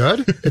is pretty good.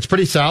 It's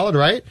pretty solid,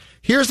 right?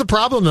 Here's the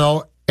problem,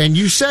 though, and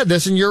you said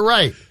this, and you're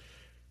right.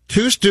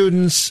 2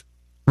 students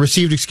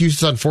received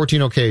excuses on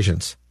 14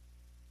 occasions.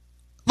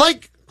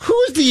 Like, who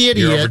is the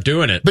idiot? You're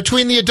overdoing it.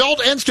 Between the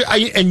adult and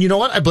student, and you know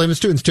what? I blame the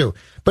students too.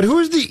 But who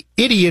is the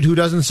idiot who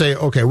doesn't say,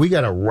 okay, we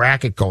got a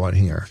racket going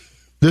here.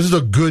 This is a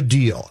good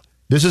deal.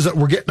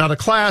 We're getting out of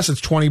class. It's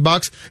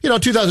 $20.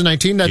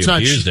 2019. That's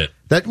not used it.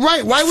 That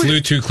right? Why would flew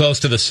too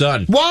close to the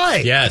sun?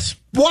 Why? Yes.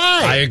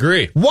 Why? I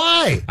agree.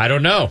 Why? I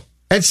don't know.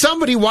 And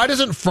why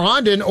doesn't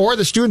Frondin or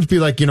the students be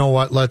like, you know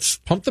what? Let's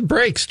pump the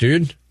brakes,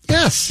 dude.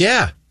 Yes.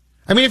 Yeah.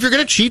 I mean, if you're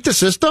going to cheat the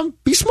system,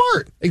 be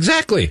smart.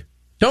 Exactly.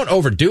 Don't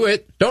overdo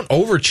it. Don't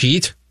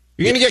overcheat.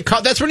 You're going to get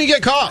caught. That's when you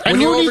get caught. And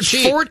when you who needs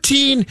overcheat.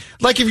 14?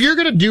 Like, if you're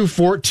going to do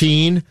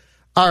 14,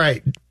 all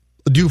right,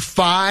 do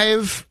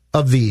 5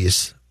 of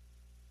these.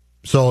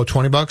 So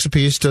 $20 a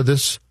piece to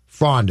this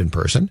Frondin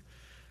person.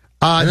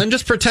 And then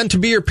just pretend to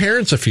be your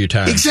parents a few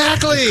times.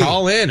 Exactly.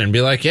 Call in and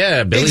be like,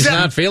 yeah, Billy's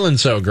not feeling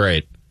so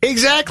great.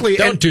 Exactly.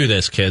 Don't do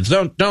this, kids.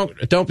 Don't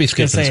be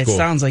skipping school. It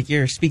sounds like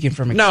you're speaking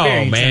from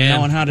experience. No, man. And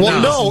knowing how to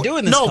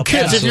doing this. No,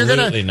 kids.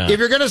 If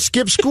you're gonna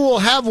skip school,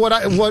 have what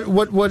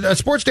a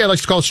sports dad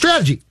likes to call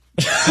strategy.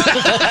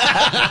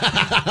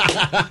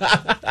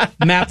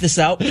 Map this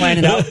out, plan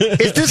it out.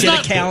 Get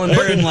a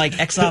calendar and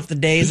X off the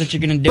days that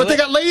you're gonna do. But they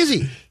got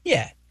lazy.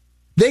 Yeah.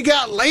 They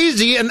got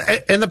lazy, and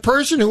the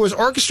person who was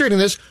orchestrating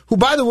this, who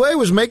by the way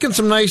was making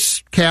some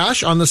nice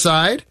cash on the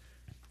side,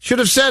 should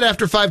have said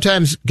after 5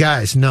 times,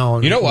 guys,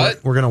 no. You know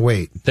what? We're going to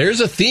wait. There's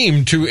a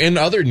theme in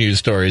other news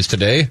stories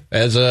today,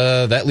 as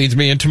that leads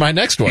me into my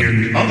next one.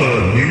 In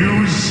other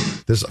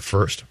news. This is a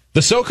first.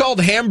 The so-called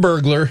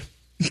Hamburglar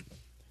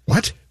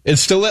what? is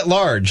still at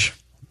large.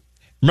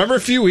 Remember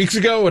a few weeks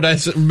ago when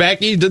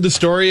Mackie did the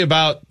story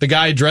about the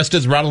guy dressed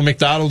as Ronald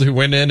McDonald who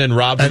went in and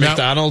robbed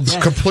McDonald's?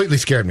 Completely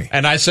scared me.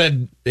 And I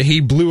said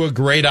he blew a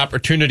great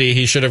opportunity.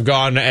 He should have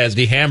gone as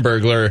the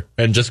Hamburglar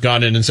and just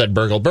gone in and said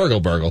burgle, burgle,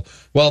 burgle.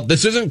 Well,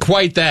 this isn't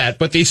quite that,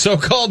 but the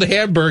so-called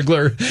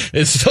Hamburglar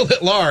is still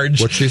at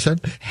large. What she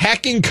said?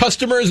 Hacking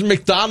customers'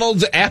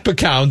 McDonald's app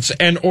accounts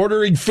and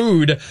ordering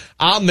food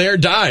on their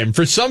dime.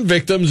 For some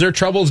victims, their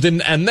troubles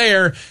didn't end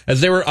there,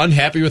 as they were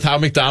unhappy with how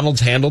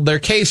McDonald's handled their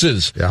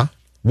cases. Yeah.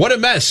 What a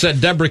mess,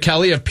 said Deborah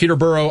Kelly of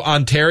Peterborough,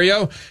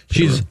 Ontario.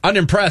 She's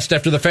unimpressed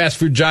after the fast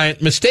food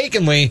giant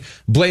mistakenly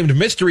blamed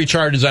mystery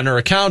charges on her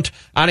account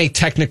on a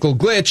technical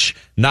glitch,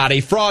 not a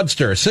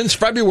fraudster. Since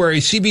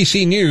February,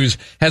 CBC News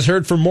has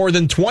heard from more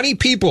than 20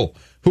 people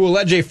who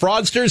allege a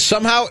fraudster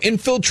somehow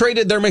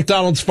infiltrated their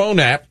McDonald's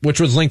phone app,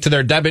 which was linked to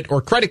their debit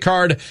or credit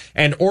card,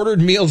 and ordered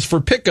meals for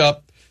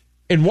pickup.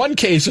 In one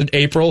case in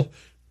April,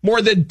 more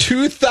than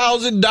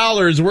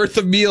 $2,000 worth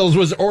of meals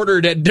was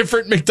ordered at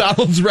different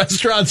McDonald's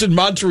restaurants in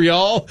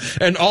Montreal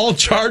and all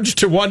charged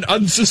to one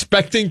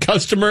unsuspecting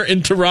customer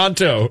in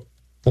Toronto.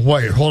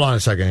 Wait, hold on a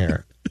second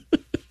here.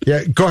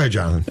 Yeah, go ahead,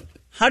 Jonathan.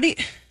 How do you...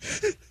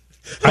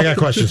 I got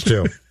questions,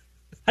 too.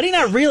 How do you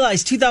not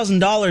realize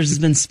 $2,000 has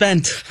been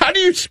spent? How do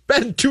you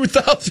spend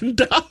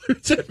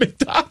 $2,000 at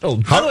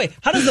McDonald's? By the way,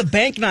 how does the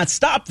bank not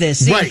stop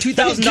this? Seeing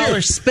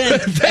 $2,000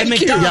 spent at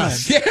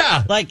McDonald's.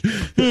 Yeah. Like,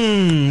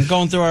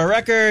 going through our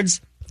records,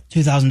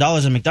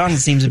 $2,000 at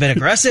McDonald's seems a bit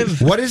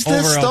aggressive. What is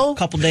this, over though? A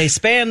couple days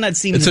span, that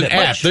seems a bit It's an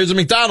app. much. There's a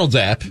McDonald's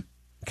app.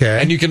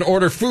 Okay. And you can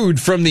order food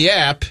from the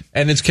app,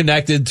 and it's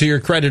connected to your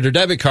credit or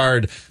debit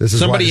card. This is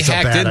Somebody why it's a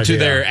hacked bad into idea.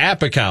 their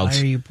app accounts.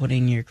 Why are you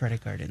putting your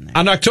credit card in there?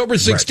 On October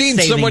 16th,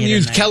 Right. someone Saving it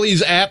used in there.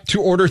 Kelly's app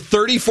to order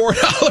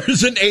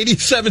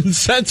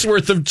 $34.87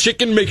 worth of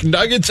chicken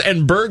McNuggets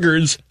and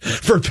burgers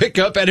for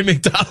pickup at a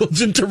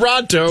McDonald's in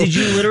Toronto. Did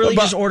you literally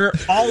just order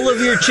all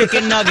of your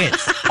chicken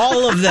nuggets?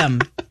 All of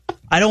them.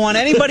 I don't want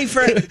anybody for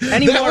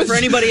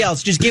anybody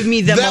else. Just give me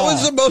them all. That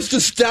was the most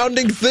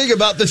astounding thing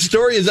about the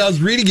story as I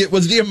was reading it,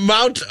 was the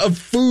amount of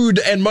food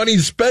and money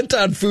spent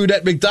on food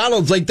at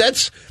McDonald's. Like,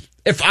 that's...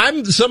 If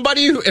I'm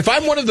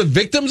one of the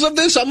victims of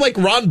this, I'm like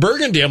Ron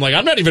Burgundy. I'm like,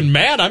 I'm not even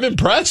mad. I'm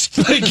impressed.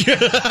 Like,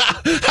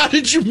 how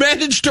did you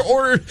manage to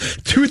order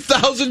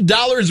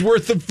 $2,000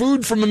 worth of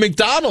food from a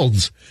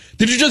McDonald's?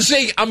 Did you just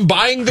say, I'm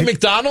buying the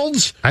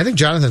McDonald's? I think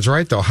Jonathan's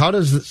right, though. How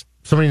does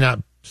somebody not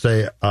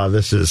say,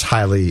 this is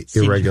highly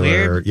irregular?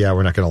 weird. Yeah,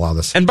 we're not going to allow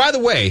this. And by the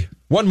way,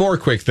 one more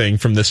quick thing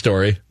from this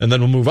story, and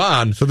then we'll move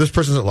on. So this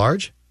person's at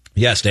large?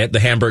 Yes, the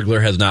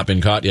Hamburglar has not been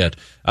caught yet.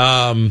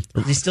 Is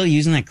he still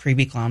using that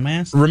creepy clown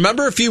mask?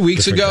 Remember a few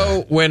weeks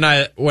ago when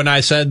I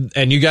said,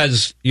 and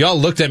y'all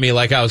looked at me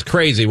like I was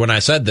crazy when I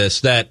said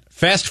this, that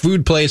fast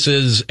food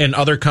places in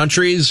other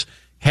countries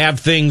have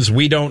things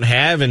we don't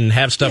have and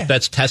have stuff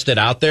that's tested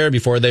out there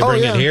before they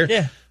bring it here?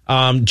 Yeah.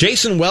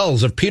 Jason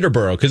Wells of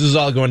Peterborough, because this is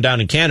all going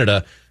down in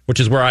Canada, which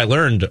is where I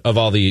learned of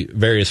all the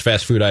various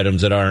fast food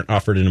items that aren't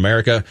offered in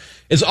America,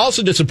 is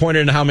also disappointed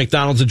in how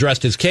McDonald's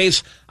addressed his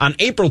case. On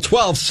April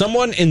 12th,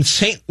 someone in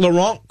St.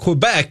 Laurent,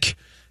 Quebec,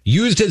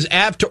 used his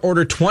app to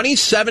order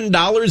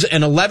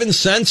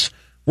 $27.11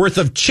 worth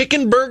of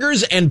chicken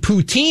burgers and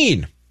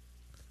poutine.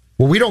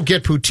 Well, we don't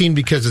get poutine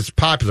because it's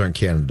popular in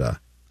Canada.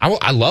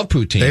 I love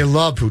poutine. They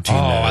love poutine.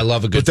 Oh, there. I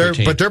love a good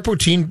poutine. But their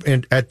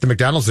poutine at the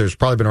McDonald's there's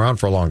probably been around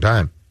for a long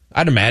time.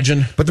 I'd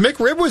imagine. But the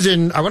McRib was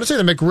in, I want to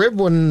say the McRib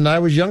when I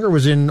was younger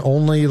was in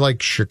only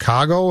like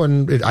Chicago,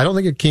 and I don't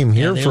think it came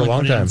here they for a only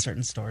long put it time. in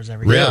certain stores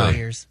every couple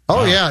years.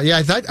 Oh, wow.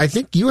 Yeah. I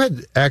think you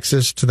had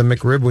access to the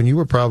McRib when you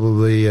were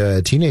probably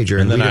a teenager,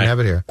 and we didn't have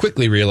it here.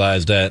 Quickly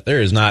realized that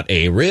there is not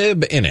a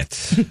rib in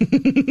it.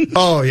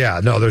 Oh, yeah.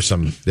 No, there's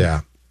some,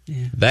 yeah.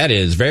 That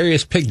is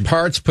various pig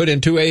parts put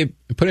into a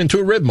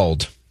rib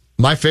mold.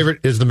 My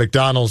favorite is the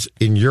McDonald's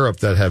in Europe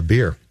that have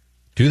beer.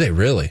 Do they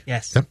really?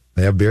 Yes. Yep,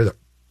 they have beer.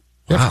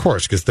 Yeah, Wow. of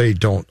course, because they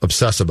don't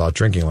obsess about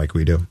drinking like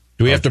we do.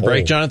 Do we have to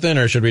break, Jonathan,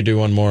 or should we do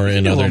one more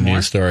in other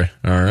news story?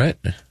 All right.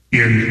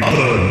 In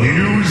other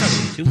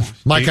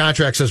news, my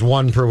contract says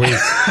one per week.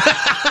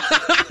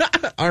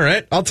 All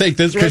right, I'll take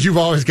this one. Because you've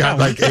always got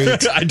like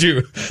 8. I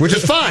do. Which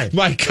is fine.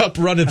 My cup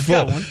runneth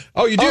full. got one.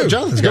 Oh, you do? Oh,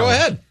 Jonathan's got Go one.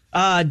 ahead.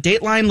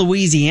 Dateline,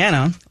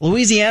 Louisiana.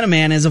 Louisiana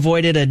man has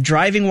avoided a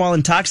driving while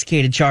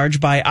intoxicated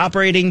charge by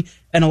operating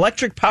an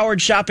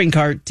electric-powered shopping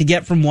cart to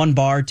get from one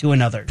bar to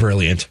another.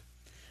 Brilliant.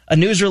 A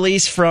news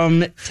release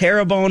from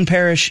Terrebonne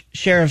Parish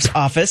Sheriff's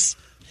Office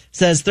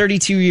says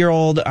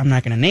 32-year-old, I'm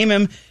not going to name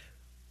him,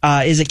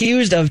 is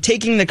accused of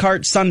taking the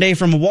cart Sunday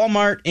from a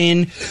Walmart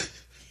in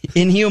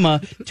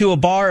Yuma to a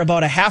bar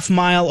about a half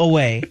mile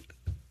away.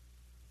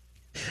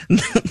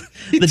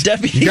 The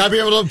deputy, You got to be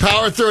able to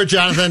power through it,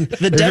 Jonathan. If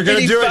you're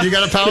going to do it, you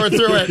got to power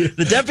through it.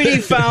 The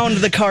deputy found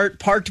the cart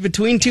parked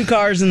between two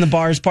cars in the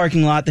bar's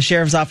parking lot. The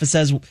sheriff's office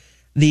says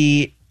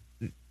the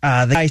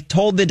guy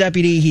told the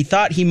deputy he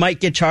thought he might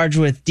get charged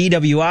with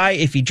DWI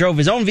if he drove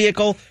his own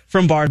vehicle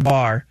from bar to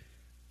bar.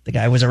 The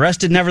guy was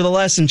arrested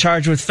nevertheless and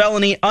charged with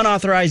felony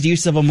unauthorized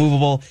use of a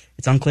movable.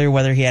 It's unclear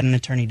whether he had an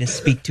attorney to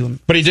speak to him.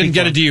 But he didn't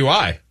get a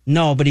DUI.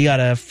 No, but he got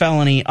a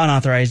felony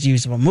unauthorized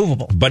use of a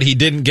movable. But he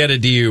didn't get a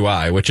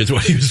DUI, which is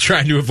what he was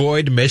trying to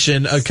avoid.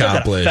 Mission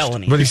accomplished.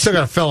 But he still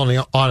got a felony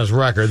on his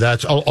record.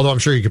 Although I'm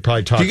sure you could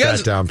probably talk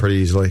that down pretty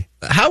easily.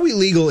 How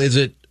illegal is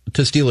it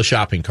to steal a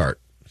shopping cart?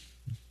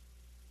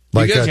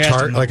 Like a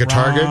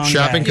Target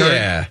shopping cart?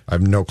 Yeah. I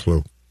have no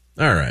clue.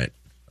 All right.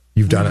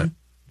 You've done it.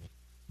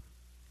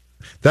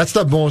 That's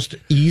the most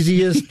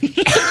easiest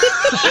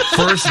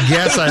first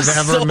guess I've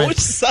ever made.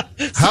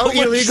 How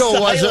illegal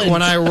was it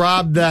when I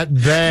robbed that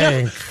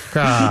bank?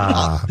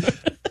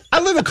 I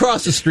live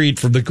across the street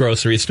from the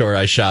grocery store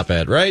I shop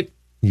at, right?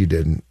 You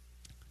didn't.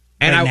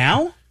 And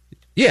now?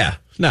 Yeah,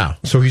 now.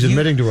 So he's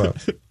admitting to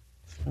it.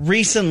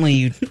 Recently,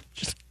 you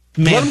just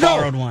may have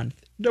borrowed one.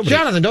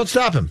 Jonathan, don't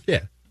stop him.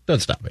 Yeah,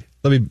 don't stop me.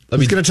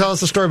 He's going to tell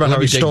us the story about how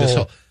he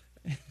stole.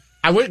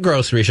 I went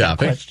grocery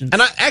shopping,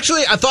 and I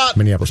thought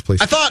Minneapolis,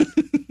 please. I thought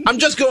I'm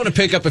just going to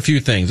pick up a few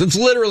things. It's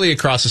literally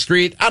across the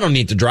street. I don't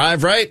need to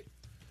drive, right?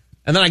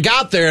 And then I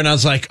got there and I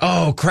was like,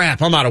 "Oh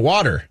crap, I'm out of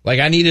water.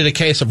 Like I needed a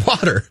case of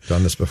water."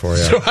 Done this before,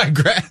 yeah. So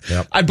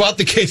I bought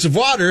the case of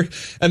water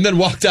and then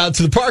walked out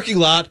to the parking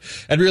lot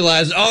and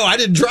realized, "Oh, I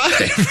didn't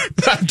drive.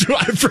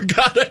 I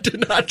forgot I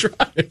did not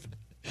drive."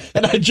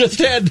 And I just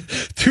had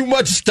too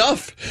much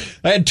stuff.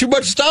 I had too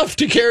much stuff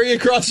to carry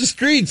across the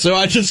street, so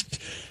I just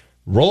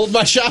rolled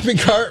my shopping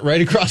cart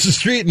right across the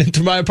street and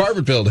into my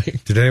apartment building.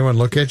 Did anyone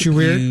look at you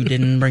weird? You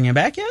didn't bring it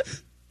back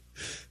yet?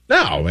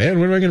 No, man.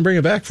 What am I going to bring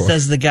it back for?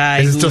 Says the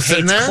guy who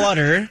hates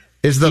clutter.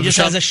 He just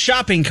has a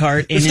shopping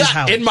cart in his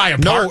house. In my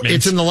apartment. No,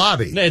 it's in the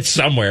lobby. It's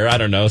somewhere. I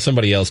don't know.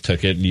 Somebody else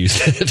took it and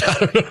used it.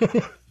 I don't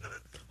know.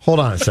 Hold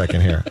on a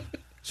second here.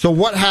 So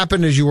what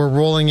happened as you were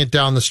rolling it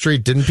down the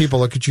street? Didn't people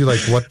look at you like,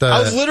 what the...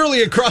 I was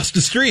literally across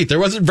the street. There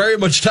wasn't very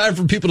much time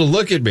for people to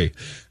look at me.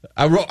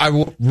 I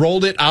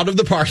rolled it out of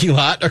the parking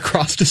lot,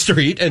 across the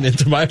street, and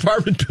into my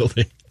apartment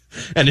building.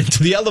 And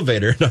into the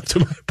elevator and up to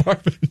my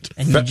apartment.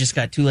 And you just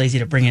got too lazy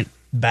to bring it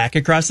back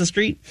across the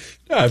street?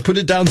 No, I put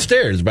it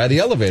downstairs by the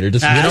elevator.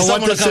 Just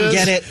someone will come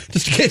get it.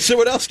 Just in case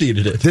someone else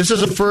needed it. This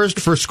is a first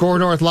for Score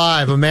North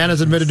Live. A man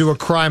has admitted to a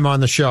crime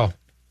on the show.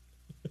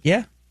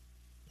 Yeah.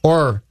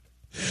 Or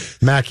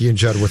Mackie and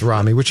Judd with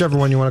Rami, whichever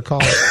one you want to call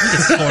it.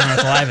 It's Score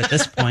North Live at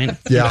this point.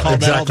 Yeah, call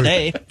exactly. That all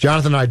day.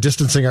 Jonathan and I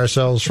distancing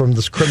ourselves from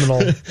this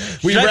criminal.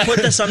 Should I put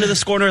this under the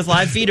Score North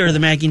Live feed or the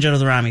Mackie and Judd with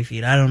the Rami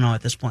feed? I don't know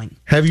at this point.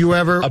 Have you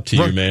ever... Up to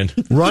you, man.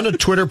 Run a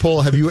Twitter poll.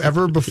 Have you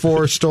ever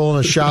before stolen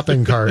a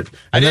shopping cart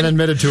and then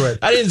admitted to it?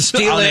 I didn't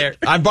steal it.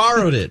 I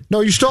borrowed it. No,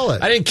 you stole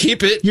it. I didn't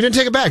keep it. You didn't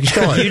take it back. You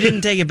stole it. You didn't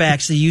take it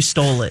back, so you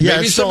stole it. Yeah,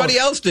 maybe somebody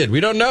else did.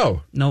 We don't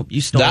know. Nope,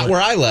 you stole it. Not where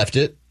I left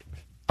it.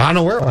 I don't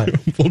know where it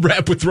went. We'll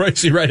wrap with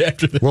Royce right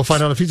after this. We'll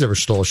find out if he's ever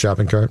stole a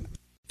shopping cart.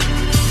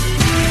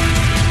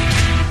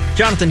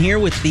 Jonathan here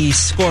with the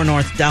Score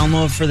North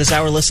download for this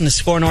hour. Listen to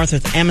Score North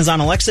with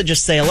Amazon Alexa.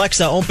 Just say,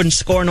 Alexa, open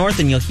Score North,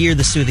 and you'll hear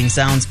the soothing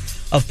sounds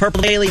of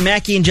Purple Daily,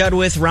 Mackie and Judd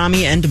with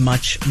Rami, and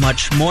much,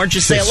 much more.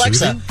 Just say,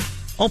 Alexa, soothing?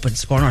 Open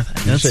Score North.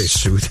 Did you say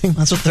soothing?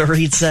 That's what the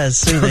read says,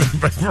 soothing.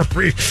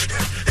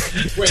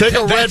 Take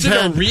a red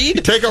pen.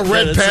 Take a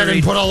red pen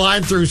and put a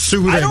line through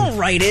soothing. I don't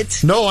write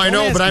it. No, I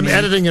know, but I'm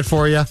editing it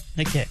for you.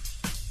 Okay.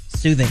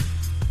 Soothing.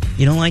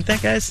 You don't like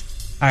that, guys?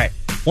 All right.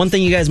 One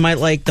thing you guys might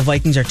like, the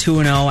Vikings are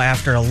 2-0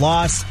 after a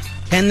loss.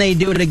 Can they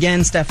do it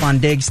again? Stefan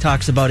Diggs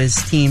talks about his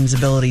team's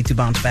ability to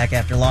bounce back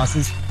after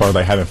losses. Part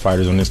of having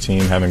fighters on this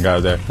team, having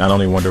guys that not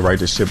only want to right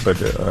the ship, but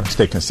to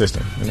stay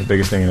consistent. And the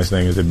biggest thing in this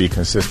thing is to be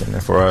consistent.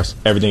 And for us,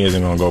 everything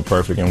isn't going to go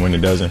perfect. And when it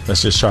doesn't,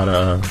 let's just try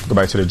to go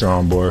back to the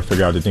drawing board,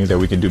 figure out the things that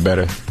we can do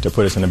better to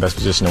put us in the best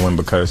position to win.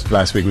 Because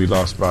last week we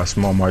lost by a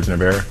small margin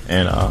of error,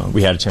 and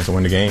we had a chance to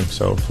win the game.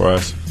 So for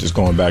us, just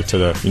going back to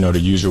the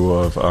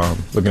usual of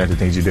looking at the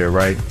things you did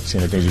right,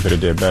 seeing the things you could have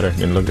did better,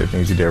 and looking at the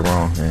things you did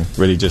wrong, and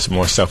really just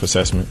more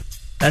self-assessment.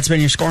 That's been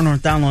your Score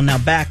North download. Now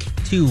back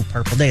to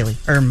Purple Daily.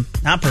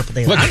 Not Purple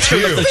Daily. Look at you.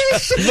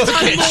 Look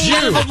at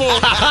you.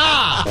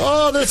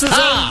 Oh, this is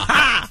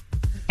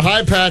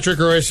Hi, Patrick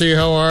Royce.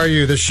 How are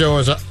you? This show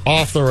is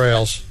off the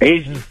rails.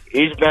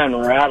 He's been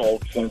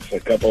rattled since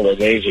a couple of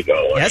days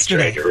ago.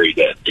 Yesterday. I tried to read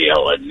that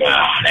deal and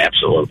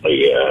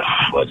absolutely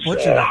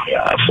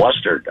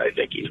flustered. I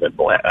think he's been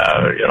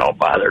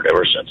bothered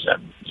ever since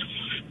then.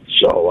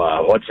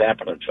 So what's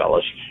happening,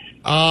 fellas?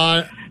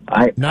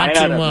 I Not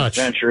had too an much.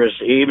 Adventurous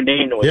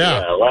evening. We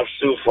left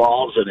Sioux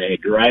Falls in a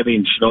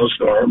driving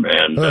snowstorm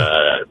and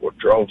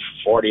drove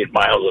 40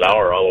 miles an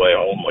hour all the way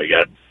home.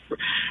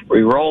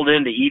 We rolled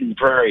into Eden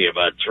Prairie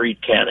about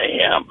 3:10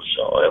 a.m.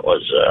 So it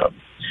was.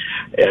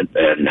 And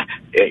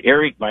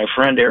Eric, my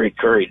friend Eric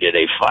Curry, did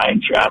a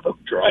fine job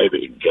of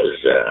driving because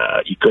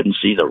you couldn't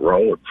see the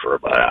road for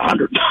about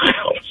 100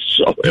 miles.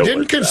 So you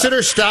didn't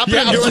consider stopping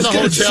and doing the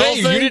hotel thing?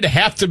 You didn't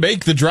have to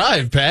make the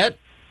drive, Pat.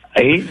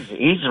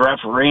 He's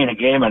refereeing a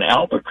game in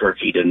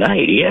Albuquerque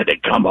tonight. He had to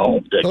come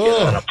home to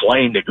get on a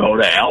plane to go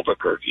to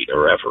Albuquerque to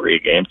referee a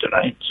game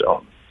tonight.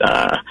 So,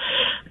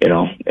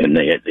 and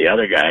the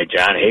other guy,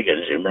 John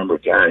Higgins, you remember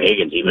John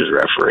Higgins? He was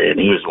refereeing.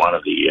 He was one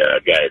of the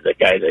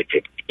guy that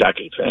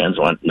Kentucky fans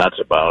went nuts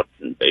about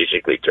and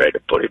basically tried to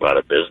put him out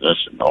of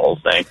business and the whole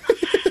thing.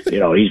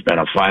 He's been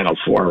a Final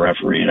Four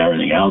referee and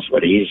everything else,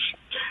 but he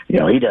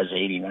does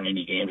 80,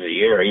 90 games a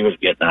year. He was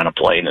getting on a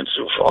plane in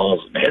Sioux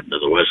Falls and heading to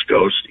the West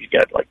Coast. He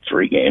got like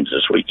 3 games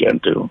this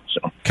weekend, too.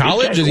 So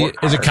college? Is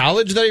it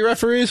college that he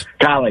referees?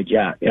 College,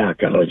 yeah. Yeah,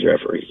 college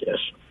referees, yes.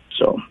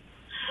 So,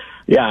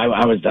 yeah,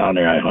 I was down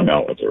there. I hung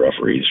out with the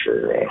referees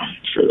for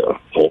the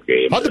whole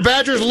game. How'd the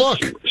Badgers look?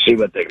 See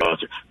what they go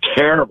through.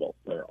 Terrible.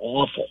 They're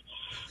awful.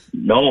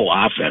 No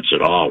offense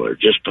at all. They're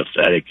just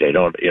pathetic. They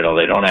don't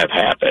have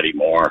Hap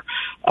anymore.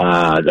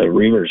 The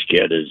Reavers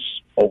kid is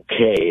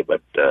okay,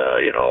 but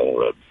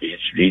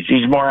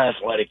he's more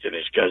athletic than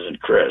his cousin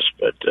Chris.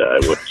 But I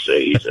wouldn't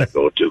say he's a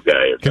go-to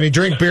guy. Can he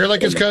drink beer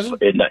like his cousin?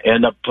 In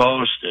the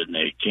post, and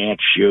they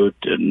can't shoot.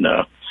 And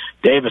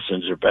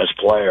Davison's their best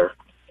player,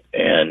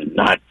 and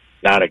not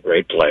a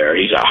great player.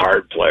 He's a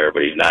hard player,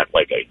 but he's not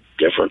like a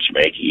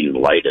difference-making,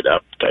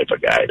 light-it-up type of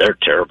guy. They're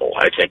terrible.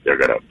 I think they're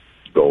going to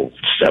go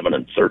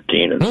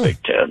 7-13 in the Big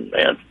Ten.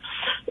 Man,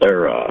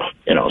 they're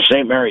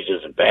St. Mary's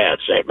isn't bad.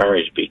 St.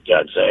 Mary's beat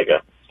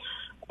Gonzaga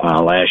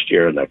last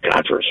year in the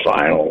conference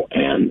final,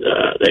 and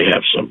they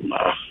have some.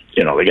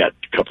 They got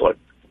a couple of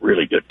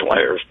really good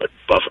players, but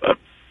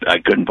I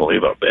couldn't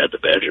believe how bad the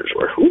Badgers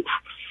were. Oof.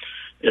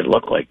 It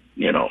looked like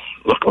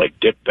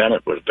Dick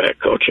Bennett was back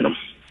coaching them.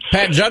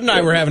 Pat, Judd and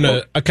I were having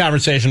a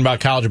conversation about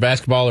college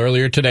basketball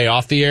earlier today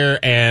off the air,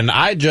 and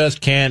I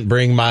just can't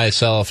bring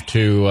myself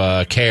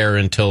to care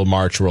until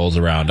March rolls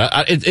around.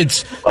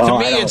 It's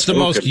the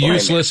most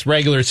useless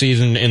regular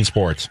season in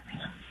sports.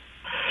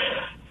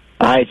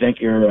 I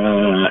think you're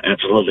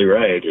absolutely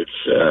right. It's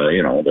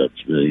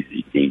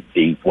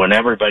when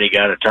everybody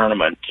got a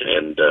tournament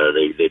and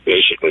they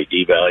basically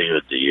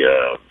devalued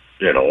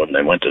when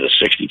they went to the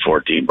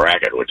 64-team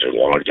bracket, which is a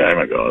long time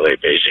ago, they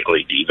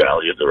basically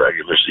devalued the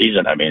regular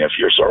season. I mean, if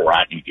you're so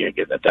rotten you can't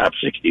get in the top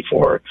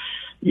 64,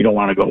 you don't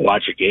want to go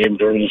watch a game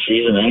during the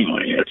season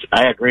anyway.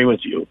 I agree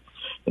with you.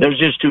 There's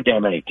just too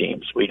damn many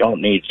teams. We don't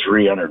need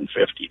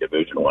 350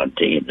 Division I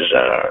teams.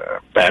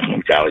 Back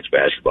when college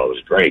basketball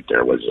was great,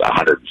 there was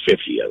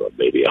 150 of them,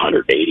 maybe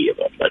 180 of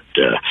them. But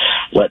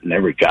letting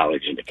every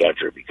college in the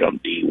country become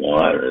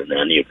D1, and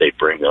then if they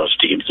bring those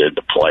teams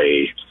into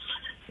play,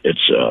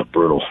 it's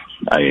brutal.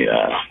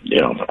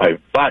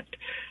 But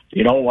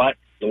you know what?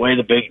 The way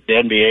the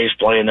NBA is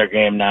playing their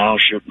game now,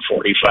 shooting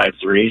 45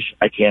 threes,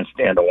 I can't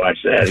stand to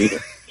watch that either.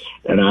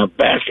 And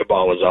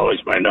basketball was always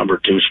my number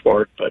 2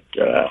 sport, but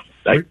the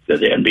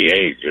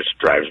NBA just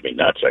drives me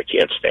nuts. I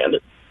can't stand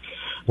it.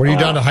 Were you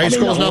down to high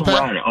schools now,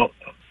 Pat?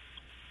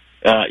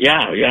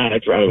 Yeah. I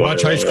probably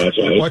watch high school.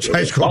 Watch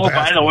high school. Oh,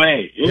 by the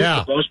way, here's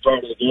the best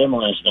part of the game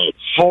last night: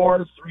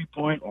 4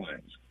 3-point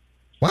lines.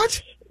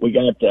 What? We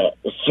got the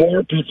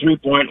 4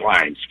 3-point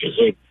lines because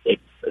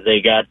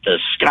they got the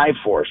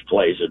Skyforce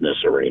plays in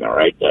this arena,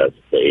 right? The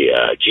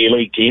G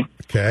League team.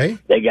 Okay.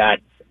 They got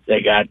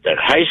the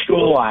high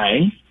school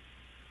line.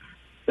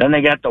 Then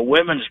they got the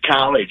women's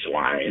college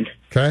line.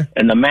 Okay.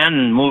 And the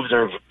men moved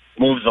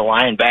the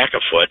line back a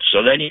foot.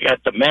 So then you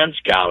got the men's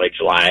college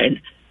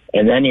line,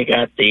 and then you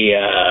got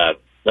the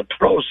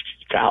pros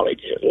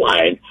college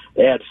line.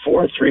 They had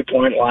 4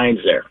 3-point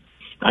lines there.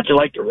 How'd you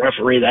like to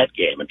referee that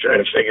game and try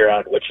to figure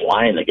out which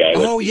line the guy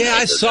was? Oh, yeah,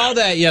 I saw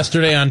that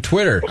yesterday on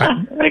Twitter.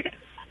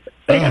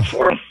 They got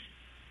 4.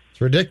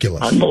 It's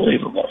ridiculous.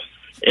 Unbelievable.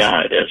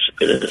 Yeah, it is.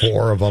 It is.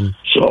 4 of them.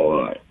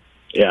 So,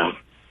 yeah.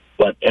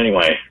 But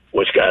anyway,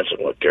 Wisconsin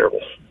looked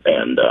terrible,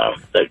 and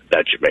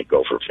that should make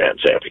Gopher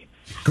fans happy.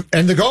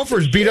 And the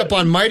Gophers beat up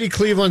on mighty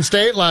Cleveland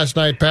State last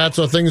night, Pat,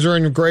 so things are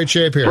in great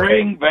shape here.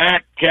 Bring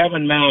back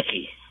Kevin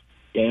Mackey.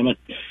 Damn it.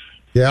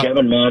 Yeah.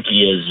 Kevin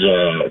Mackey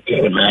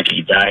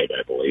died,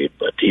 I believe,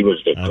 but he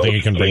was the coach. I think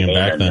you can bring him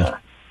back then.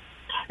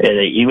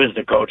 He was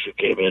the coach who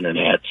came in and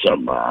had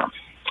some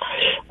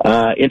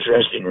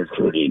interesting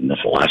recruiting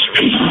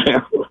philosophy.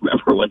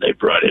 Remember when they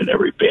brought in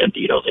every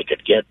bandito they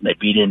could get and they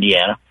beat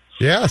Indiana?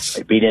 Yes.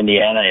 They beat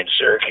Indiana in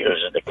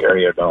Syracuse in the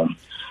Carrier Dome.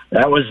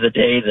 That was the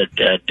day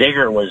that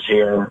Digger was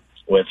here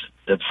with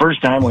the first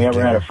time we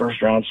ever had a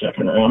first round,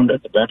 second round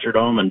at the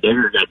Metrodome, and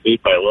Digger got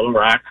beat by Little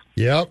Rock.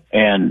 Yep.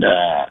 And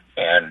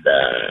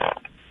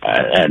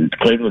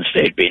Cleveland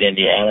State beat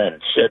Indiana,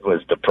 and Sid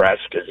was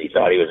depressed because he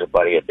thought he was a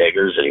buddy of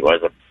Digger's and he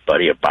was a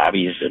buddy of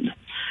Bobby's, and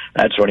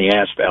that's when he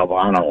asked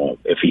Valvano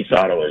if he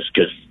thought it was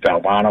because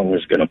Valvano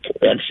was going to,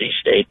 NC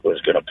State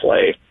was going to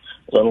play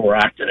Little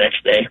Rock the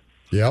next day.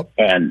 Yep.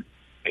 And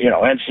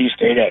NC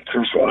State had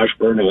Chris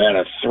Washburn, who had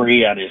a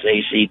 3 on his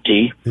ACT.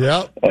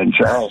 Yep. And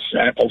Charles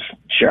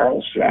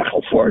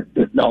Shackelford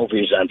didn't know if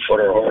he was on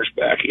foot or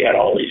horseback. He had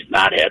all these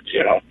knotheads,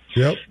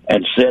 Yep.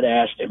 And Sid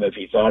asked him if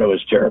he thought it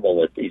was terrible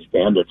that these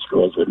bandit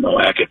schools with no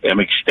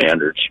academic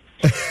standards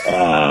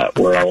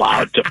were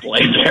allowed to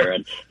play there.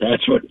 And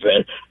that's what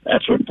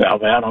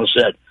Valvano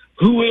said.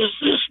 who is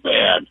this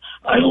man?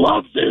 I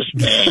love this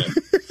man.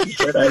 He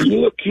said, are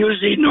you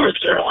accusing North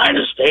Carolina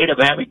State of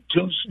having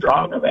too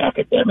strong of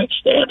academic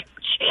standards?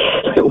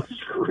 It was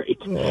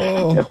great.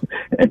 Oh.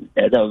 And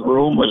the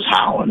room was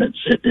howling, and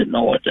Sid didn't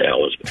know what the hell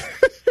was going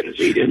on.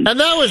 He didn't. And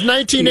that was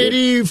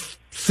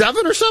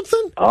 1987 or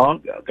something? Oh,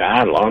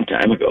 God, a long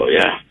time ago,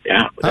 yeah.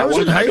 I was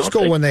in high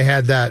school when they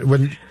had that,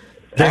 when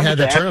they had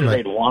that tournament.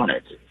 They'd won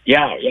it.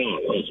 Yeah,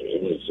 it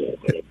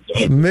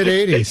was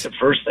mid-'80s. The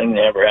first thing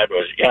they ever had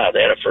was, they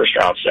had a first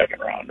round, second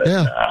round.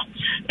 And,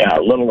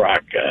 Little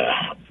Rock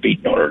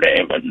beat Notre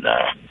Dame, and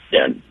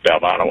then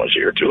Valvano was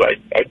here, too.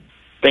 I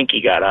think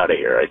he got out of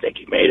here. I think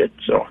he made it,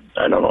 so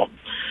I don't know.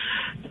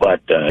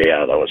 But,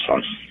 that was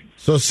fun.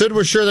 So Sid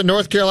was sure that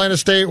North Carolina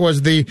State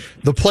was the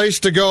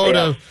place to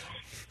go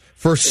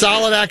for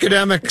solid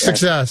academic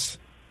success.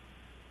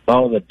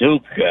 Oh, the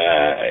Duke,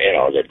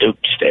 the Duke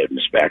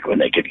students back when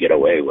they could get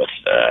away with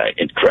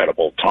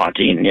incredible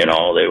taunting.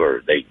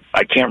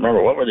 I can't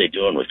remember what were they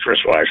doing with Chris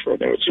Washburn.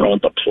 They were throwing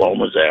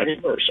diplomas at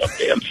him or some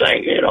damn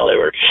thing. They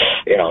were,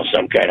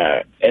 some kind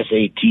of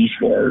SAT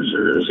scores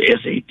or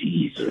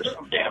SATs or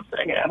some damn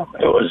thing at him.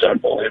 It was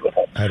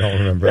unbelievable. I don't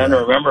remember. Then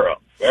remember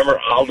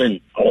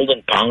Alden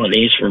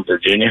Polynice from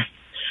Virginia?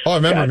 Oh, I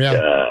remember him.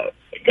 Yeah.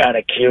 Got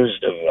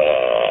accused of,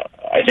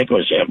 I think it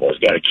was him.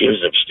 Got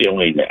accused of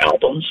stealing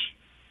albums.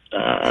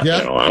 Out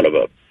of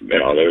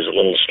there was a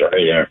little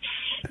story there,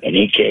 and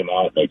he came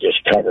out and they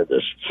just covered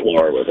this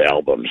floor with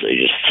albums. They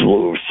just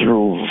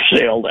threw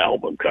sailed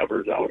album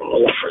covers out all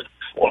over the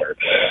floor.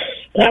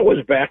 That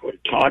was back when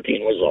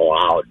taunting was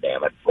allowed.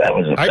 Damn it! That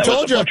was a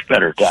much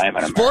better time.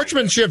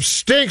 Sportsmanship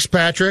stinks,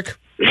 Patrick.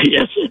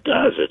 Yes, it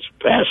does. It's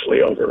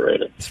vastly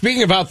overrated.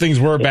 Speaking of how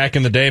things were back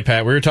in the day,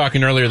 Pat, we were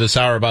talking earlier this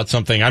hour about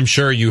something I'm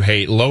sure you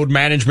hate: load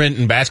management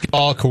in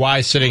basketball.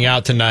 Kawhi sitting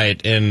out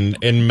tonight in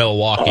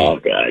Milwaukee. Oh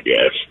God,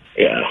 yes.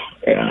 Yeah,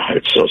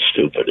 it's so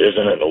stupid,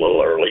 isn't it? A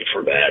little early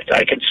for that.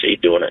 I can see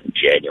doing it in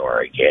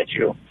January, can't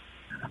you?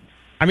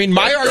 I mean,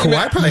 my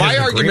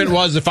argument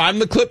was, if I'm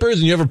the Clippers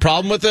and you have a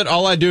problem with it,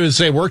 all I do is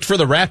say, worked for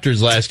the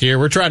Raptors last year.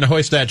 We're trying to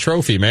hoist that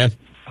trophy, man.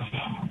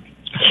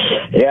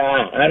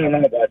 Yeah, I don't know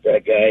about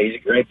that guy. He's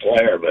a great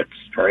player, but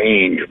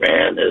strange,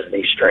 man. Isn't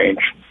he strange?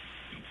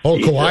 Oh,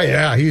 Kawhi,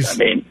 yeah.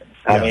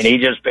 I mean, he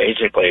just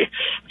basically,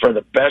 for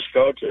the best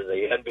coach of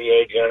the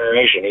NBA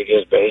generation, he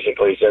just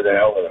basically said, the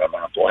hell with it, I'm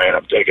not playing,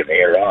 I'm taking the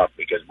year off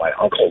because my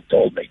uncle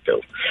told me to.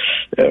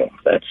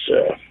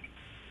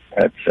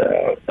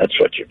 That's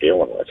what you're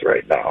dealing with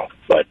right now.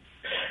 But,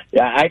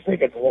 yeah, I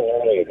think it's a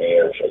little early in the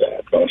year for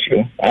that, don't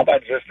you? How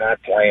about just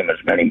not play him as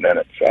many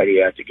minutes? Why do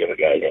you have to give a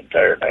guy the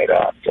entire night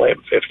off? Play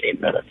him 15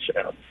 minutes,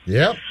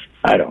 Yeah.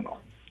 I don't know.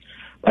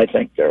 I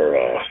think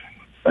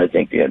I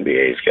think the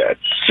NBA's got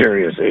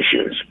serious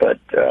issues, but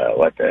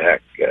what the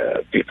heck?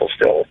 People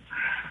still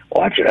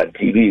watch it on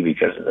TV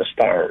because of the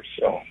stars.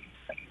 So,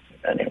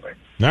 anyway.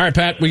 All right,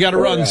 Pat, we got to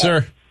run,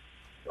 sir.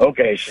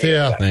 Okay.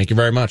 Yeah. Thank you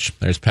very much.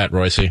 There's Pat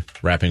Royce,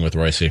 Rapping with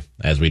Royce,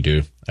 as we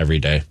do every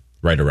day,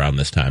 right around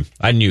this time.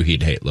 I knew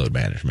he'd hate load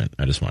management.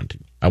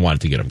 I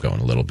wanted to get him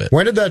going a little bit.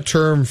 When did that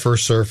term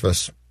first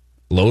surface?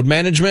 Load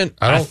management?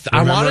 I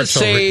want to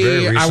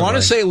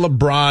say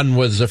LeBron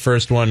was the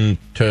first one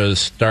to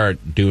start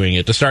doing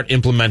it, to start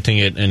implementing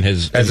it in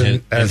his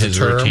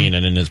routine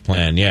and in his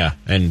plan. Yeah,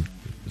 and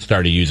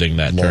started using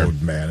that term.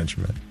 Load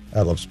management.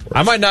 I love sports.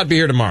 I might not be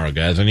here tomorrow,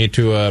 guys. I need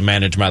to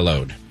manage my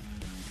load.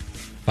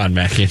 On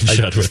Mackie and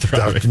Judd with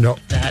Robbie. No,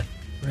 that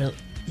really.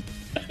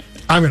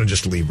 I'm going to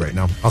just leave right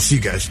now. I'll see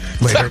you guys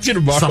later at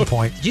some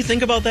point. Did you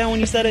think about that when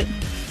you said it?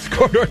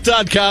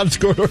 ScoreNorth.com,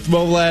 Score North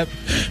mobile app,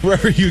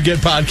 wherever you get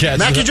podcasts.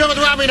 Mackie Joe with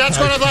Robbie, that's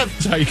Score North Live.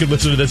 That's how you can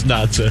listen to this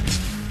nonsense.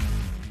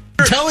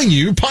 I'm telling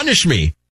you, punish me.